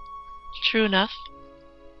 True enough.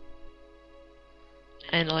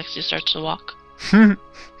 And Alexia starts to walk.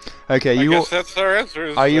 Okay, I you all, guess that's our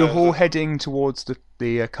answer. are you all heading towards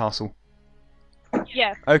the castle?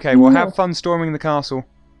 Yes. Okay, well, No. have fun storming the castle.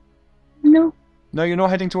 No. No, you're not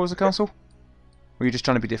heading towards the castle? Or are you just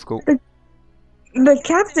trying to be difficult? The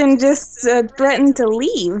captain just threatened to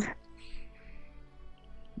leave.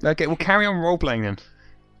 Okay, well, carry on role-playing then.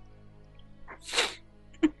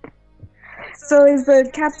 So is the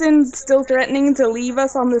captain still threatening to leave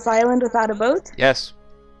us on this island without a boat? Yes.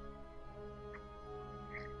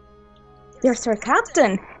 Dear Sir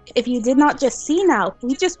Captain, if you did not just see now,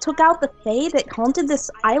 we just took out the Fae that haunted this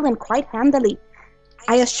island quite handily.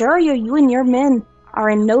 I assure you, you and your men are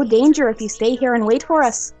in no danger if you stay here and wait for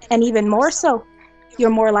us. And even more so, you're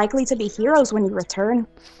more likely to be heroes when you return.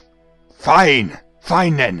 Fine.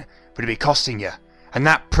 Fine then. But it'll be costing you. And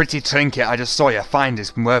that pretty trinket I just saw you find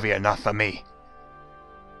is worthy enough for me.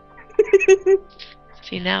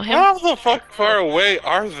 See now him? How the fuck far away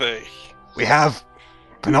are they? We have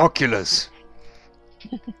binoculars.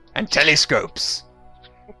 And telescopes.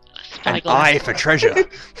 An Spyglass. eye for treasure.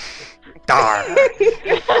 Dar.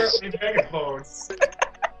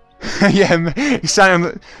 Yeah,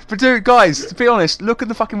 Sam. But dude, guys, to be honest, look at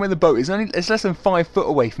the fucking where the boat is. It's less than 5 foot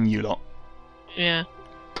away from you lot. Yeah.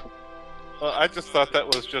 Well, I just thought that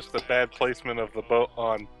was just a bad placement of the boat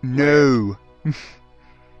on. No.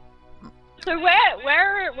 So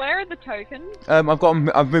where are the tokens? I've got 'em-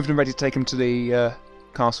 I've moved them ready to take them to the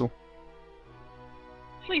castle.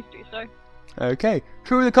 Please do so. Okay,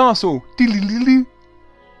 through the castle. Dee-lee-lee-lee.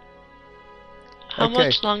 How Okay.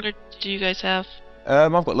 much longer do you guys have?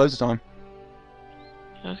 I've got loads of time.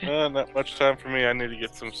 Okay. Not much time for me. I need to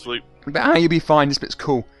get some sleep. But you'll be fine. This bit's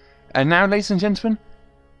cool. And now, ladies and gentlemen,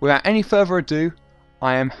 without any further ado,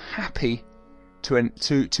 I am happy to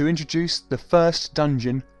introduce the first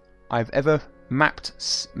dungeon I've ever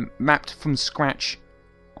mapped from scratch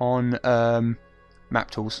on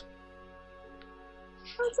map tools.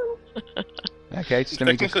 Okay, just let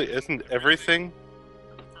me just... Technically, isn't everything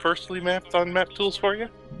firstly mapped on map tools for you?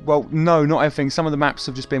 Well, no, not everything. Some of the maps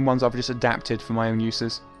have just been ones I've just adapted for my own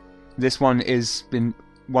uses. This one is been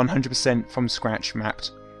 100% from scratch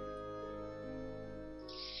mapped.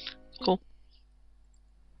 Cool.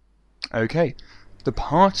 Okay, the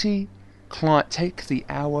party take the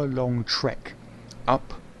hour-long trek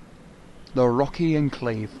up the rocky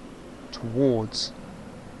enclave towards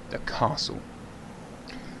the castle.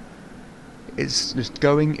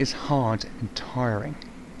 Going is hard and tiring,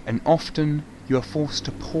 and often you are forced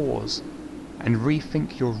to pause and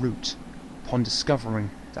rethink your route upon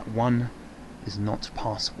discovering that one is not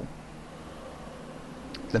passable.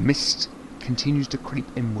 The mist continues to creep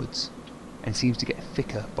inwards and seems to get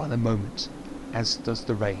thicker by the moment, as does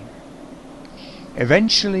the rain.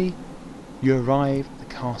 Eventually, you arrive at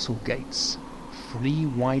the castle gates. 3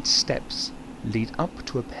 wide steps lead up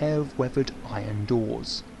to a pair of weathered iron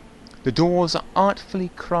doors. The doors are artfully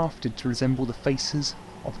crafted to resemble the faces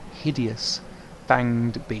of hideous,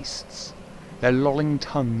 fanged beasts. Their lolling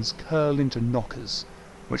tongues curl into knockers,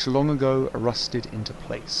 which long ago rusted into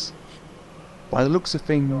place. By the looks of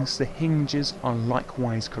things, the hinges are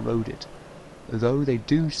likewise corroded, though they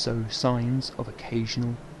do show signs of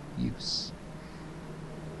occasional use.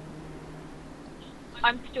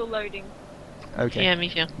 I'm still loading. Okay. Yeah, me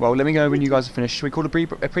too. Well, let me know when you guys are finished. Should we call a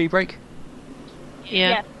pre-break? Yeah.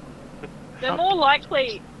 Yes. They're more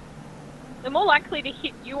likely to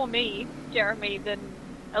hit you or me, Jeremy, than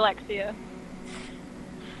Alexia.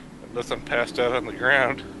 Unless I'm passed out on the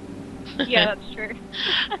ground. Yeah, that's true.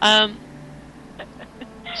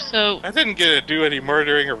 So I didn't get to do any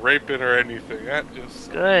murdering or raping or anything. That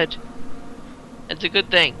just... good. It's a good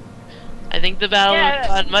thing. I think the battle would Yeah.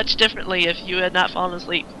 have gone much differently if you had not fallen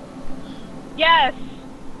asleep. Yes.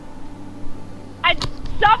 And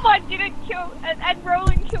someone didn't kill, and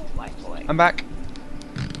Roland killed my boy. I'm back.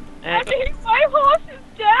 And I think my horse is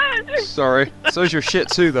dead. Sorry. So's your shit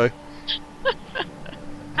too, though.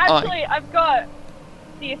 Actually, I've got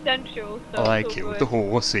the essentials. So I it's all killed good. the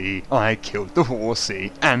horsey. I killed the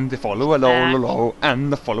horsey. And the follower lol lol.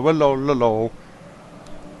 And the follower lol lol.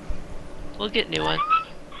 we'll get new one.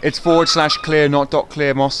 It's /clear, not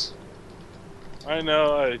 .clear, Moss. I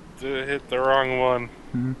know, I hit the wrong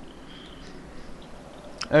one.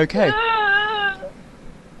 Okay. Ah!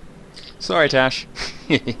 Sorry, Tash.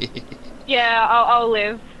 Yeah, I'll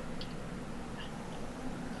live.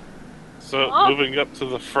 So Oh. moving up to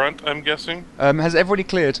the front, I'm guessing. Has everybody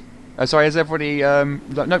cleared? Sorry, has everybody?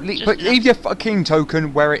 No, leave your fucking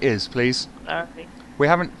token where it is, please. Sorry. We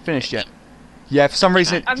haven't finished yet. Yeah, for some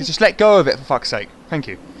reason, I'm- just let go of it, for fuck's sake. Thank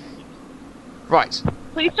you. Right,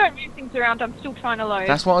 Please don't move things around. I'm still trying to load.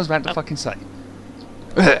 that's what I was about to fucking say.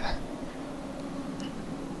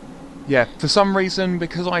 Yeah, for some reason,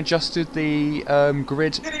 because I adjusted the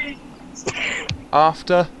grid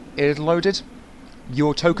after it had loaded,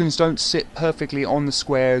 your tokens don't sit perfectly on the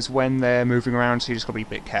squares when they're moving around, so you just gotta be a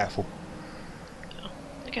bit careful.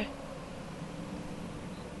 Okay.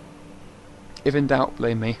 If in doubt,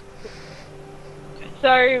 blame me.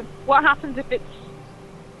 So what happens if it's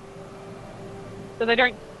so they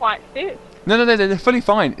don't quite fit? No, they're fully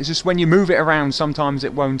fine. It's just when you move it around, sometimes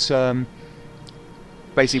it won't,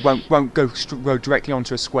 basically won't go directly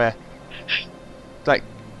onto a square. Like,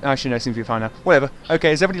 actually no, it seems to be fine now. Whatever.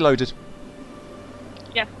 Okay, is everybody loaded?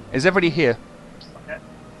 Yes. Is everybody here?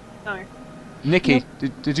 No. Nikki,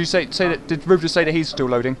 did you say that? Did Rube just say that he's still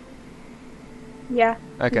loading? Yeah.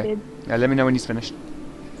 he Okay. did. Yeah, let me know when he's finished.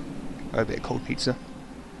 A bit of cold pizza.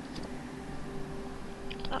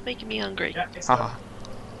 Stop making me hungry. Haha.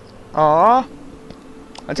 Aww.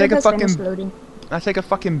 I take Rube a has finished fucking. loading. I take a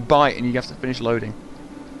fucking bite and you have to finish loading.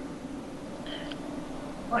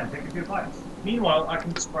 Fine, take a few bites. Meanwhile, I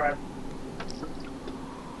can describe.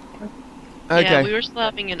 Okay. Yeah, we were still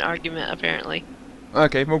having an argument, apparently.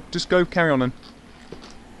 Okay, well, just go carry on then.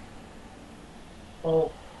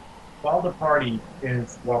 Well, while the party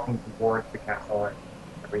is walking towards the castle and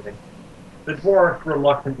everything, the dwarf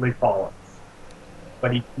reluctantly follows,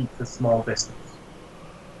 but he keeps a small distance.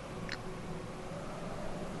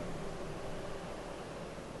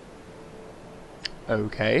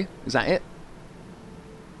 Okay, is that it?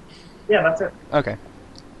 Yeah, that's it. Okay.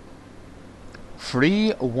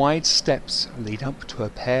 3 wide steps lead up to a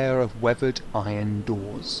pair of weathered iron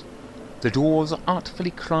doors. The doors are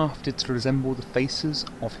artfully crafted to resemble the faces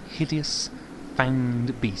of hideous,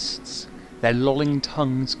 fanged beasts. Their lolling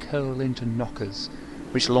tongues curl into knockers,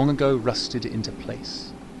 which long ago rusted into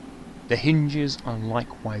place. The hinges are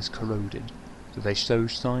likewise corroded, though they show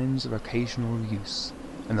signs of occasional use,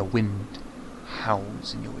 and the wind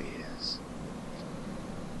howls in your ears.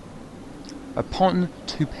 Upon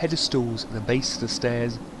 2 pedestals at the base of the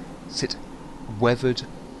stairs sit weathered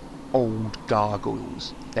old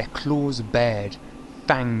gargoyles, their claws bared,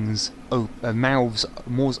 fangs, mouths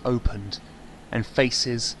more opened, and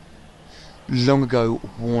faces long ago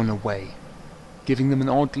worn away, giving them an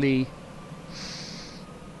oddly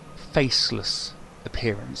faceless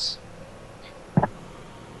appearance.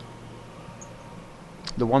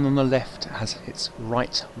 The one on the left has its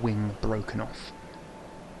right wing broken off,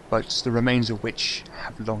 but the remains of which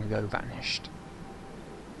have long ago vanished.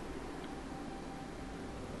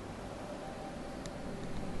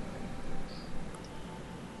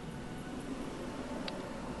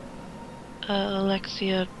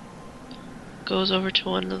 Alexia goes over to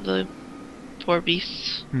one of the poor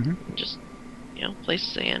beasts, Mm-hmm. and just,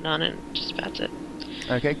 places a hand on it and just pats it.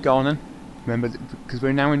 Okay, go on then. Remember, because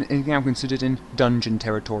we're now now considered in dungeon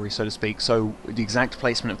territory, so to speak. So the exact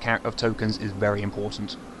placement of tokens is very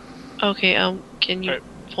important. Okay, can you Right.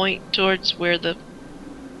 point towards where the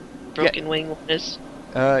broken wing one is?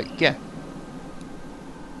 Yeah.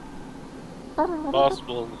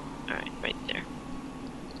 Possible. Alright, right there.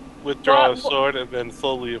 Withdraw a What- sword and then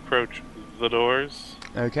slowly approach the doors.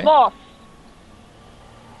 Okay. Boss,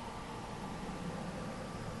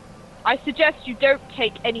 I suggest you don't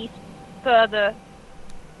take any further,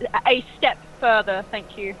 a step further.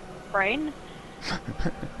 Thank you, brain.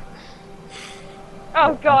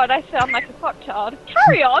 Oh god, I sound like a fucktard.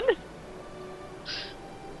 Carry on.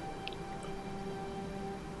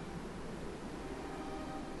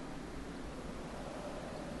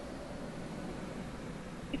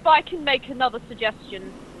 If I can make another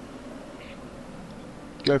suggestion,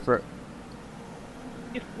 Go for it.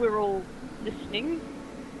 if we're all listening,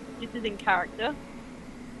 this is in character.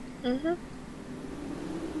 Mm-hmm.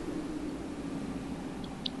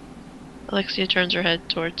 Alexia turns her head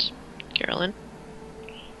towards Carolyn.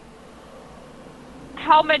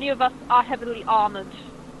 How many of us are heavily armored?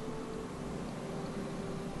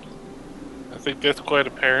 I think that's quite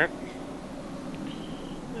apparent.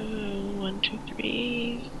 1, 2,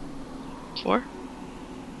 3, 4.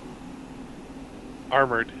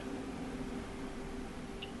 Armored.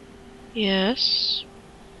 Yes.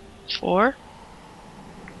 4.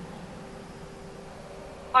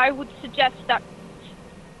 I would suggest that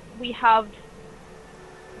we have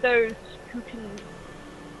those who can.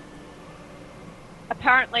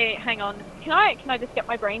 Apparently, hang on. Can I just get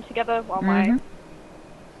my brain together while my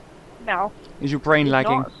mouth Is your brain is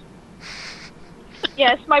lagging? not?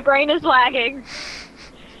 Yes, my brain is lagging.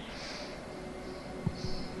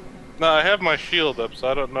 No, I have my shield up, so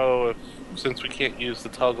I don't know if, since we can't use the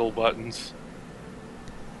toggle buttons.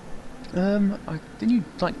 Didn't you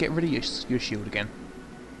like get rid of your shield again?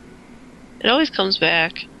 It always comes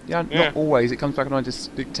back. Yeah, Yeah. not always. It comes back when I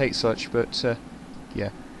just dictate such, but yeah.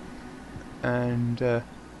 And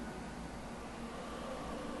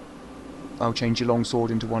I'll change your long sword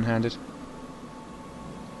into one-handed.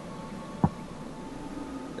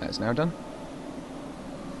 That's now done.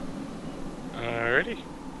 Alrighty.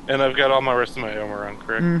 And I've got all my rest of my armor on,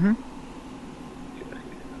 correct? Mm-hmm.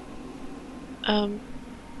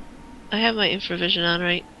 I have my infravision on,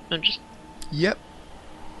 right? I'm just Yep.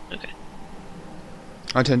 okay.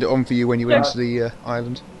 I turned it on for you when you went to the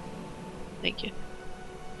island. Thank you.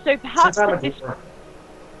 So perhaps Since I'm a at this, dwarf,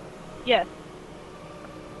 yes.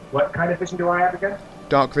 what kind of vision do I have again?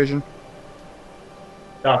 Dark vision?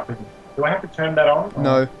 Dark vision. Do I have to turn that on? or-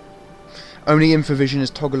 No. Only infravision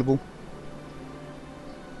is toggleable.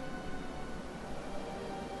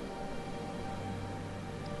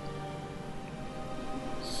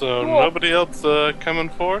 So Cool. nobody else coming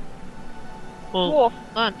forward? Well, Dwarf,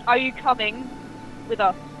 on. are you coming with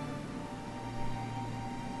us?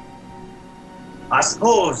 I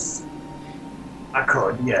suppose I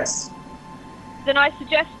could, yes. Then I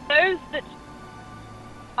suggest those that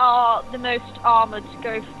are the most armored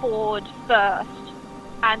go forward first,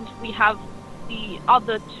 and we have the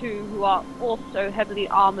other two who are also heavily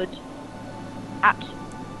armored at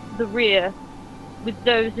the rear, with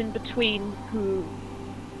those in between who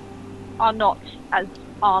are not as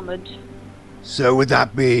armored. So would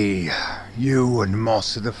that be you and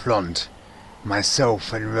Moss at the front,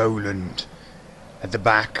 myself and Roland at the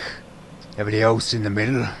back, everybody else in the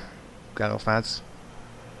middle? Gandalf adds.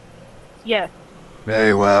 Yes.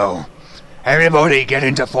 Very well. Everybody get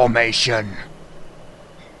into formation.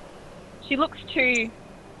 She looks to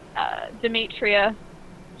Demetria.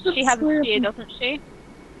 She has a spear, doesn't she?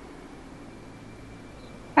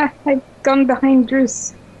 I've gone behind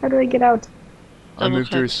Druce. How do I get out? I moved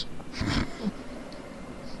click. Druce.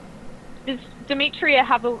 Does Demetria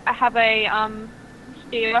have a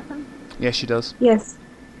spear weapon? Yes, she does. Yes.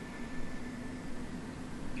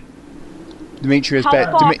 Demetria's, How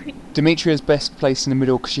far could- Demetria's best placed in the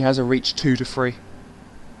middle because she has a reach 2 to 3.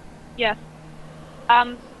 Yes.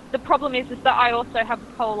 The problem is that I also have a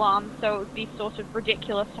pole arm, so it would be sort of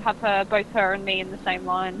ridiculous to have both her and me in the same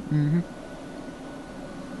line. Mm-hmm.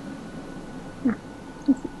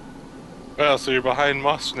 Well, so you're behind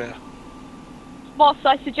Moss now. Moss,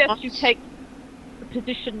 I suggest you take the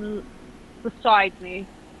position beside me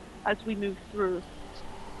as we move through.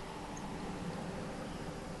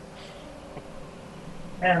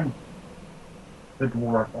 And the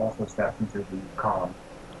dwarf also steps into the column.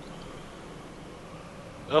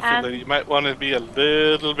 Elfie, you might want to be a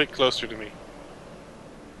little bit closer to me.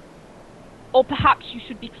 Or perhaps you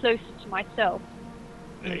should be closer to myself.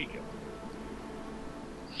 There you go.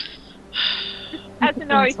 As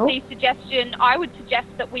an OC suggestion, I would suggest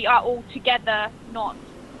that we are all together, not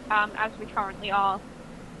as we currently are.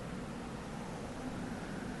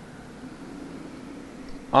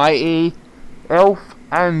 I.e., Elf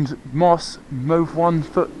and Moss move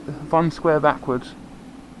 1 square backwards.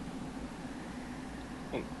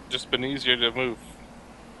 Just been easier to move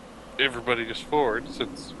everybody just forward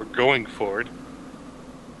since we're going forward.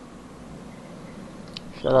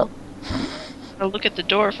 Shut up. I'll look at the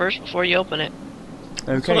door first before you open it.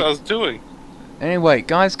 That's what I Okay. was doing. Anyway,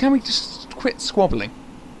 guys, can we just quit squabbling?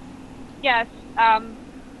 Yes,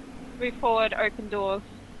 move forward, open doors.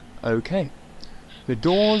 Okay. The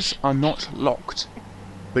doors are not locked,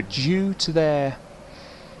 but due to their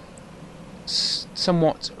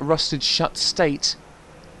somewhat rusted shut state,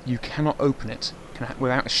 you cannot open it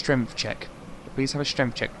without a strength check. Please have a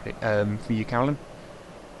strength check for you, Carolyn.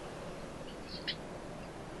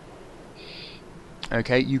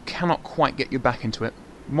 Okay, you cannot quite get your back into it.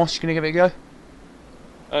 Moss, you gonna give it a go?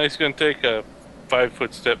 He's going to take a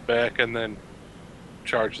 5-foot step back and then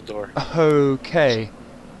charge the door. Okay.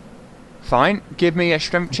 Fine. Give me a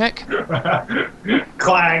strength check.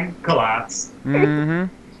 Clang, collapse. Mm-hmm.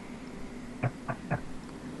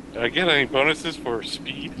 Do I get any bonuses for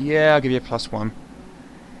speed? Yeah, I'll give you a +1.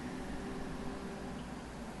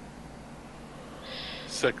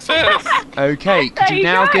 Success! Okay, could There you you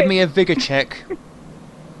now go. give me a vigor check?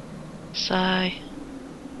 Sigh.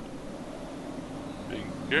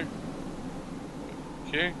 Here.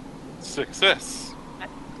 Okay. Success.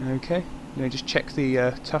 Okay, let me just check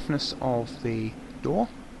the toughness of the door.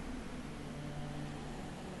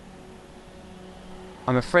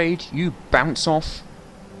 I'm afraid you bounce off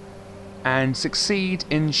and succeed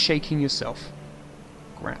in shaking yourself.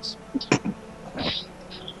 Grats.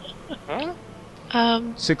 Huh?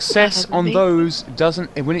 Success on Maybe. those doesn't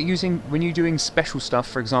when you're doing special stuff,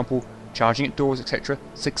 for example, charging at doors, etc.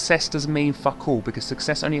 Success doesn't mean fuck all because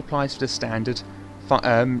success only applies for the standard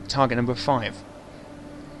target number 5.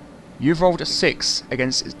 You've rolled a 6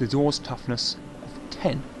 against the door's toughness of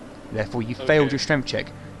 10. Therefore, you failed your strength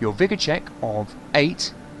check. Your vigor check of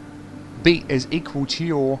 8 is equal to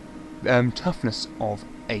your toughness of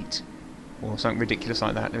 8, or something ridiculous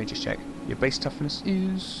like that. Let me just check. Your base toughness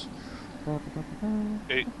is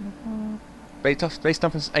 8. Base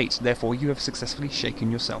toughness 8, therefore you have successfully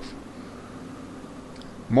shaken yourself.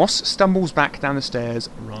 Moss stumbles back down the stairs,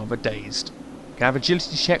 rather dazed. You can have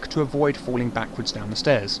agility check to avoid falling backwards down the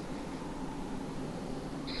stairs.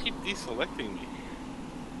 Keep deselecting me.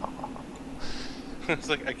 It's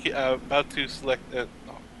like I keep about to select it.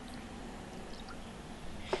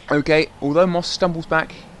 Okay, although Moss stumbles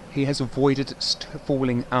back, he has avoided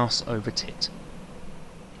falling ass over tit.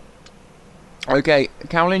 Okay,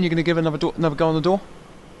 Caroline, you're going to give another go on the door?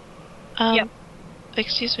 Yep.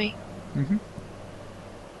 Excuse me. Mm-hmm.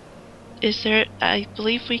 Is there... I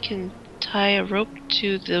believe we can tie a rope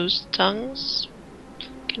to those tongues.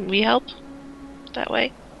 Can we help that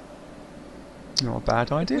way? Not a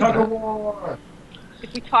bad idea. Tug of war!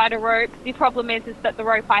 If we tied a rope, the problem is that the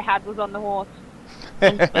rope I had was on the horse.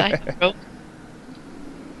 I have rope.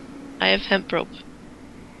 I have hemp rope.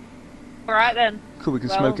 Alright then. Cool, we can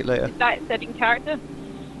Well, smoke it later. Is that setting character?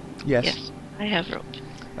 Yes. Yes, I have rope.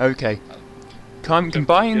 Okay.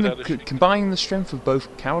 Combining the strength of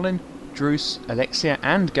both Caroline, Druce, Alexia,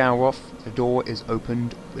 and Galroth, the door is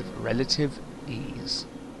opened with relative ease.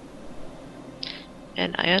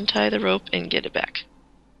 And I untie the rope and get it back.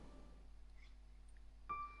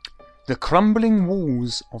 The crumbling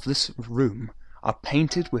walls of this room are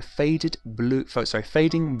painted with fading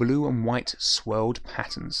blue and white swirled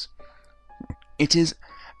patterns. It is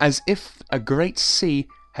as if a great sea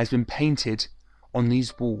has been painted on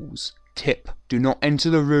these walls. Tip: do not enter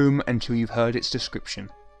the room until you've heard its description.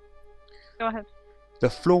 Go ahead. The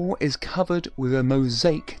floor is covered with a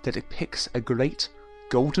mosaic that depicts a great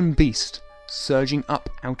golden beast surging up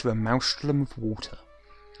out of a maelstrom of water.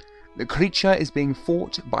 The creature is being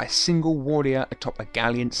fought by a single warrior atop a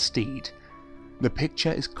gallant steed. The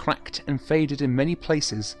picture is cracked and faded in many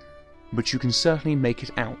places, but you can certainly make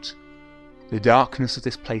it out. The darkness of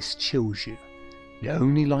this place chills you. The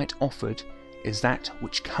only light offered is that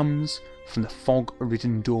which comes from the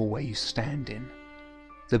fog-ridden doorway you stand in.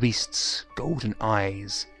 The beast's golden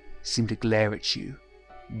eyes seem to glare at you,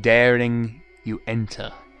 daring you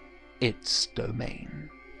enter its domain.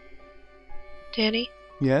 Danny,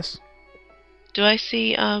 Yes? do I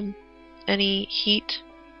see any heat?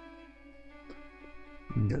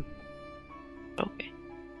 No. Okay.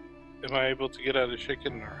 Am I able to get out of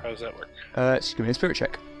shaken, or how does that work? Just give me a spirit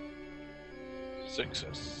check.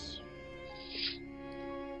 Success.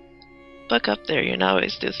 Buck up there, you're not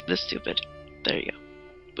always this stupid. There you go.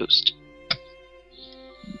 Boost.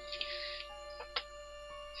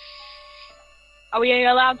 Are we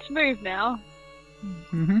allowed to move now?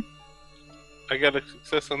 Mm-hmm. I got a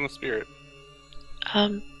success on the spirit.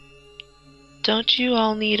 Don't you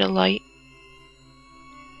all need a light?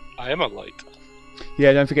 I am a light.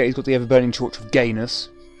 Yeah, don't forget he's got the ever-burning torch of gayness.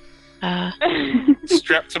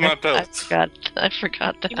 Strapped to my I belt.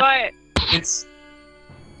 forgot that. You might. It's.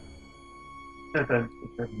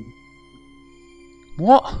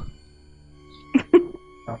 What?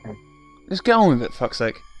 Okay. Let's get on with it, fuck's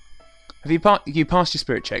sake. Have you passed your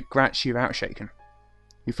spirit check? Gratch, you're outshaken.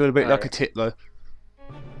 You feel a bit like a tit, though.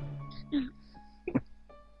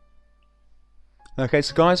 Okay,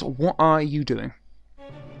 so guys, what are you doing?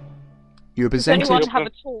 You're Does presented... anyone have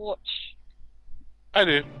a torch? I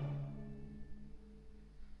do.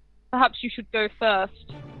 Perhaps you should go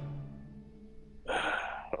first.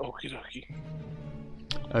 Okie dokie.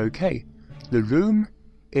 Okay, the room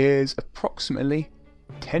is approximately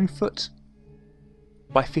 10 foot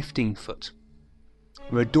by 15 foot,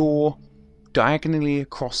 with a door diagonally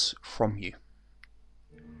across from you.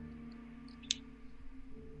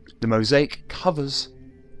 The mosaic covers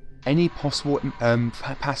any possible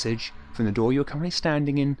passage from the door you're currently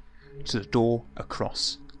standing in to the door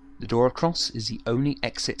across. The door across is the only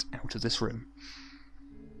exit out of this room.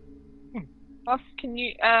 Ross, can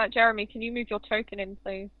you, Jeremy, can you move your token in,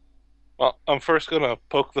 please? Well, I'm first gonna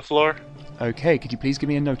poke the floor. Okay, could you please give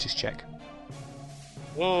me a notice check?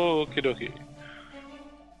 Okie dokie.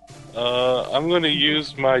 I'm going to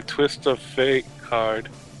use my Twist of Fate card.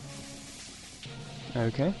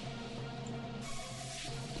 Okay.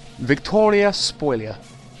 Victoria Spoiler.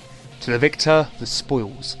 To the victor, the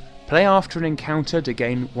spoils. Play after an encounter to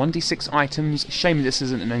gain 1d6 items. Shame this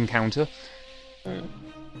isn't an encounter.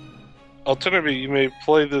 Alternatively, you may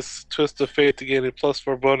play this Twist of Fate to gain a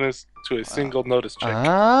 +4 bonus to a single notice check.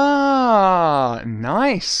 Ah,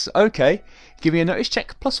 nice. Okay. Give me a notice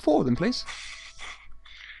check +4 then, please.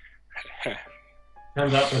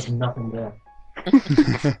 Turns out there's nothing there.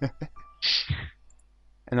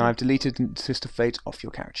 And I've deleted Sister Fate off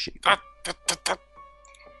your character sheet.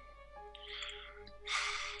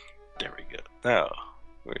 There we go. Now,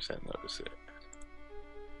 where's that notice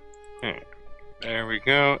at? There we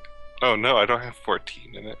go. Oh no, I don't have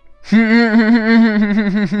 14 in it.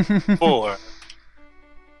 4.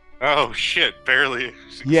 Oh shit, barely.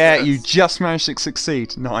 Success. Yeah, you just managed to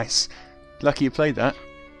succeed. Nice. Lucky you played that.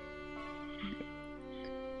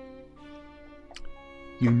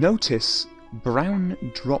 You notice brown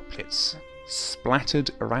droplets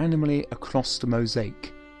splattered randomly across the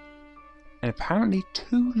mosaic, and apparently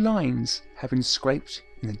 2 lines have been scraped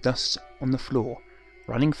in the dust on the floor,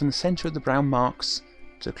 running from the centre of the brown marks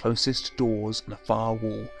to the closest doors on the far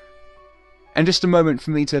wall. And just a moment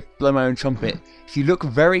for me to blow my own trumpet. If you look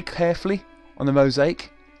very carefully on the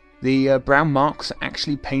mosaic, the brown marks are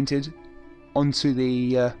actually painted onto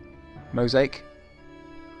the mosaic.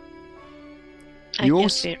 I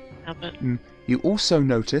can't see it now, but... You also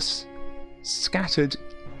notice, scattered,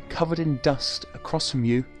 covered in dust across from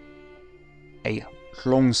you, a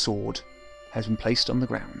longsword has been placed on the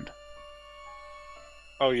ground.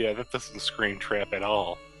 Oh yeah, that doesn't scream trap at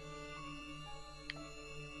all.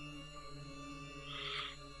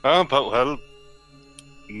 Oh, but well,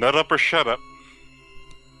 nut up or shut up.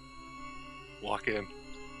 Walk in.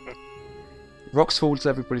 Rocks falls,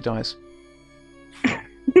 everybody dies.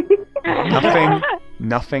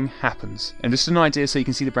 Nothing happens. And just an idea so you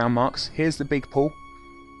can see the brown marks. Here's the big pool.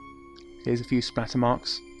 Here's a few splatter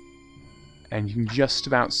marks. And you can just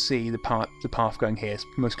about see the path going here. It's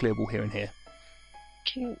most clearable here and here.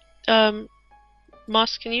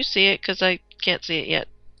 Moss, can you see it? Because I can't see it yet.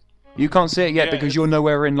 You can't see it yet Yeah, because you're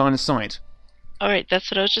nowhere in line of sight. Alright, that's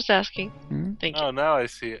what I was just asking. Thank you. Oh, now I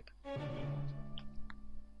see it.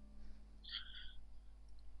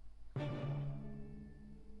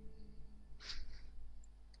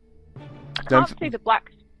 I can't see the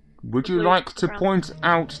black. Would you Blue like to brown. point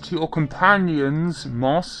out to your companions,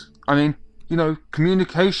 Moss? I mean, you know,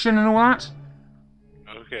 communication and all that?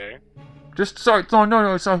 Okay. Just, sorry, no,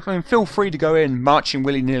 I mean, feel free to go in marching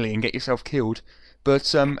willy-nilly and get yourself killed.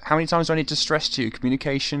 But how many times do I need to stress to you?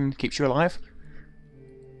 Communication keeps you alive?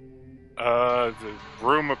 The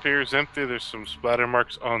room appears empty. There's some splatter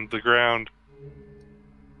marks on the ground.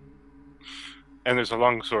 And there's a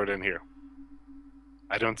longsword in here.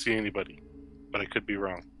 I don't see anybody, but I could be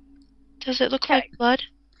wrong. Does it look like blood?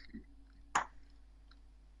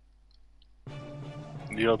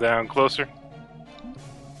 Kneel down closer.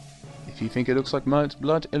 If you think it looks like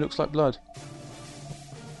blood, it looks like blood.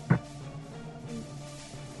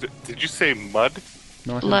 Did you say mud?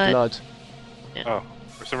 No, I said Blood. blood. Oh,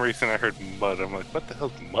 for some reason I heard mud. I'm like, what the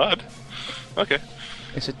hell's mud? Okay.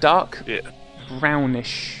 It's a dark, Yeah.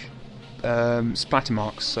 brownish splatter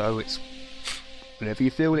marks, so it's whatever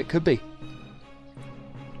you feel it could be.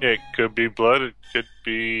 It could be blood. It could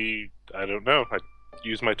be, I don't know. I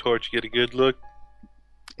use my torch, get a good look.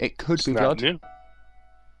 It could It's be not blood, new.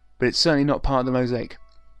 but it's certainly not part of the mosaic.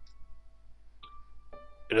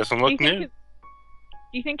 It doesn't Do you look think new. if,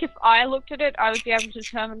 do you think if I looked at it, I would be able to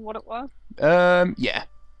determine what it was? Yeah.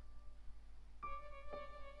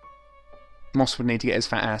 Moss would need to get his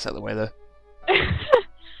fat ass out of the way, though.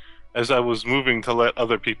 As I was moving to let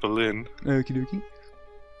other people in, Okie dokie.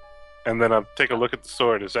 and then I'll take a look at the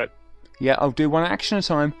sword. Is that... Yeah, I'll do one action at a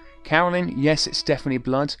time. Carolyn, yes, it's definitely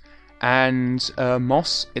blood. And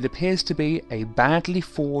Moss, it appears to be a badly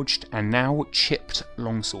forged and now chipped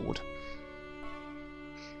longsword.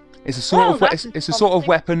 It's a sort Well, of that's it's a sort of promising.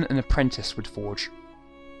 weapon an apprentice would forge.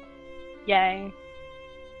 Yay.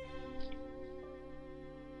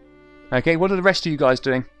 Okay, what are the rest of you guys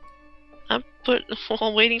doing? I'm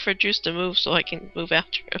waiting for Juice to move so I can move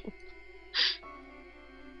after him.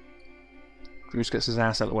 Bruce gets his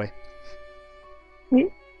ass out of the way. Hmm?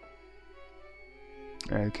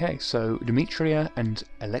 Okay, so Demetria and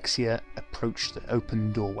Alexia approach the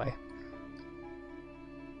open doorway.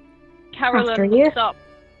 Carolyn After you. looks up.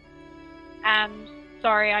 And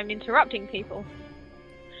sorry, I'm interrupting people.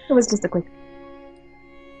 It was just a quick.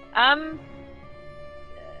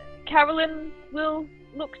 Carolyn will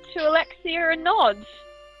look to Alexia and nod.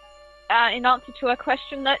 in answer to her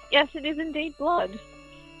question that yes, it is indeed blood.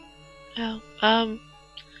 Oh,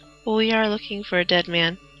 well, we are looking for a dead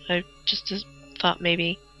man. I just thought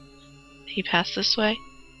maybe he passed this way.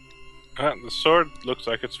 The sword looks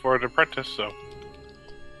like it's for an apprentice, so...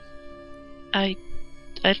 I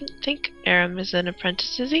don't think Aram is an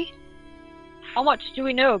apprentice, is he? How much do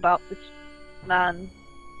we know about this man?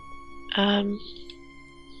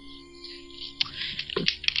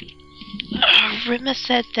 Rima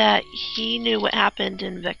said that he knew what happened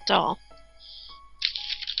in Vectal.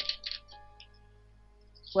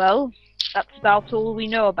 Well, that's about all we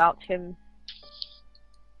know about him.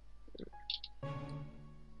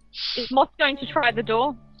 Is Moss going to try the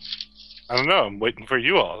door? I don't know, I'm waiting for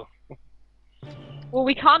you all. Well,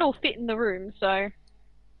 we can't all fit in the room, so...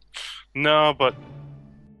 No, but...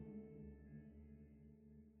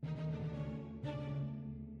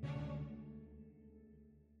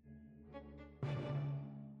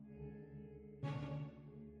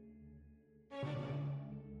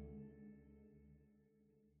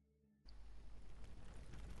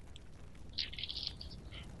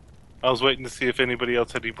 I was waiting to see if anybody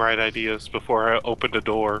else had any bright ideas before I opened a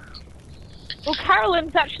door. Well,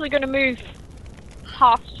 Carolyn's actually going to move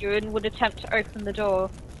past you and would attempt to open the door.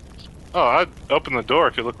 Oh, I'd open the door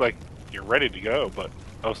if you look like you're ready to go, but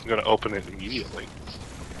I wasn't going to open it immediately.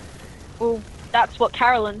 Well, that's what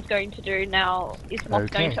Carolyn's going to do now. Is Moss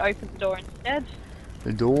Okay. going to open the door instead?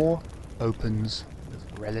 The door opens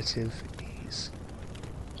with relative ease.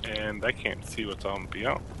 And I can't see what's on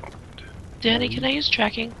beyond. Danny, can I use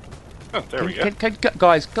tracking? Oh, there we go.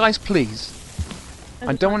 Guys, please.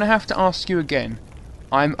 I don't want to have to ask you again.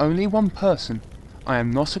 I'm only one person. I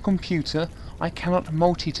am not a computer. I cannot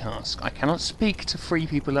multitask. I cannot speak to 3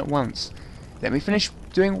 people at once. Let me finish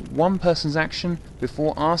doing one person's action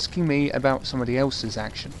before asking me about somebody else's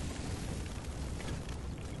action.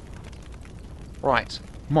 Right,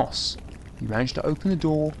 Moss, you managed to open the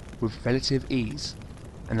door with relative ease,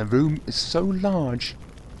 and the room is so large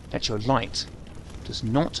that your light does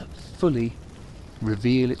not fully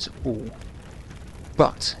reveal it all.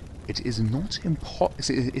 But it is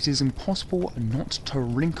impossible not to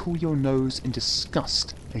wrinkle your nose in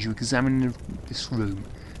disgust as you examine this room.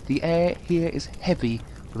 The air here is heavy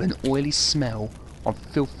with an oily smell of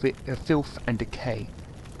filth and decay.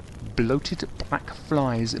 Bloated black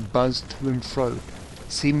flies buzz to and fro,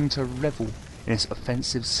 seeming to revel in its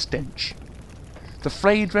offensive stench. The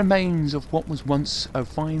frayed remains of what was once a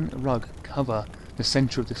fine rug cover the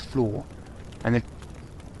centre of this floor, and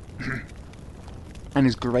and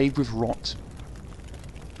is grave with rot.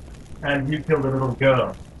 And you killed a little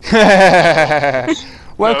girl.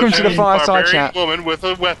 Welcome No, to the she's a fireside barbarian chat. woman with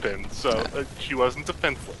a weapon, so she wasn't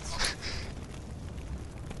defenseless.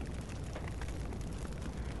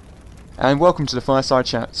 And welcome to the fireside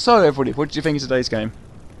chat. So, everybody, what did you think of today's game?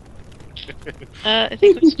 I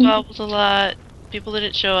think we squabbled a lot. People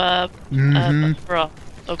didn't show up. Mhm. But we're all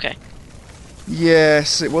okay.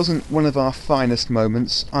 Yes, it wasn't one of our finest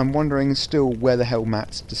moments. I'm wondering still where the hell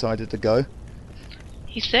Matt decided to go.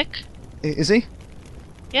 He's sick? Is he?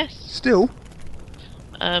 Yes. Still?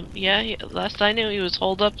 Yeah, last I knew he was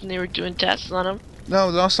holed up and they were doing tests on him. No,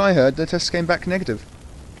 last I heard, the test came back negative.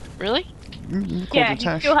 Really? According Yeah, to he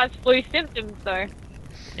Tash. still has flu symptoms, though.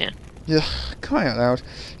 Yeah, crying out loud.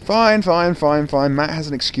 Fine. Matt has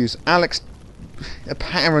an excuse. Alex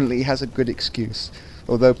apparently has a good excuse.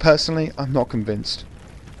 Although, personally, I'm not convinced.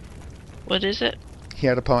 What is it? He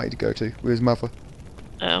had a party to go to with his mother.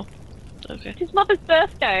 Oh. Okay. It's his mother's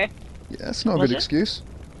birthday. Yeah, that's not a Was good it? excuse.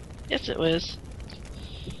 Yes, it was.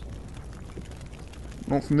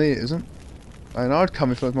 Not for me, it isn't. And I'd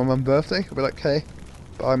come if it was my mum's birthday. I'd be like, okay,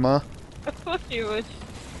 bye, Ma. Of course you would.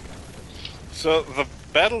 So the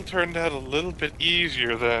battle turned out a little bit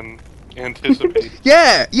easier than anticipated.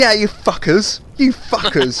 Yeah, you fuckers. You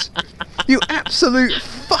fuckers. You absolute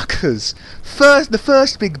fuckers. The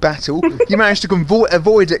first big battle, you managed to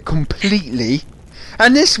avoid it completely.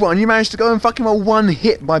 And this one, you managed to go and fucking well one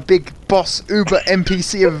hit by big boss Uber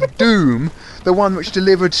NPC of Doom, the one which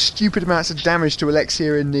delivered stupid amounts of damage to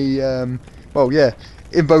Alexia in the,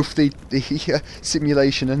 in both the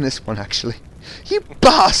simulation and this one, actually. You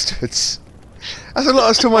bastards! That's a lot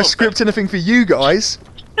as to my script anything for you guys.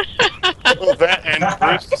 Well, that and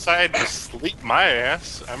Bruce decided to sleep my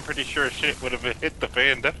ass. I'm pretty sure shit would have hit the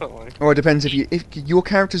fan, definitely. Or it depends if your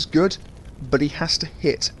character's good, but he has to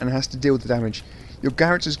hit and has to deal with the damage. Your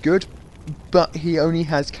character's good, but he only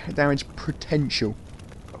has damage potential.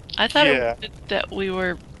 I thought Yeah. that we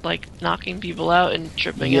were like knocking people out and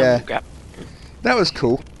tripping Yeah. them. That was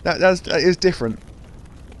cool. That is different.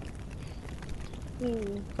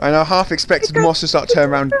 And I half expected Moss to start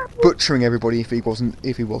turning around butchering everybody if he wasn't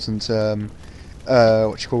what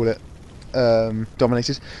you call it,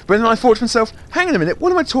 dominated. But then I thought to myself, hang on a minute,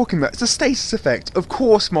 what am I talking about? It's a status effect. Of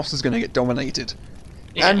course Moss is going to get dominated.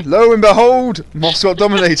 Yeah. And lo and behold, Moss got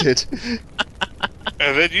dominated.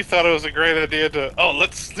 And then you thought it was a great idea to,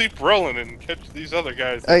 let's sleep Roland and catch these other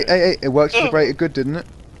guys. Hey, it worked for the greater good, didn't it?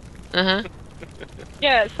 Uh-huh.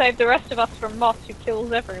 Yeah, it saved the rest of us from Moss, who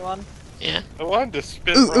kills everyone. Yeah. I wanted to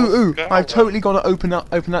spit Ooh! Roland's skull I've out. totally got to open up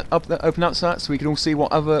so that so we can all see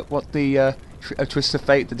what the twist of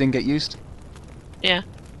fate that didn't get used. Yeah.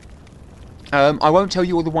 I won't tell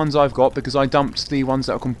you all the ones I've got because I dumped the ones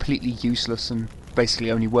that are completely useless and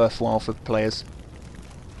basically only worthwhile for players.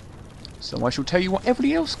 So I shall tell you what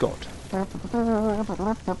everybody else got.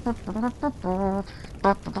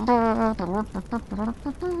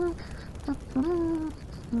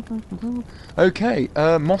 Okay,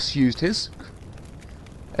 Moss used his.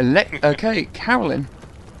 Okay, Carolyn.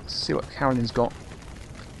 Let's see what Carolyn's got.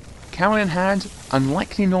 Carolyn had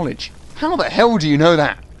unlikely knowledge. How the hell do you know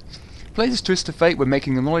that? Play this twist of fate when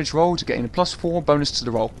making a knowledge roll to gain a +4 bonus to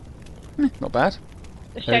the roll. Not bad.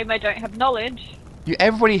 It's a shame I don't have knowledge.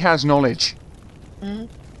 Everybody has knowledge.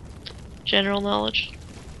 General knowledge.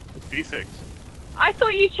 B6. I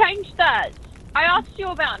thought you changed that. I asked you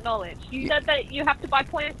about knowledge. You said that you have to buy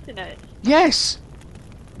points in it. Yes,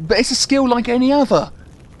 but it's a skill like any other.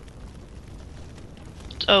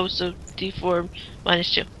 Oh, so D4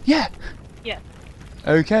 -2. Yeah. Yeah.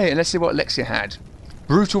 Okay, and let's see what Alexia had.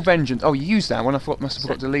 Brutal Vengeance. Oh, you used that one. I thought must have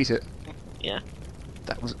forgot to delete it. Yeah.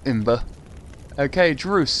 That was Imber. Okay,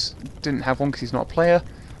 Drus didn't have one because he's not a player.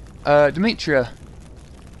 Demetria.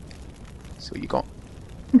 Let's see what you got.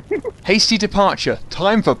 Hasty Departure.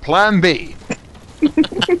 Time for Plan B.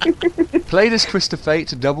 Play this twist of fate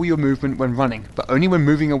to double your movement when running, but only when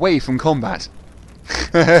moving away from combat.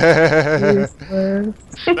 That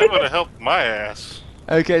would have helped my ass.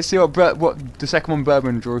 Okay, see what the second one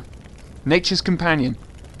Bourbon drew. Nature's Companion.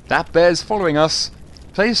 That bear's following us.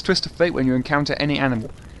 Play this twist of fate when you encounter any animal.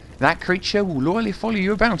 That creature will loyally follow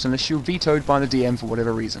you about unless you're vetoed by the DM for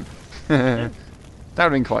whatever reason. That would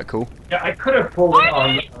have been quite cool. Yeah, I could have pulled it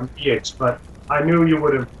on PH, but I knew you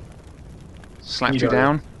would have. Slapped you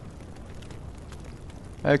down.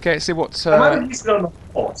 Okay, let's see what... I might have used it on the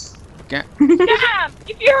horse. Damn!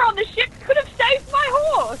 If you're on the ship, you could have saved my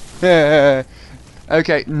horse!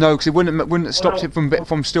 Okay, no, because it wouldn't have stopped it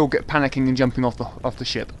from still panicking and jumping off the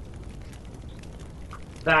ship.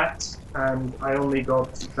 That, and I only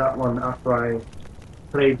got that one after I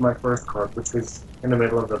played my first card, which was in the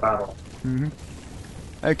middle of the battle.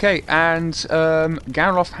 Okay, and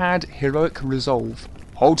Garloff had Heroic Resolve.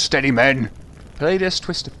 Hold steady, men! Play this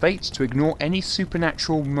twist of fate to ignore any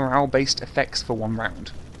supernatural morale-based effects for 1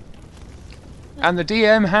 round. And the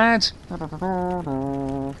DM had...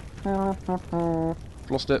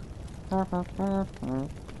 Lost it.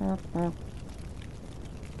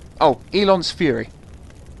 Oh, Elon's Fury.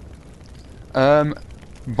 By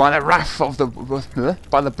the wrath of the...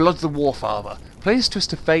 by the blood of the Warfather. Play this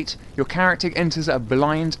twist of fate, your character enters a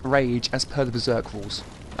blind rage as per the Berserk rules.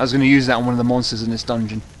 I was going to use that on one of the monsters in this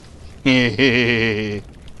dungeon. Yeah,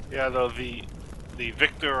 though the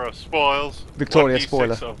victor of spoils. Victoria 1d6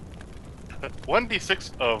 spoiler.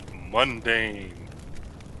 1d6 of mundane.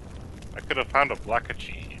 I could have found a block of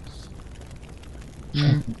cheese.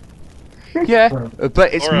 Yeah, but Or a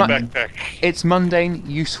backpack. it's mundane,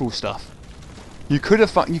 useful stuff. You could have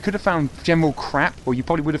found general crap, or you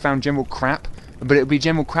probably would have found general crap, but it would be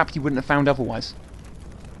general crap you wouldn't have found otherwise.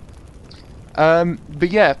 But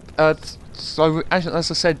yeah, so as I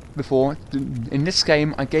said before, in this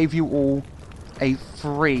game I gave you all a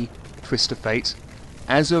free Twist of Fate.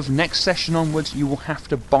 As of next session onwards, you will have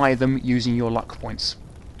to buy them using your luck points.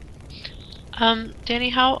 Danny,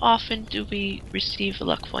 how often do we receive a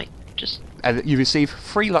luck point? Just You receive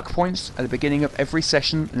 3 luck points at the beginning of every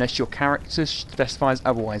session, unless your character specifies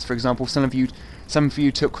otherwise. For example, some of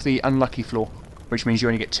you took the unlucky floor, which means you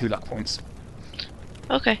only get 2 luck points.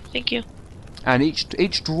 okay, thank you. And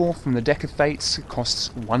each draw from the deck of fates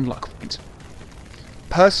costs 1 luck point.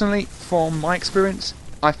 Personally, from my experience,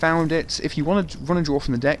 I found it, if you want to run a draw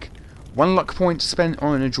from the deck, 1 luck point spent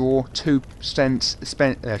on a draw, 2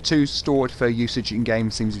 stored for usage in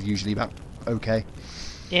game seems usually about okay.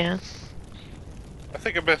 Yeah. I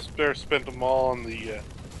think I better spend them all on the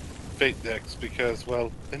fate decks because,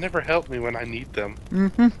 well, they never help me when I need them.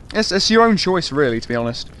 It's your own choice, really, to be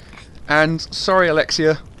honest. And sorry,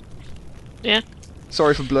 Alexia. Yeah.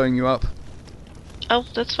 Sorry for blowing you up. Oh,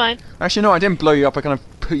 that's fine. Actually, no, I didn't blow you up. I kind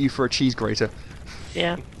of put you for a cheese grater.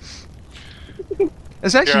 Yeah.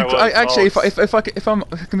 It's actually, Yeah, well, actually, oh, if I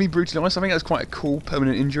can be brutally honest, I think that's quite a cool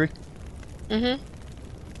permanent injury. Mm-hmm.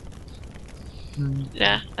 Hmm.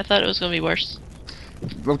 Yeah, I thought it was gonna be worse.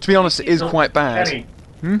 Well, to be honest, it is So, quite bad. Kenny,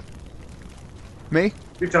 Me?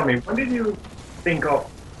 you tell me, when did you think of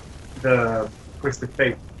the Twisted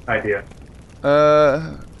Fate idea?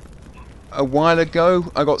 A while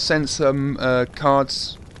ago, I got sent some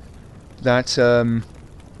cards that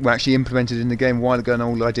were actually implemented in the game a while ago, and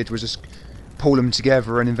all I did was just pull them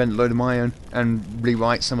together and invent a load of my own and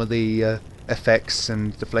rewrite some of the effects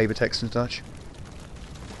and the flavor text and such.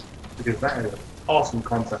 Because that is an awesome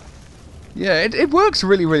concept. Yeah, it works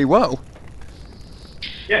really, really well.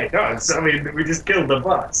 Yeah, it does. I mean, we just killed the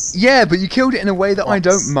boss. Yeah, but you killed it in a way that I Yes.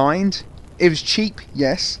 don't mind. It was cheap,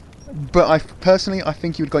 yes, but I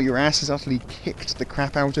think you'd got your asses utterly kicked the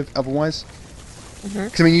crap out of otherwise.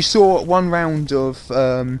 Because I mean, you saw one round of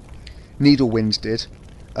Needlewind did.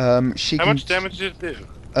 She how can, much damage did it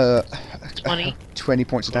do? 20. 20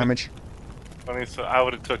 points of damage. 20, so I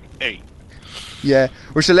would have took 8. Yeah,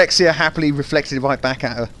 which Alexia happily reflected right back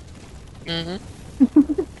at her.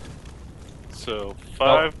 Mm-hmm. So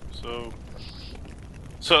 5.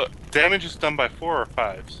 So damage is done by 4 or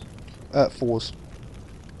 5s. 4s.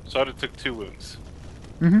 So I would have took 2 wounds.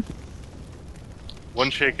 Mhm.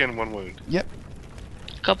 1 shaken, 1 wound. Yep.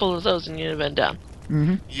 A couple of those and you'd have been down.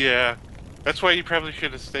 Mhm. Yeah. That's why you probably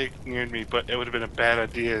should have stayed near me, but it would have been a bad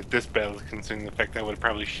idea this battle, considering the fact that I would have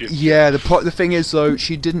probably shifted. Yeah, the thing is though,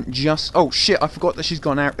 she didn't just. Oh shit! I forgot that she's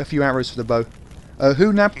got a few arrows for the bow.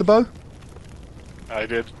 Who nabbed the bow? I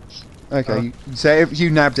did. Okay, so you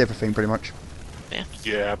nabbed everything pretty much.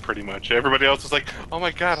 Yeah, pretty much. Everybody else is like, "Oh my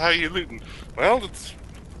god, how are you looting?" Well, it's.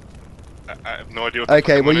 I have no idea what the fuck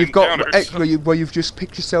Okay, I'm well gonna you've got encounter, so- you've just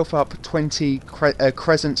picked yourself up 20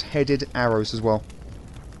 crescent-headed arrows as well.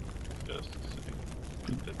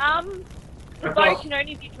 The bow can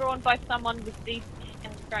only be drawn by someone with D10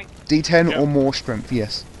 strength. D10 Yep. or more strength,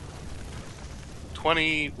 yes.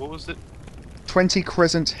 20. What was it? 20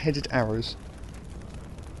 crescent-headed arrows.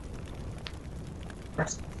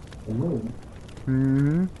 That's the moon.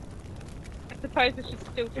 Hmm. I suppose I should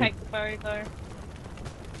still take the bow though.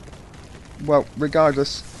 Well,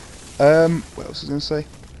 regardless. What else was I going to say?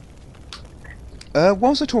 What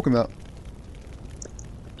was I talking about?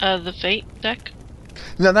 The Fate deck?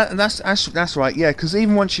 No, that's right. Yeah, because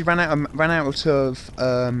even once she ran out of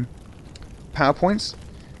PowerPoints,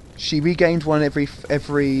 she regained one every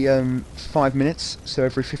 5 minutes. So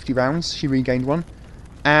every 50 rounds, she regained one,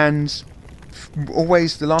 and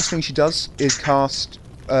always the last thing she does is cast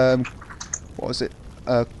what was it?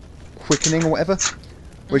 Quickening or whatever,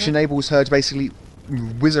 which enables her to basically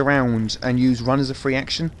whiz around and use run as a free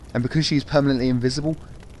action. And because she's permanently invisible,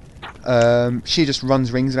 she just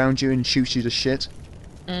runs rings around you and shoots you to shit.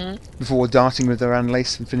 Before darting with her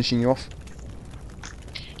lace and finishing you off.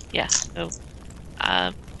 Yeah, so,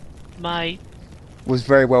 my Was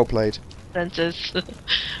very well played. senses.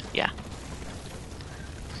 Yeah.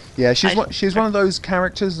 Yeah, she's one of those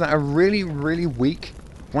characters that are really, really weak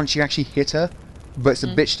once you actually hit her, but it's a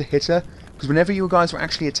bitch to hit her, because whenever you guys were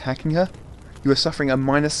actually attacking her, you were suffering a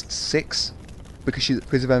 -6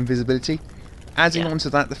 because of her invisibility. Adding on to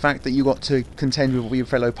that the fact that you got to contend with all your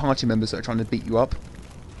fellow party members that are trying to beat you up.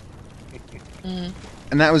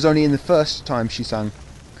 And that was only in the first time she sang.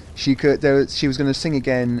 She was going to sing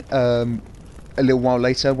again a little while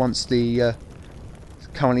later once the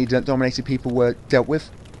currently dominated people were dealt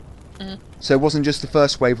with. So it wasn't just the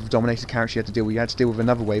first wave of dominated characters you had to deal with. You had to deal with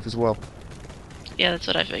another wave as well. Yeah, that's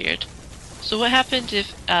what I figured. So what happened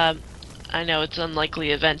if, I know it's an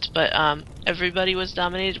unlikely event, but everybody was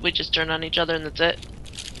dominated, we just turn on each other and that's it?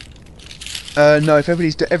 No, if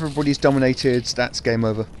everybody's dominated, that's game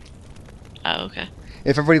over. Oh, okay.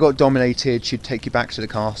 If everybody got dominated, she'd take you back to the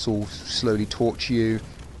castle, slowly torture you,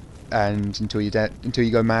 and until you're dead, until you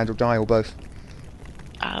go mad or die, or both.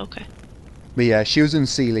 Ah, okay. But yeah, she was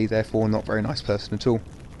unseelie, therefore not a very nice person at all.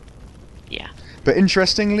 Yeah. But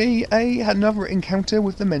interestingly, I had another encounter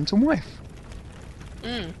with the mental wife.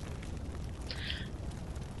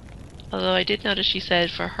 Although I did notice she said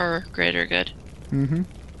for her greater good.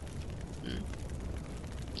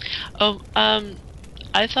 Oh,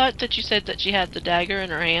 I thought that you said that she had the dagger in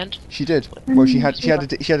her hand. She did. Well, she had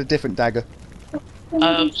a different dagger.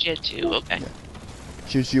 Oh, she had two. Okay. Yeah.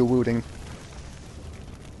 She was dual wielding.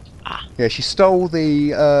 Ah. Yeah, she stole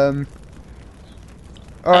the. All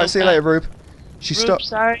right, see you later, Rube. She stole.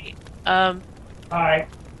 Sorry. Hi.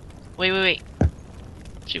 Wait.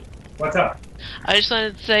 Shoot. What's up? I just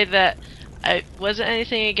wanted to say that I wasn't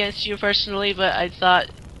anything against you personally, but I thought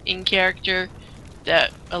in character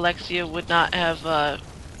that Alexia would not have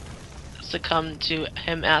succumb to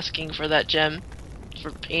him asking for that gem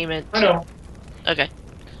for payment. I know. Okay.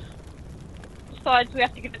 Besides, we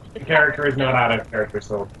have to give it to The the character is not out of character,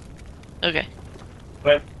 so. Okay.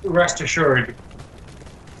 But rest assured,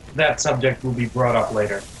 that subject will be brought up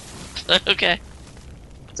later. Okay.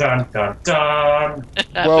 Dun dun dun.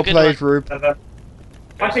 Have Well a good played, one. Rube.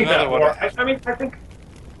 I think another that one. war.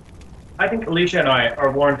 I think Alicia and I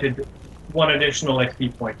are warranted one additional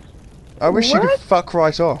XP point. I wish you What? could fuck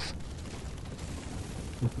right off.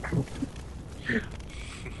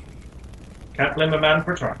 Can't blame a man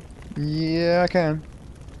for trying. Yeah, I can.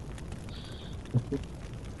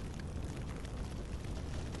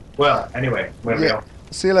 Well, anyway, where we Yeah. go?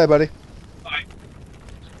 See you later, buddy.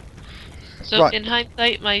 So Right. in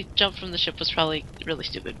hindsight, my jump from the ship was probably really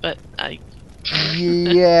stupid, but I.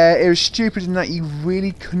 Yeah, it was stupid in that you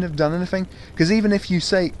really couldn't have done anything. Because even if you,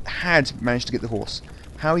 say, had managed to get the horse,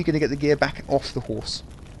 how are you going to get the gear back off the horse?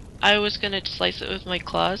 I was gonna slice it with my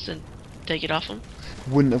claws and take it off him.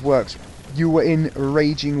 Wouldn't have worked. You were in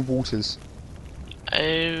raging waters.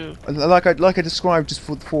 Oh, Like I described just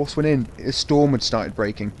before the force went in, a storm had started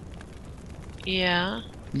breaking. yeah.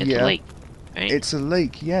 It's Yeah. a lake, right? It's a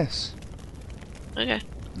lake, yes. Okay.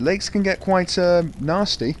 Lakes can get quite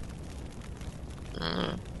nasty,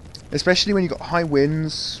 especially when you've got high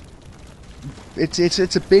winds.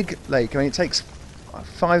 It's a big lake. I mean, it takes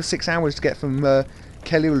 5-6 hours to get from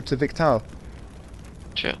Kelul to Victal.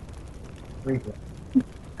 True.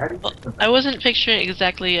 Well, I wasn't picturing it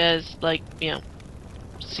exactly as, like,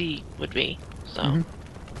 sea would be, so. Mhm.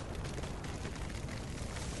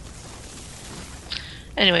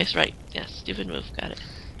 Anyways, right. Yeah, stupid move. Got it.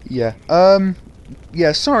 Yeah.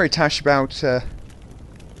 Yeah. Sorry, Tash. About. Oh,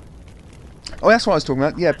 that's what I was talking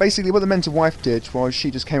about. Yeah. Basically, what the mentor wife did was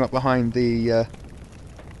she just came up behind the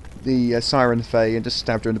Siren Fae and just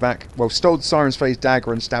stabbed her in the back. Well, stole the Siren Fae's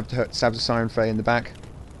dagger and stabbed the Siren Fae in the back.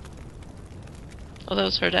 Oh, that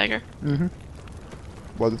was her dagger? Mhm.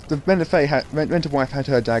 Well, the mentor wife had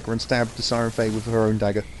her dagger and stabbed the Siren Fae with her own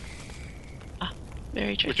dagger.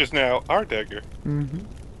 Very true. Which is now our dagger. Mhm.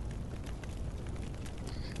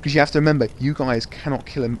 Because you have to remember, you guys cannot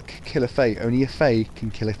kill a Fae. Only a Fae can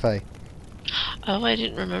kill a Fae. Oh, I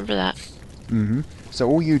didn't remember that. Mhm. So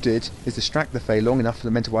all you did is distract the Fae long enough for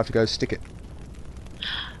the mentor wife to go stick it.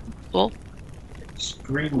 Cool.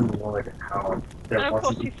 Extremely worried how And there of course,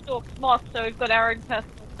 wasn't. he stalks Moss, so we've got our own personal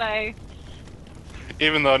say.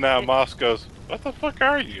 Even though now Moss goes, what the fuck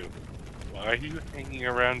are you? Why are you hanging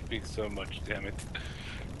around me so much, damn it?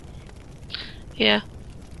 Yeah.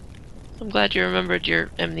 I'm glad you remembered your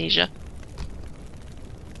amnesia.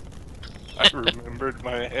 I remembered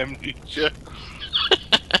my amnesia.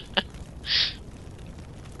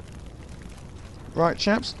 Right,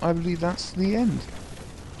 chaps, I believe that's the end.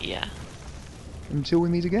 Yeah. Until we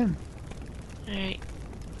meet again. Alright.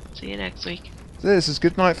 See you next week. So this is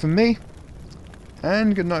good night from me,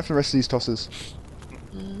 and good night for the rest of these tossers.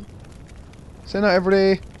 Mm. Say night,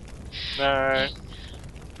 everybody. Nah.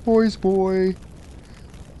 Boys, boy.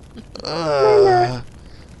 Bye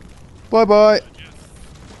bye.